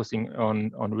room focusing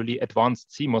on really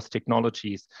advanced CMOS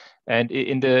technologies. And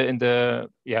in the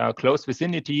close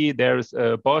vicinity, there's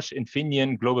Bosch,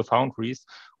 Infineon, Global Foundries,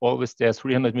 all with their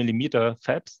 300 millimeter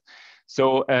fabs.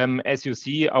 So as you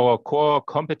see, our core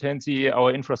competency,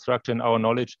 our infrastructure, and our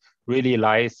knowledge really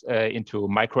lies into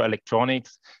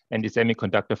microelectronics and the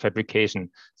semiconductor fabrication.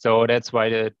 So that's why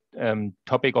the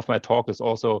topic of my talk is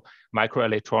also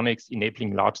microelectronics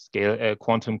enabling large-scale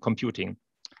quantum computing.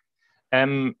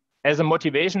 As a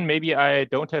motivation, maybe I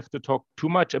don't have to talk too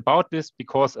much about this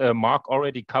because Mark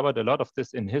already covered a lot of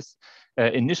this in his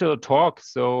initial talk.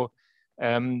 So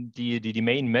the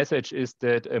main message is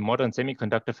that a modern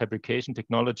semiconductor fabrication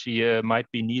technology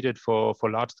might be needed for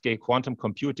large-scale quantum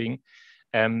computing.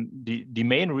 The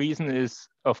main reason is,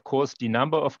 of course, the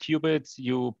number of qubits.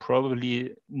 You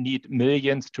probably need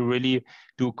millions to really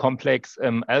do complex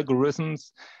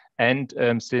algorithms. And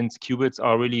since qubits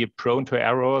are really prone to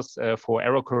errors, for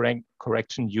error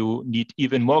correction, you need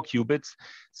even more qubits.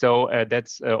 So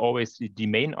that's always the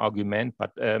main argument,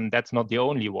 but that's not the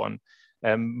only one.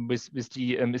 With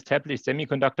the established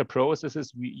semiconductor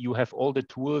processes, you have all the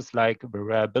tools like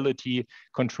variability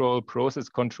control, process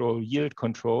control, yield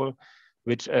control,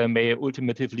 which may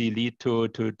ultimately lead to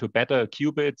better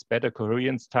qubits, better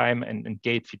coherence time, and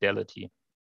gate fidelity.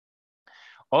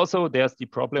 Also, there's the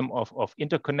problem of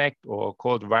interconnect, or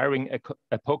called wiring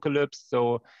apocalypse.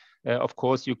 So, of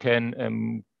course, you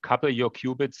can couple your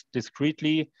qubits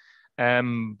discretely.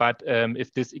 But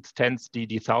if this extends the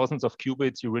thousands of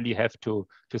qubits, you really have to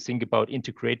think about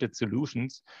integrated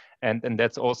solutions. And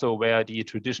that's also where the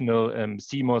traditional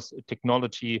CMOS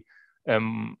technology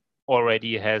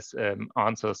already has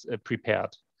answers prepared.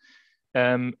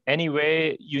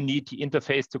 Anyway, you need the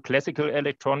interface to classical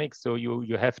electronics. So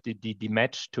you have the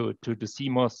match to the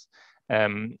CMOS.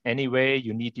 Anyway,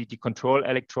 you need the control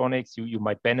electronics. You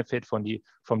might benefit from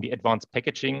the advanced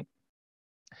packaging,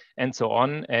 and so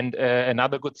on. And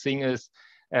another good thing is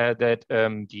that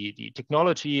the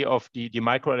technology of the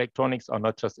microelectronics are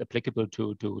not just applicable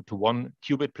to one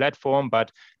qubit platform,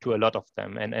 but to a lot of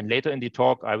them. And later in the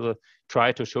talk, I will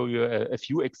try to show you a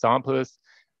few examples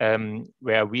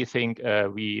where we think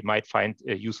we might find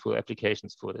useful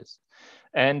applications for this.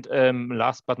 And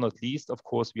last but not least, of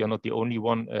course, we are not the only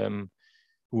one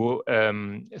who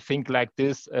think like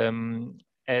this.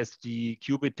 As the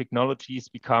qubit technologies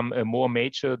become more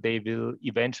mature, they will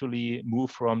eventually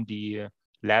move from the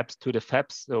labs to the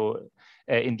fabs. So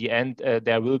in the end,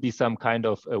 there will be some kind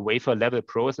of wafer level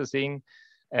processing,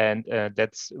 and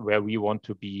that's where we want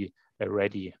to be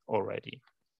ready already.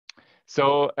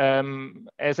 So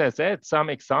as I said, some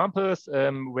examples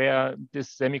where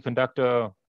this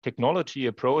semiconductor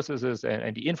technology processes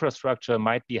and the infrastructure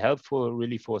might be helpful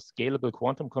really for scalable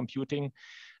quantum computing.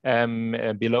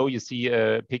 Below you see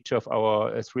a picture of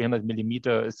our 300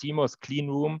 millimeter CMOS clean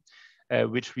room,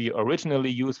 which we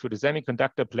originally used for the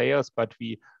semiconductor players, but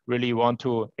we really want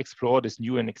to explore this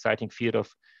new and exciting field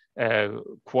of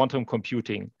quantum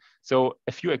computing. So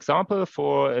a few examples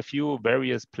for a few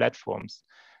various platforms.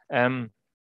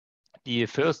 The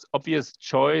first obvious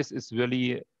choice is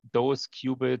really those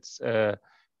qubits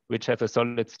which have a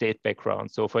solid state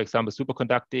background. So for example,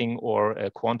 superconducting or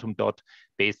quantum dot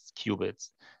based qubits.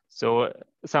 So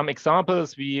some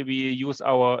examples, we use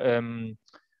our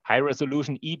high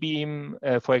resolution E-beam,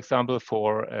 for example,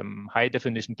 for high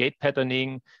definition gate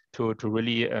patterning to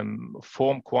really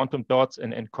form quantum dots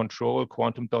and control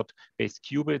quantum dot based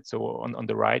qubits. So on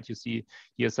the right, you see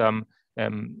here some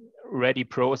ready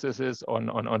processes on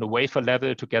a wafer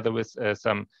level together with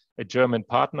some German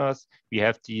partners. We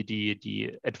have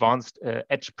the advanced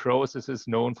edge processes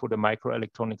known for the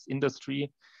microelectronics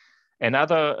industry.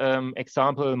 Another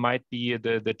example might be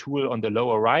the tool on the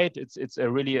lower right. It's a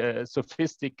really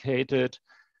sophisticated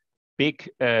big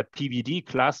PVD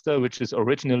cluster, which is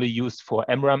originally used for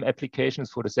MRAM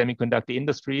applications for the semiconductor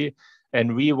industry.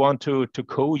 And we want to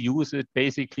co-use it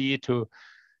basically to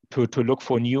to look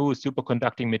for new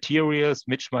superconducting materials,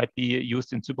 which might be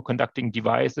used in superconducting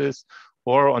devices,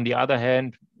 or on the other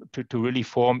hand, to really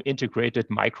form integrated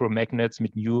micromagnets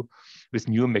with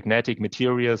new magnetic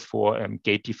materials for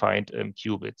gate-defined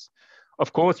qubits.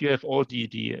 Of course, you have all the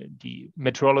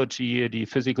metrology, the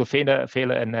physical failure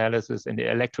analysis, and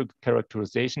the electrical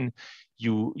characterization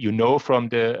you know from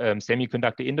the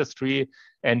semiconductor industry,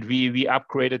 and we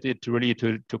upgraded it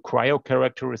to cryo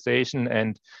characterization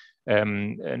and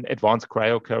advanced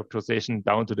cryo characterization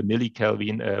down to the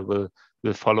millikelvin will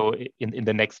follow in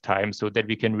the next time, so that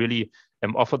we can really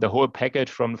offer the whole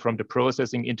package from the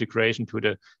processing integration to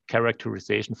the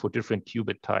characterization for different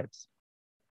qubit types.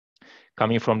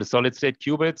 Coming from the solid state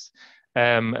qubits,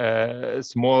 a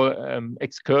small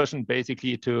excursion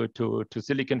basically to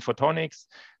silicon photonics.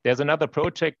 There's another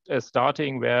project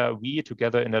starting where we,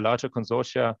 together in a larger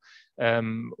consortia,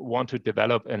 want to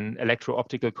develop an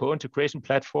electro-optical co-integration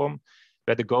platform,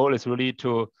 where the goal is really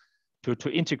to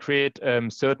integrate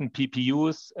certain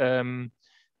PPUs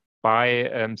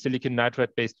by silicon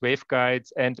nitride-based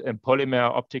waveguides and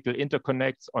polymer optical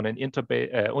interconnects on an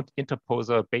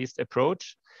interposer-based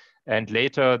approach. And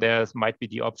later, there might be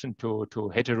the option to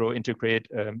hetero-integrate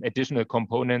additional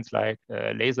components like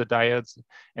laser diodes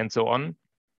and so on.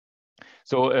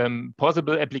 So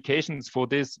possible applications for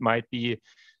this might be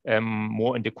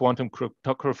more in the quantum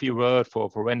cryptography world for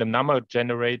random number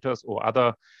generators or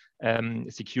other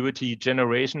security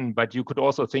generation. But you could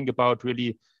also think about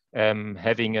really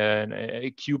having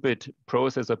a qubit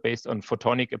processor based on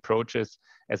photonic approaches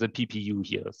as a PPU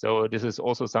here. So this is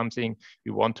also something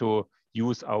we want to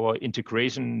use our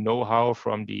integration know-how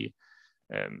from the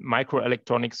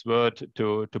microelectronics world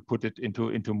to put it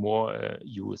into more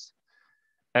use.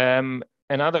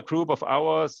 Another group of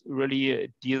ours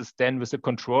really deals then with the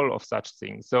control of such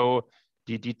things. So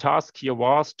the task here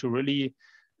was to really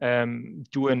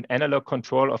do an analog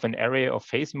control of an array of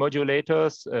phase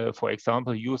modulators, for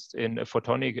example, used in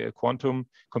photonic quantum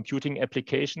computing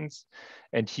applications.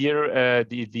 And here,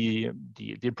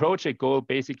 the project goal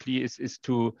basically is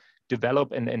to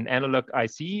develop an analog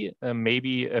IC,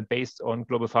 maybe based on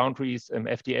GlobalFoundries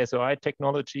FD-SOI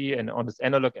technology, and on this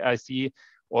analog IC,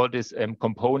 all these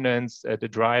components, the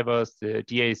drivers, the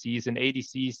DACs and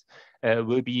ADCs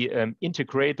will be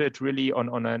integrated really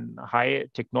on a high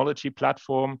technology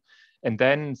platform. And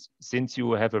then, since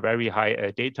you have a very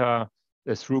high data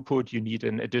throughput, you need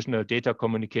an additional data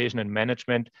communication and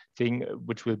management thing,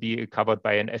 which will be covered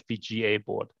by an FPGA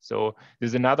board. So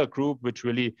there's another group which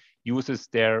really uses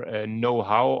their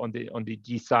know-how on the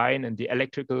design and the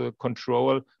electrical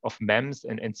control of MEMS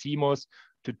and CMOS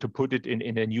to put it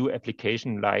in a new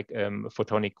application like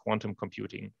photonic quantum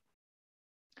computing.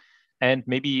 And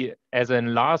maybe as a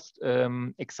last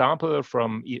example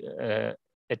from a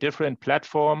different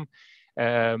platform,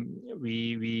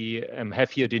 we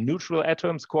have here the neutral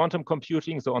atoms quantum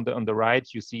computing. So on the right,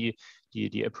 you see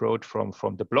the approach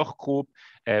from the Bloch group,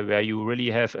 where you really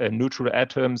have neutral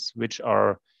atoms which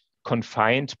are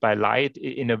confined by light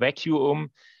in a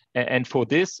vacuum. And for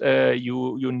this,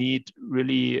 you need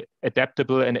really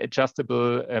adaptable and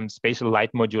adjustable spatial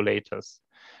light modulators.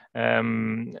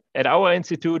 At our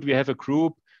institute, we have a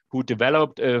group who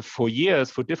developed for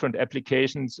years for different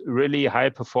applications really high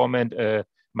performant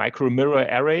micro mirror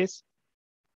arrays.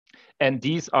 And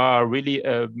these are really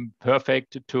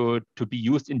perfect to be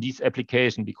used in this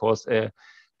application because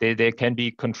they can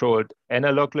be controlled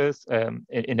analogless in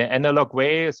an analog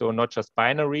way, so not just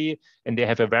binary, and they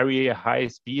have a very high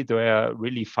speed. They are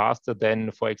really faster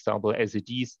than, for example,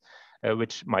 LCDs,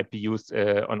 which might be used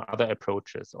on other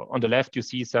approaches. On the left, you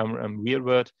see some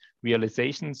real-world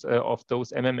realizations of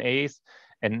those MMAs,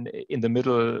 and in the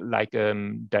middle, like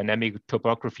dynamic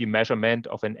topography measurement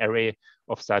of an array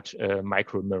of such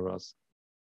micro mirrors.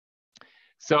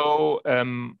 So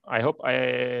I hope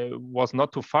I was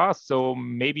not too fast. So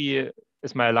maybe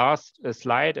as my last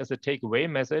slide as a takeaway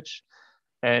message,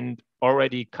 and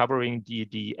already covering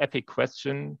the epic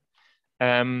question,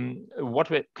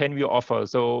 what can we offer?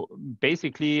 So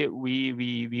basically,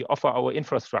 we offer our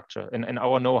infrastructure and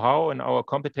our know-how and our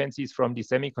competencies from the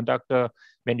semiconductor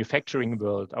manufacturing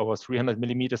world, our 300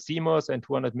 millimeter CMOS and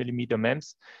 200 millimeter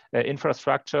MEMS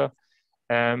infrastructure,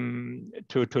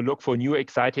 to look for new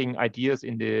exciting ideas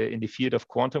in the field of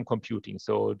quantum computing.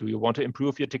 So do you want to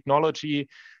improve your technology?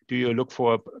 Do you look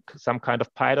for some kind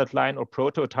of pilot line or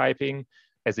prototyping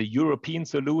as a European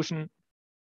solution?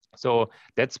 So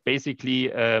that's basically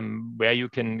where you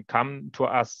can come to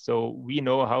us. So we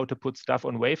know how to put stuff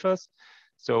on wafers.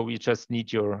 So we just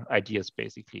need your ideas,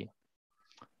 basically.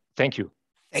 Thank you.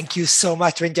 Thank you so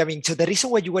much, Benjamin. So the reason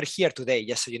why you were here today,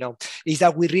 just so you know, is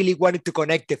that we really wanted to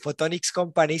connect the photonics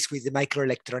companies with the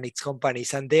microelectronics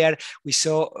companies. And there we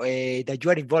saw that you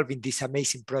are involved in this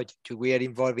amazing project. We are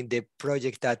involved in the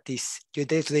project that is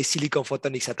today silicon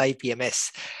photonics at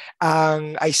IPMS.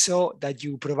 And I saw that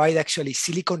you provide actually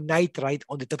silicon nitride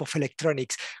on the top of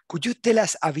electronics. Could you tell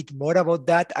us a bit more about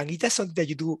that? And is that something that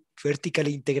you do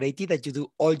vertically integrated, that you do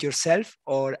all yourself,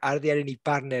 or are there any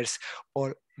partners,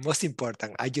 or most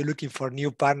important, are you looking for new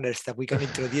partners that we can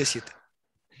introduce you to?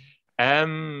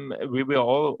 We were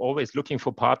always looking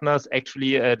for partners.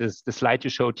 Actually, the slide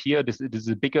you showed here, this is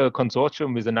a bigger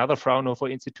consortium with another Fraunhofer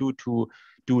Institute to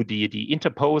do the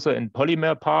interposer and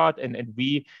polymer part, and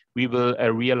we will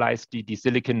realize the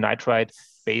silicon nitride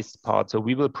based part. So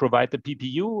we will provide the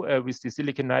PPU with the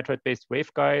silicon nitride based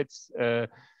waveguides,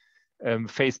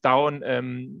 face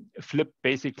down flip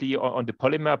basically on the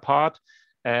polymer part.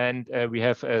 And we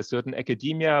have certain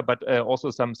academia, but also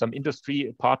some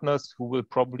industry partners who will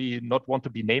probably not want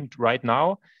to be named right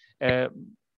now.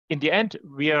 In the end,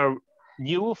 we are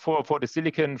new for the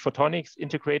silicon photonics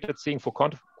integrated thing for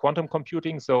quantum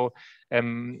computing. So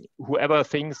whoever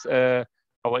thinks our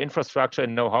infrastructure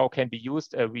and know-how can be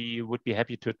used, we would be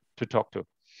happy to talk to.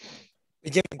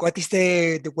 What is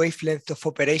the wavelength of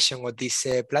operation of this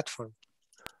platform?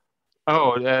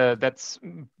 Oh, that's...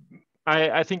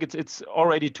 I think it's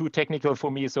already too technical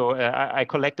for me. So I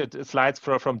collected slides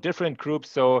from different groups.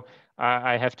 So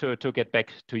I have to get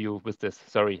back to you with this.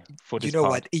 Sorry for this. You know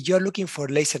what? If you're looking for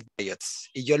laser diodes,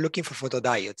 if you're looking for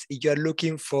photodiodes, if you're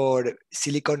looking for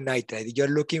silicon nitride, if you're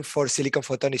looking for silicon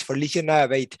photonics, for lithium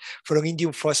niobate, for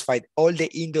indium phosphide, all the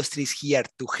industries here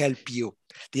to help you.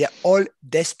 They are all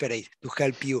desperate to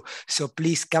help you. So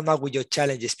please come up with your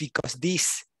challenges, because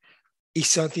this is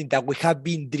something that we have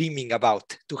been dreaming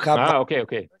about, to have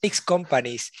photonics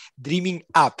companies dreaming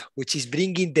up, which is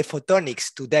bringing the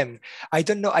photonics to them. I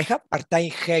don't know, I have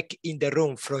Martijn Heck in the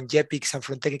room from JPIX and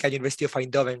from Technical University of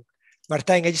Eindhoven.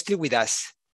 Martijn, are you still with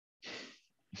us?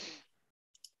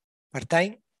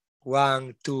 Martijn?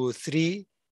 1, 2, 3.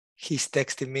 He's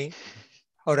texting me.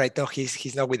 All right, no,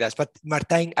 he's not with us. But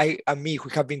Martijn, and me,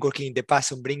 we have been working in the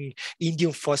past on bringing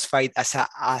indium phosphide as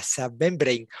a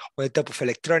membrane on the top of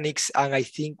electronics. And I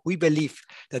think we believe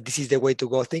that this is the way to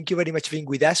go. Thank you very much for being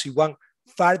with us. We want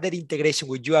further integration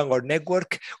with you and our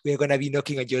network. We are going to be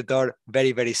knocking on your door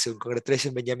very, very soon.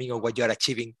 Congratulations, Benjamin, on what you are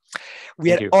achieving.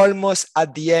 We are almost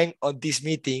at the end of this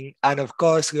meeting. And of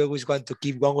course, we always want to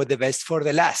keep one of the best for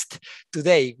the last.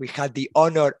 Today, we had the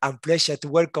honor and pleasure to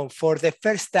welcome for the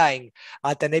first time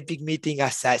at an epic meeting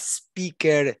as a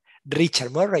speaker,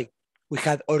 Richard Murray. We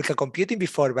had Orca Computing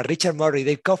before, but Richard Murray,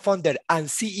 the co-founder and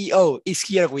CEO, is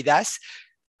here with us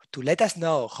to let us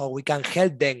know how we can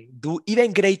help them do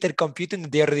even greater computing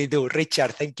than they already do.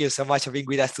 Richard, thank you so much for being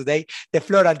with us today. The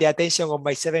floor and the attention of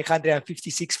my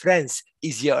 756 friends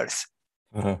is yours.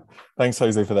 Thanks,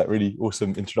 Jose, for that really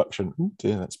awesome introduction. Oh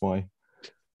dear, that's my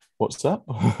WhatsApp.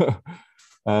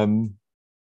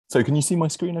 So can you see my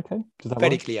screen okay?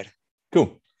 Very clear.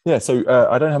 Cool. Yeah, so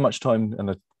I don't have much time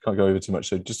and I can't go over too much.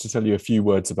 So just to tell you a few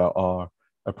words about our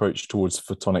approach towards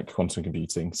photonic quantum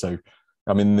computing. So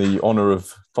I'm in the honor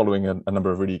of following a number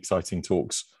of really exciting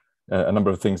talks. A number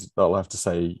of things that I'll have to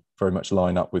say very much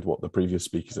line up with what the previous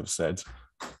speakers have said.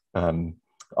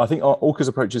 I think our Orca's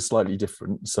approach is slightly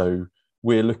different. So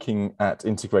we're looking at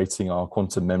integrating our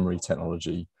quantum memory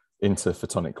technology into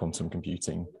photonic quantum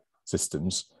computing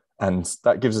systems. And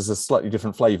that gives us a slightly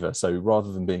different flavor. So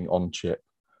rather than being on chip,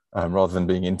 rather than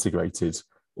being integrated,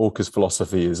 Orca's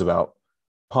philosophy is about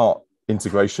part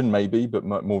integration maybe, but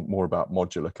more about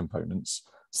modular components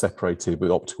separated with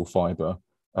optical fiber.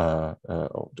 And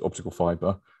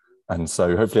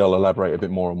so hopefully I'll elaborate a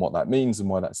bit more on what that means and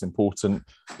why that's important.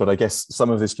 But I guess some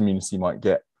of this community might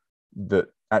get that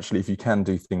actually if you can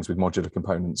do things with modular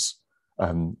components,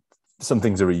 some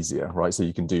things are easier, right? So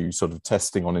you can do sort of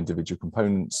testing on individual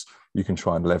components. You can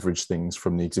try and leverage things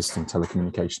from the existing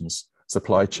telecommunications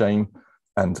supply chain.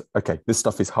 And okay, this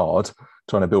stuff is hard.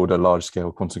 Trying to build a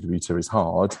large-scale quantum computer is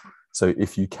hard. So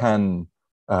if you can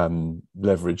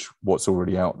leverage what's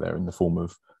already out there in the form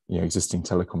of existing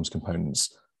telecoms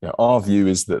components, our view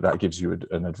is that that gives you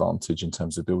an advantage in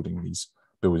terms of building these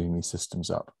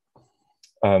systems up.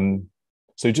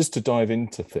 So just to dive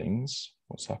into things,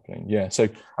 what's happening? Yeah, so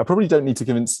I probably don't need to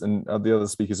convince, and the other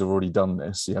speakers have already done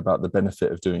this, about the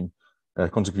benefit of doing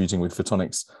quantum computing with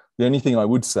photonics. The only thing I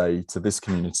would say to this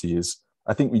community is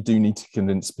I think we do need to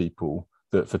convince people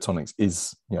that photonics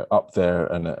is up there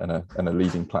and a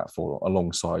leading platform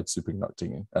alongside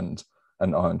superconducting and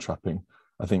ion trapping.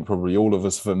 I think probably all of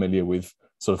us are familiar with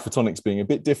sort of photonics being a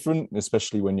bit different,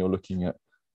 especially when you're looking at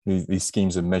these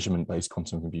schemes of measurement-based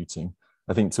quantum computing.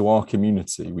 I think to our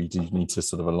community, we do need to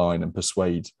sort of align and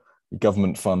persuade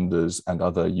government funders and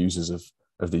other users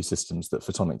of these systems that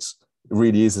photonics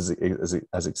really is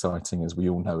as exciting as we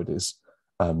all know it is.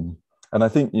 And I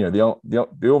think, you know,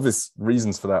 the obvious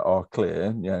reasons for that are clear,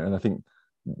 you know, and I think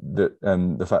that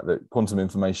the fact that quantum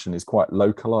information is quite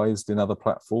localized in other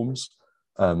platforms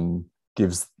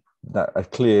gives that a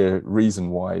clear reason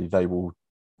why they will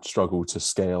struggle to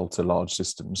scale to large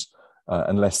systems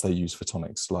unless they use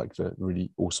photonics, like the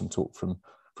really awesome talk from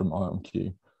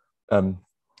IonQ.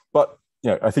 But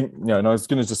you know, I think, you know, and I was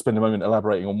going to just spend a moment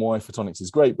elaborating on why photonics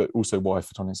is great, but also why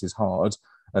photonics is hard.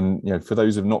 And you know, for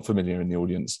those who are not familiar in the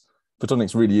audience,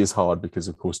 photonics really is hard because,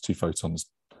 of course, two photons,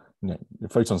 you know,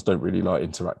 photons don't really like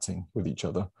interacting with each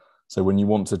other. So when you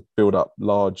want to build up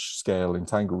large-scale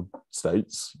entangled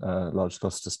states, large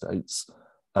cluster states,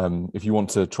 if you want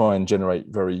to try and generate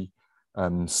very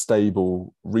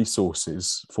stable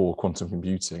resources for quantum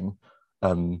computing,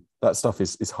 that stuff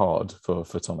is hard for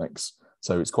photonics.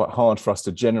 So it's quite hard for us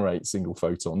to generate single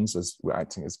photons as we're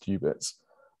acting as qubits.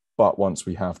 But once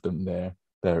we have them,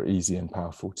 they're easy and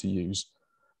powerful to use.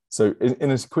 So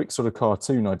in a quick sort of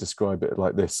cartoon, I describe it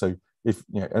like this. So if,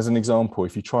 you know, as an example,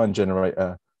 if you try and generate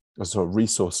a sort of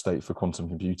resource state for quantum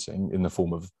computing in the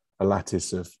form of a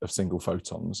lattice of single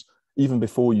photons, even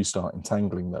before you start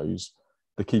entangling those,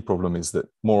 the key problem is that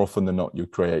more often than not, you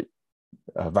create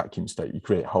a vacuum state, you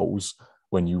create holes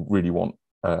when you really want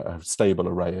a stable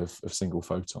array of single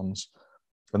photons.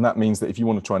 And that means that if you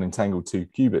want to try and entangle two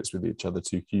qubits with each other,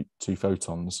 two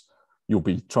photons, you'll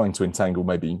be trying to entangle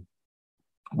maybe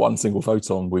one single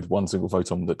photon with one single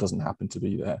photon that doesn't happen to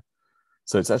be there.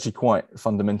 So it's actually quite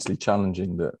fundamentally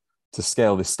challenging that to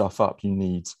scale this stuff up, you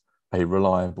need a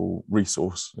reliable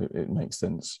resource. It makes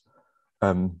sense.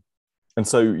 And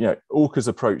so, you know, Orca's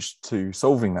approach to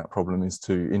solving that problem is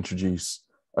to introduce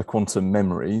a quantum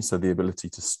memory, so the ability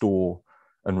to store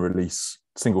and release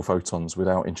single photons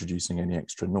without introducing any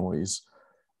extra noise.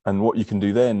 And what you can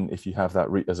do then, if you have that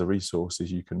as a resource,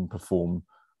 is you can perform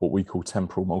what we call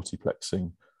temporal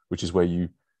multiplexing, which is where you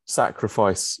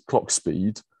sacrifice clock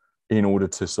speed in order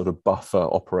to sort of buffer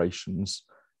operations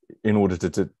in order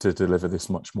to deliver this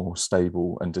much more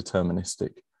stable and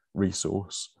deterministic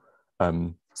resource.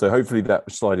 So hopefully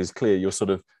that slide is clear. You're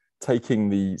sort of taking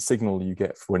the signal you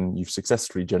get when you've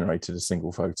successfully generated a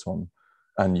single photon,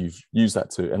 and you've used that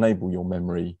to enable your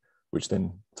memory, which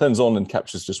then turns on and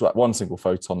captures just one single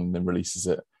photon and then releases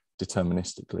it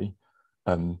deterministically.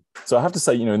 So I have to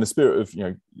say, you know, in the spirit of, you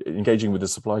know, engaging with the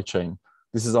supply chain,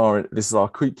 this is our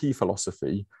key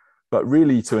philosophy. But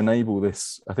really, to enable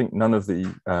this, I think none of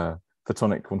the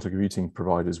photonic quantum computing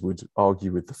providers would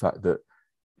argue with the fact that,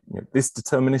 you know, this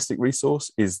deterministic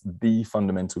resource is the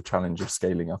fundamental challenge of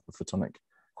scaling up a photonic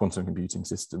quantum computing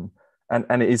system,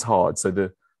 and it is hard. So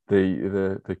the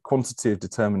quantity of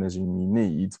determinism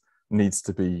you needs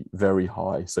to be very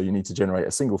high. So you need to generate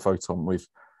a single photon with,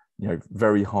 you know,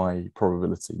 very high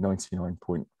probability,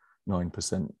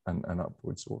 99.9% and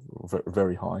upwards, or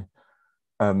very high.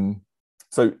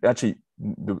 So actually,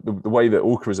 the way that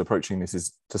Orca is approaching this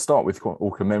is to start with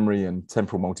Orca memory and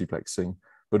temporal multiplexing,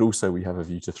 but also we have a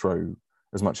view to throw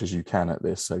as much as you can at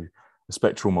this. So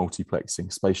spectral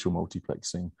multiplexing, spatial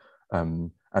multiplexing.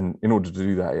 And in order to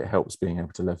do that, it helps being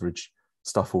able to leverage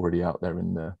stuff already out there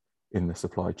in the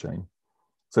supply chain.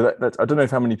 So that I don't know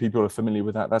if how many people are familiar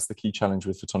with that. That's the key challenge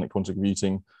with photonic quantum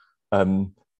computing.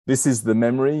 This is the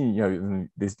memory, you know,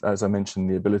 this, as I mentioned,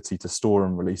 the ability to store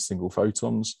and release single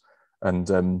photons.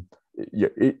 And yeah,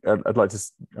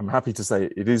 I'm happy to say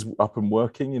it is up and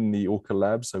working in the Orca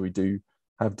lab. So we do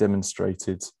have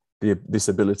demonstrated this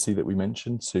ability that we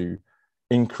mentioned to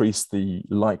increase the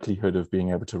likelihood of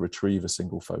being able to retrieve a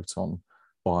single photon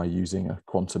by using a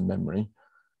quantum memory.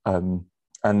 And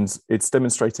it's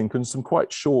demonstrating some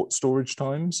quite short storage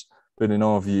times, but in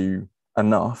our view,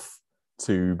 enough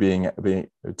to given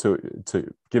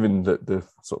that the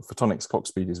sort of photonics clock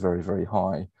speed is very, very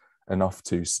high, enough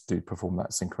to perform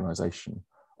that synchronization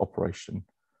operation.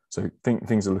 So I think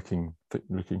things are looking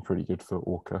pretty good for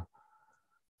Orca.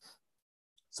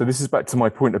 So this is back to my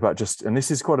point about and this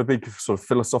is quite a big sort of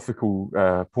philosophical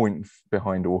point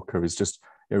behind Orca, is just,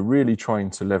 you know, really trying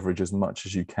to leverage as much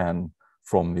as you can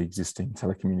from the existing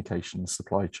telecommunications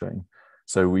supply chain.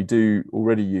 So we do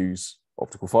already use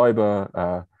optical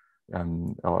fiber,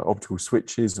 optical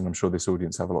switches, and I'm sure this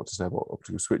audience have a lot to say about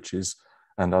optical switches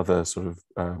and other sort of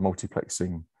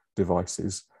multiplexing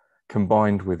devices,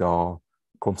 combined with our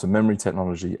quantum memory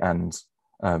technology and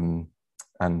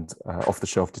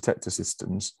off-the-shelf detector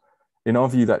systems. In our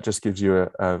view, that just gives you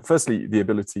firstly the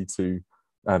ability to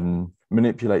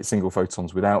manipulate single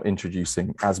photons without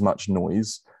introducing as much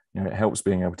noise. It helps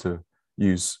being able to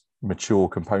use mature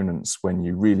components when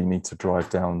you really need to drive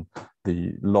down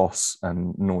the loss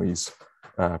and noise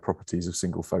properties of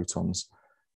single photons,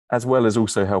 as well as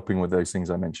also helping with those things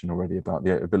I mentioned already about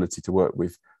the ability to work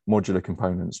with modular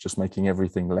components, just making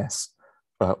everything less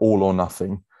all or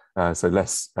nothing, so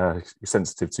less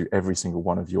sensitive to every single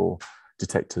one of your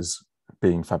detectors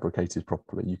being fabricated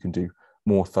properly. You can do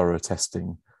more thorough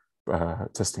testing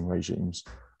regimes.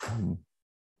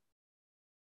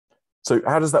 So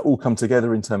how does that all come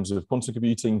together in terms of quantum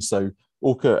computing? So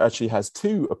Orca actually has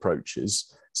two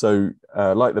approaches. So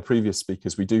like the previous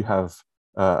speakers, we do have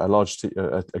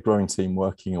a growing team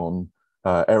working on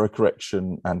error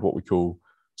correction and what we call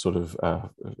sort of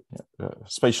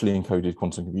spatially encoded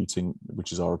quantum computing,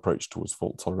 which is our approach towards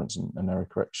fault tolerance and error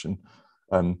correction.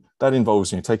 That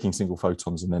involves taking single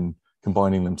photons and then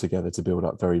combining them together to build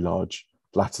up very large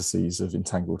lattices of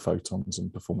entangled photons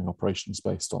and performing operations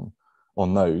based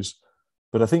on those.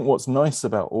 But I think what's nice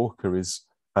about Orca is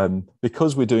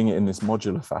because we're doing it in this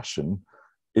modular fashion,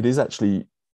 it is actually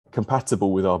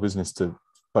compatible with our business to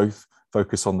both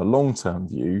focus on the long-term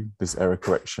view, this error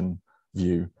correction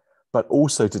view, but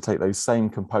also to take those same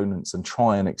components and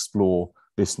try and explore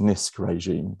this NISQ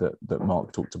regime that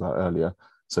Mark talked about earlier.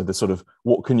 So the sort of,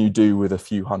 what can you do with a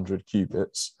few hundred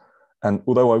qubits? And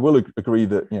although I will agree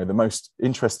that the most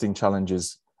interesting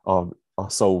challenges are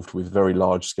solved with very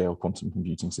large scale quantum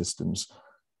computing systems,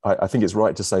 I think it's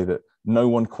right to say that no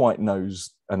one quite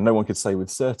knows, and no one could say with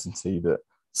certainty that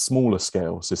smaller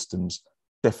scale systems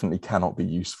definitely cannot be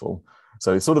useful.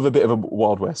 So it's sort of a bit of a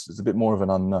Wild West. It's a bit more of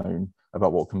an unknown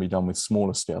about what can be done with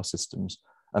smaller scale systems.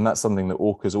 And that's something that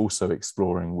Orca is also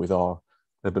exploring with our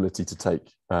ability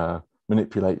to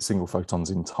manipulate single photons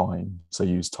in time. So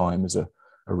use time as a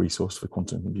resource for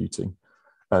quantum computing.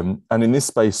 And in this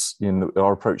space, in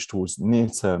our approach towards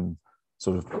near-term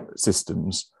sort of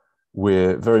systems,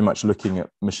 we're very much looking at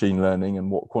machine learning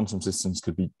and what quantum systems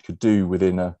could do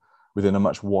within a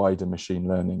much wider machine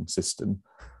learning system.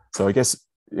 So I guess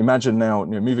imagine now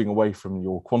moving away from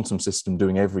your quantum system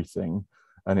doing everything,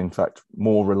 and in fact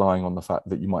more relying on the fact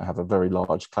that you might have a very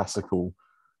large classical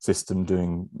system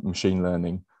doing machine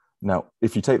learning. Now,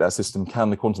 if you take that system, can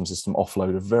the quantum system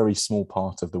offload a very small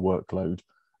part of the workload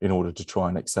in order to try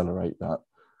and accelerate that?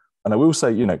 And I will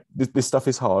say, this stuff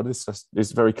is hard.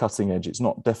 It's very cutting edge. It's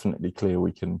not definitely clear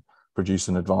we can produce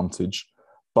an advantage,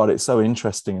 but it's so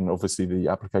interesting. And obviously the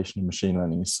application of machine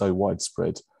learning is so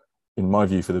widespread. In my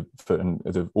view, for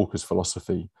the Orca's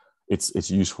philosophy,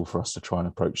 it's useful for us to try and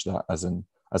approach that as an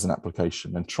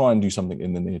application and try and do something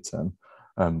in the near term,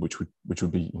 which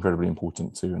would be incredibly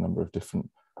important to a number of different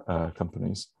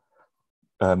companies.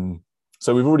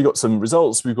 So we've already got some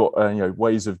results. We've got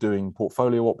ways of doing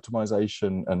portfolio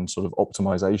optimization and sort of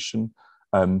optimization.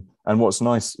 And what's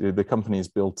nice, the company has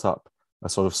built up a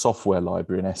sort of software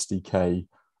library, an SDK,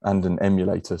 and an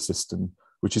emulator system,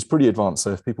 which is pretty advanced.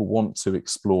 So if people want to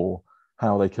explore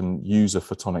how they can use a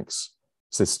photonics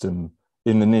system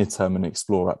in the near term and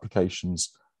explore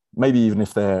applications, maybe even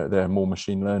if they're more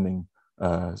machine learning,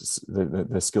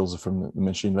 their skills are from the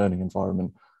machine learning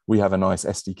environment, we have a nice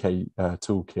SDK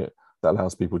toolkit that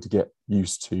allows people to get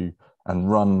used to and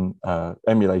run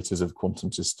emulators of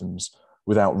quantum systems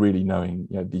without really knowing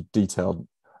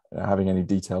having any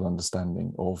detailed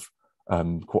understanding of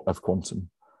quantum.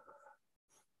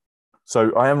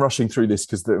 So I am rushing through this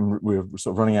because we're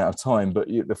sort of running out of time, but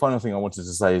the final thing I wanted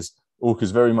to say is Orca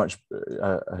is very much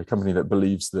a company that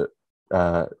believes that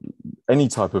any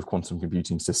type of quantum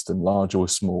computing system, large or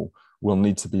small, will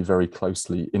need to be very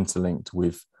closely interlinked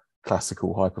with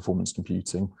classical high performance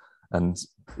computing. And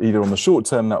either on the short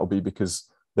term, that will be because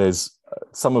there's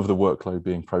some of the workload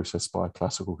being processed by a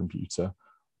classical computer,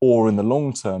 or in the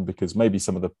long term, because maybe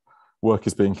some of the work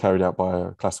is being carried out by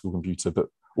a classical computer, but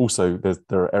also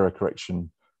there are error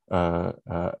correction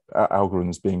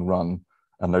algorithms being run,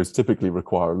 and those typically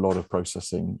require a lot of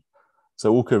processing.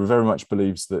 So Orca very much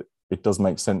believes that it does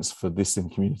make sense for this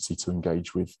community to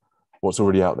engage with what's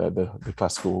already out there, the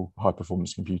classical high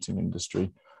performance computing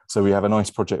industry. So we have a nice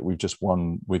project we've just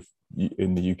won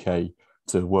in the UK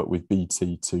to work with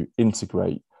BT to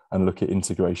integrate and look at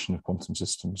integration of quantum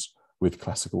systems with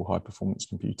classical high performance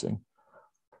computing.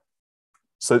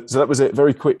 So that was it.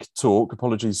 Very quick talk.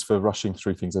 Apologies for rushing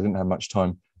through things. I didn't have much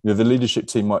time. The leadership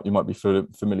team you might be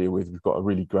familiar with. We've got a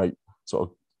really great sort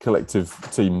of collective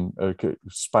team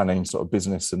spanning sort of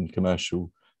business and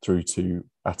commercial through to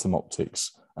atom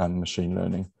optics and machine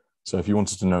learning. So if you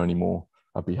wanted to know any more,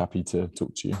 I'd be happy to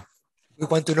talk to you. We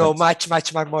want to know much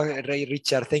more,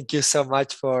 Richard. Thank you so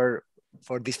much for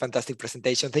for this fantastic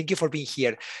presentation. Thank you for being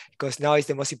here, because now is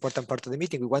the most important part of the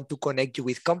meeting. We want to connect you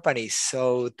with companies.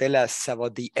 So tell us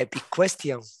about the epic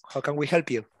question. How can we help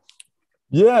you?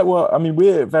 Yeah, well, I mean,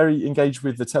 we're very engaged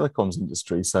with the telecoms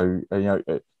industry. So,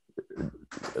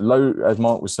 low, as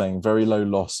Mark was saying, very low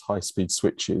loss, high speed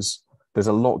switches. There's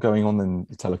a lot going on in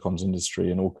the telecoms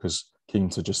industry, and Orca's keen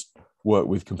to just work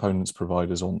with components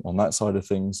providers on that side of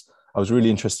things. I was really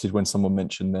interested when someone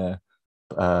mentioned their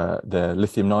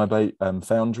lithium niobate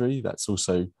foundry. That's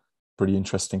also pretty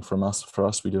interesting for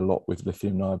us. We do a lot with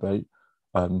lithium niobate.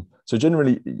 So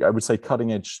generally, I would say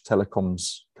cutting edge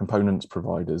telecoms components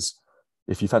providers.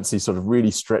 If you fancy sort of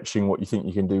really stretching what you think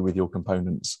you can do with your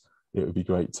components, it would be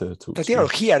great to talk to you. They are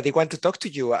here. They want to talk to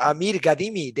you. Amir,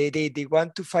 Gadimi, they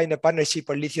want to find a partnership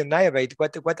on lithium niobate.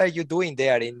 What are you doing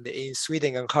there in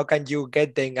Sweden, and how can you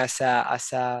get them as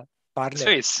a partner?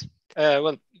 Sweet.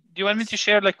 Well, do you want me to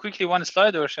share like quickly one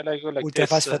slide, or shall I go like Ultra this?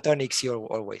 fast photonics, you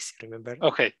always remember.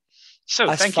 Okay. So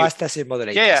as thank fast you. as the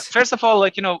moderators. Yeah. First of all,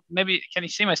 like maybe can you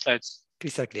see my slides?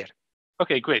 Crystal clear.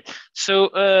 Okay, great. So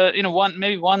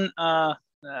one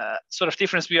sort of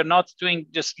difference. We are not doing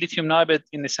just lithium niobate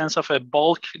in the sense of a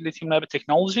bulk lithium niobate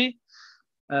technology.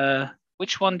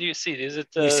 Which one do you see? Is it?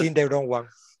 You've seen the wrong one.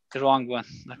 The wrong one.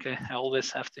 Okay, I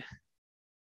always have to.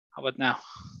 How about now?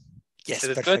 Yes, is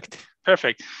it perfect. Good?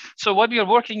 Perfect. So what we are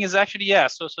working is actually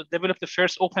so develop the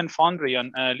first open foundry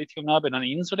on lithium niobate on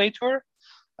insulator.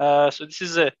 So this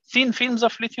is thin films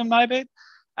of lithium niobate,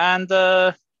 and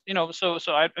I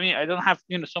don't have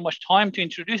so much time to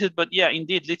introduce it, but yeah,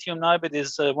 indeed, lithium niobate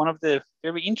is one of the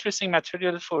very interesting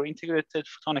materials for integrated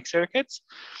photonic circuits.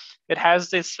 It has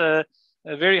this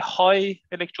very high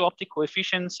electro-optic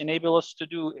coefficients, enable us to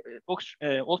do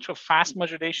ultra fast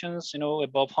modulations,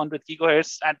 above 100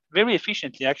 gigahertz, and very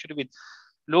efficiently, actually, with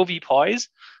low VPIs.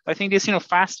 I think this,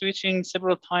 fast switching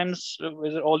several times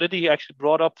was already actually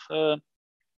brought up,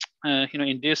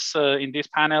 in this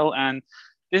panel, and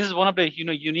this is one of the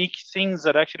unique things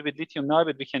that actually with lithium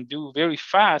niobate we can do very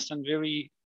fast and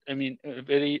very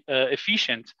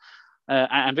efficient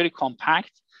and very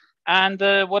compact. And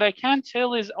what I can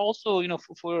tell is also,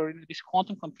 for this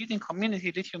quantum computing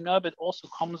community, lithium niobate also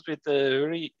comes with a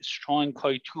very strong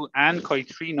Chi2 and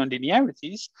Chi3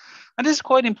 nonlinearities. And this is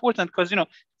quite important because,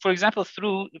 for example,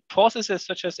 through processes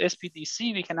such as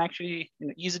SPDC, we can actually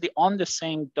easily on the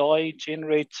same die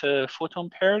generate photon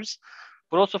pairs.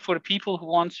 But also for people who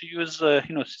want to use,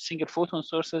 single photon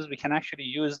sources, we can actually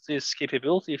use this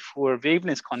capability for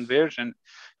wavelength conversion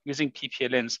using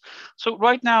PPLNs. So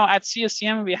right now at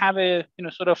CSCM, we have a,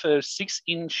 sort of a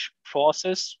 6-inch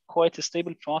process, quite a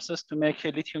stable process to make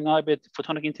a lithium niobate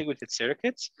photonic integrated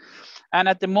circuits. And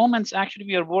at the moment, actually,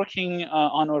 we are working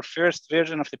on our first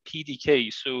version of the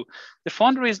PDK. So the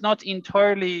foundry is not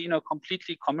entirely,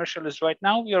 completely commercialized right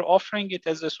now. We are offering it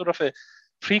as a sort of a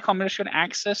pre-commercial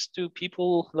access to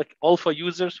people like alpha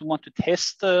users who want to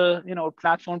test our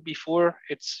platform before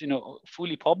it's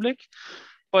fully public.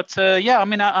 But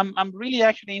I'm really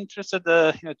actually interested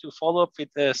to follow up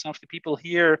with some of the people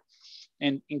here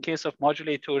in case of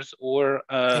modulators or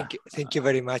thank you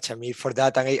very much, Amir, for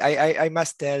that. And I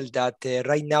must tell that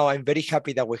right now I'm very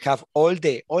happy that we have all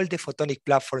the photonic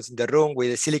platforms in the room with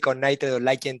the silicon nitride of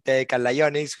LIGENTEC and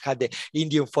Lionics. We had the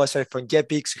indium phosphide from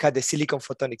JPIX. We had the silicon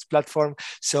photonics platform.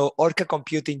 So Orca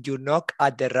Computing, you knock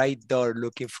at the right door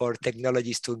looking for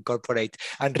technologies to incorporate.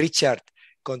 And Richard,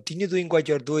 continue doing what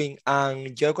you're doing,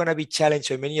 and you're going to be challenged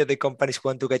by many of the companies who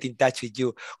want to get in touch with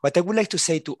you. What I would like to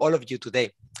say to all of you today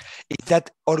is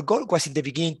that our goal was in the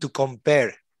beginning to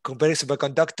compare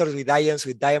superconductors with ions,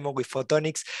 with diamond, with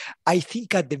photonics. I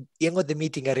think at the end of the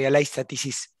meeting, I realized that this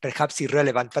is perhaps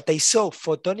irrelevant, but I saw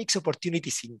photonics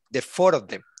opportunities in the 4 of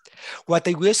them. What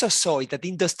I also saw is that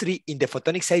industry in the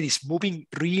photonic side is moving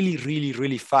really, really,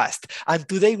 really fast. And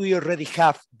today we already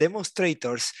have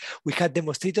demonstrators. We had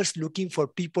demonstrators looking for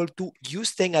people to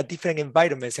use them at different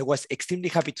environments. I was extremely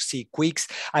happy to see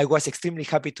QuiX. I was extremely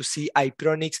happy to see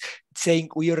IPMS saying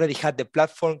we already had the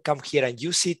platform, come here and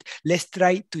use it. Let's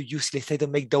try to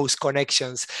make those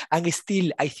connections. And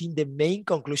still, I think the main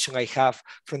conclusion I have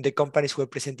from the companies who are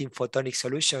presenting photonic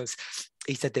solutions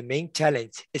is that the main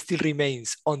challenge still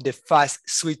remains on the fast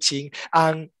switching,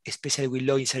 and especially with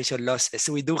low insertion losses.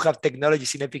 So we do have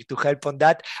technologies in EPIC to help on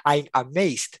that. I'm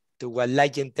amazed to what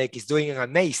LIGENTEC is doing, and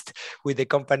amazed with the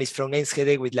companies from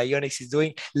NKT with Lionics is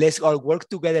doing. Let's all work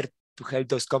together to help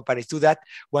those companies do that.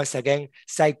 Once again,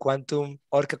 PsiQuantum,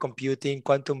 Orca Computing,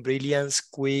 Quantum Brilliance,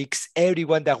 QuiX,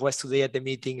 everyone that was today at the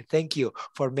meeting, thank you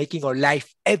for making our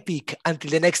life epic. Until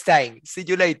the next time, see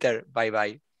you later.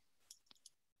 Bye-bye.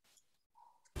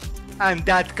 And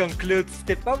that concludes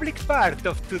the public part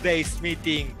of today's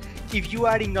meeting. if you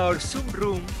are in our Zoom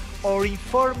room, our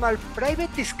informal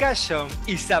private discussion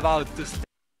is about to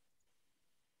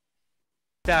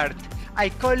start. I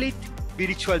call it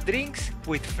virtual drinks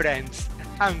with friends.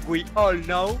 And we all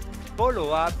know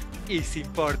follow-up is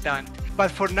important.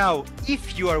 But for now,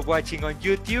 if you are watching on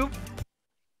YouTube,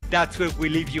 that's where we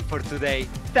leave you for today.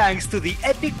 Thanks to the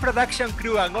epic production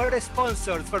crew and our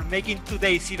sponsors for making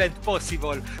today's event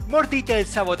possible. More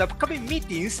details about upcoming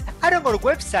meetings are on our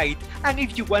website. And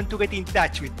if you want to get in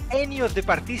touch with any of the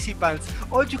participants,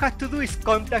 all you have to do is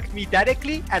contact me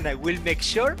directly and I will make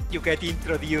sure you get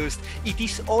introduced. It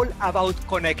is all about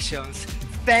connections.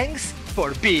 Thanks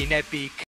for being epic.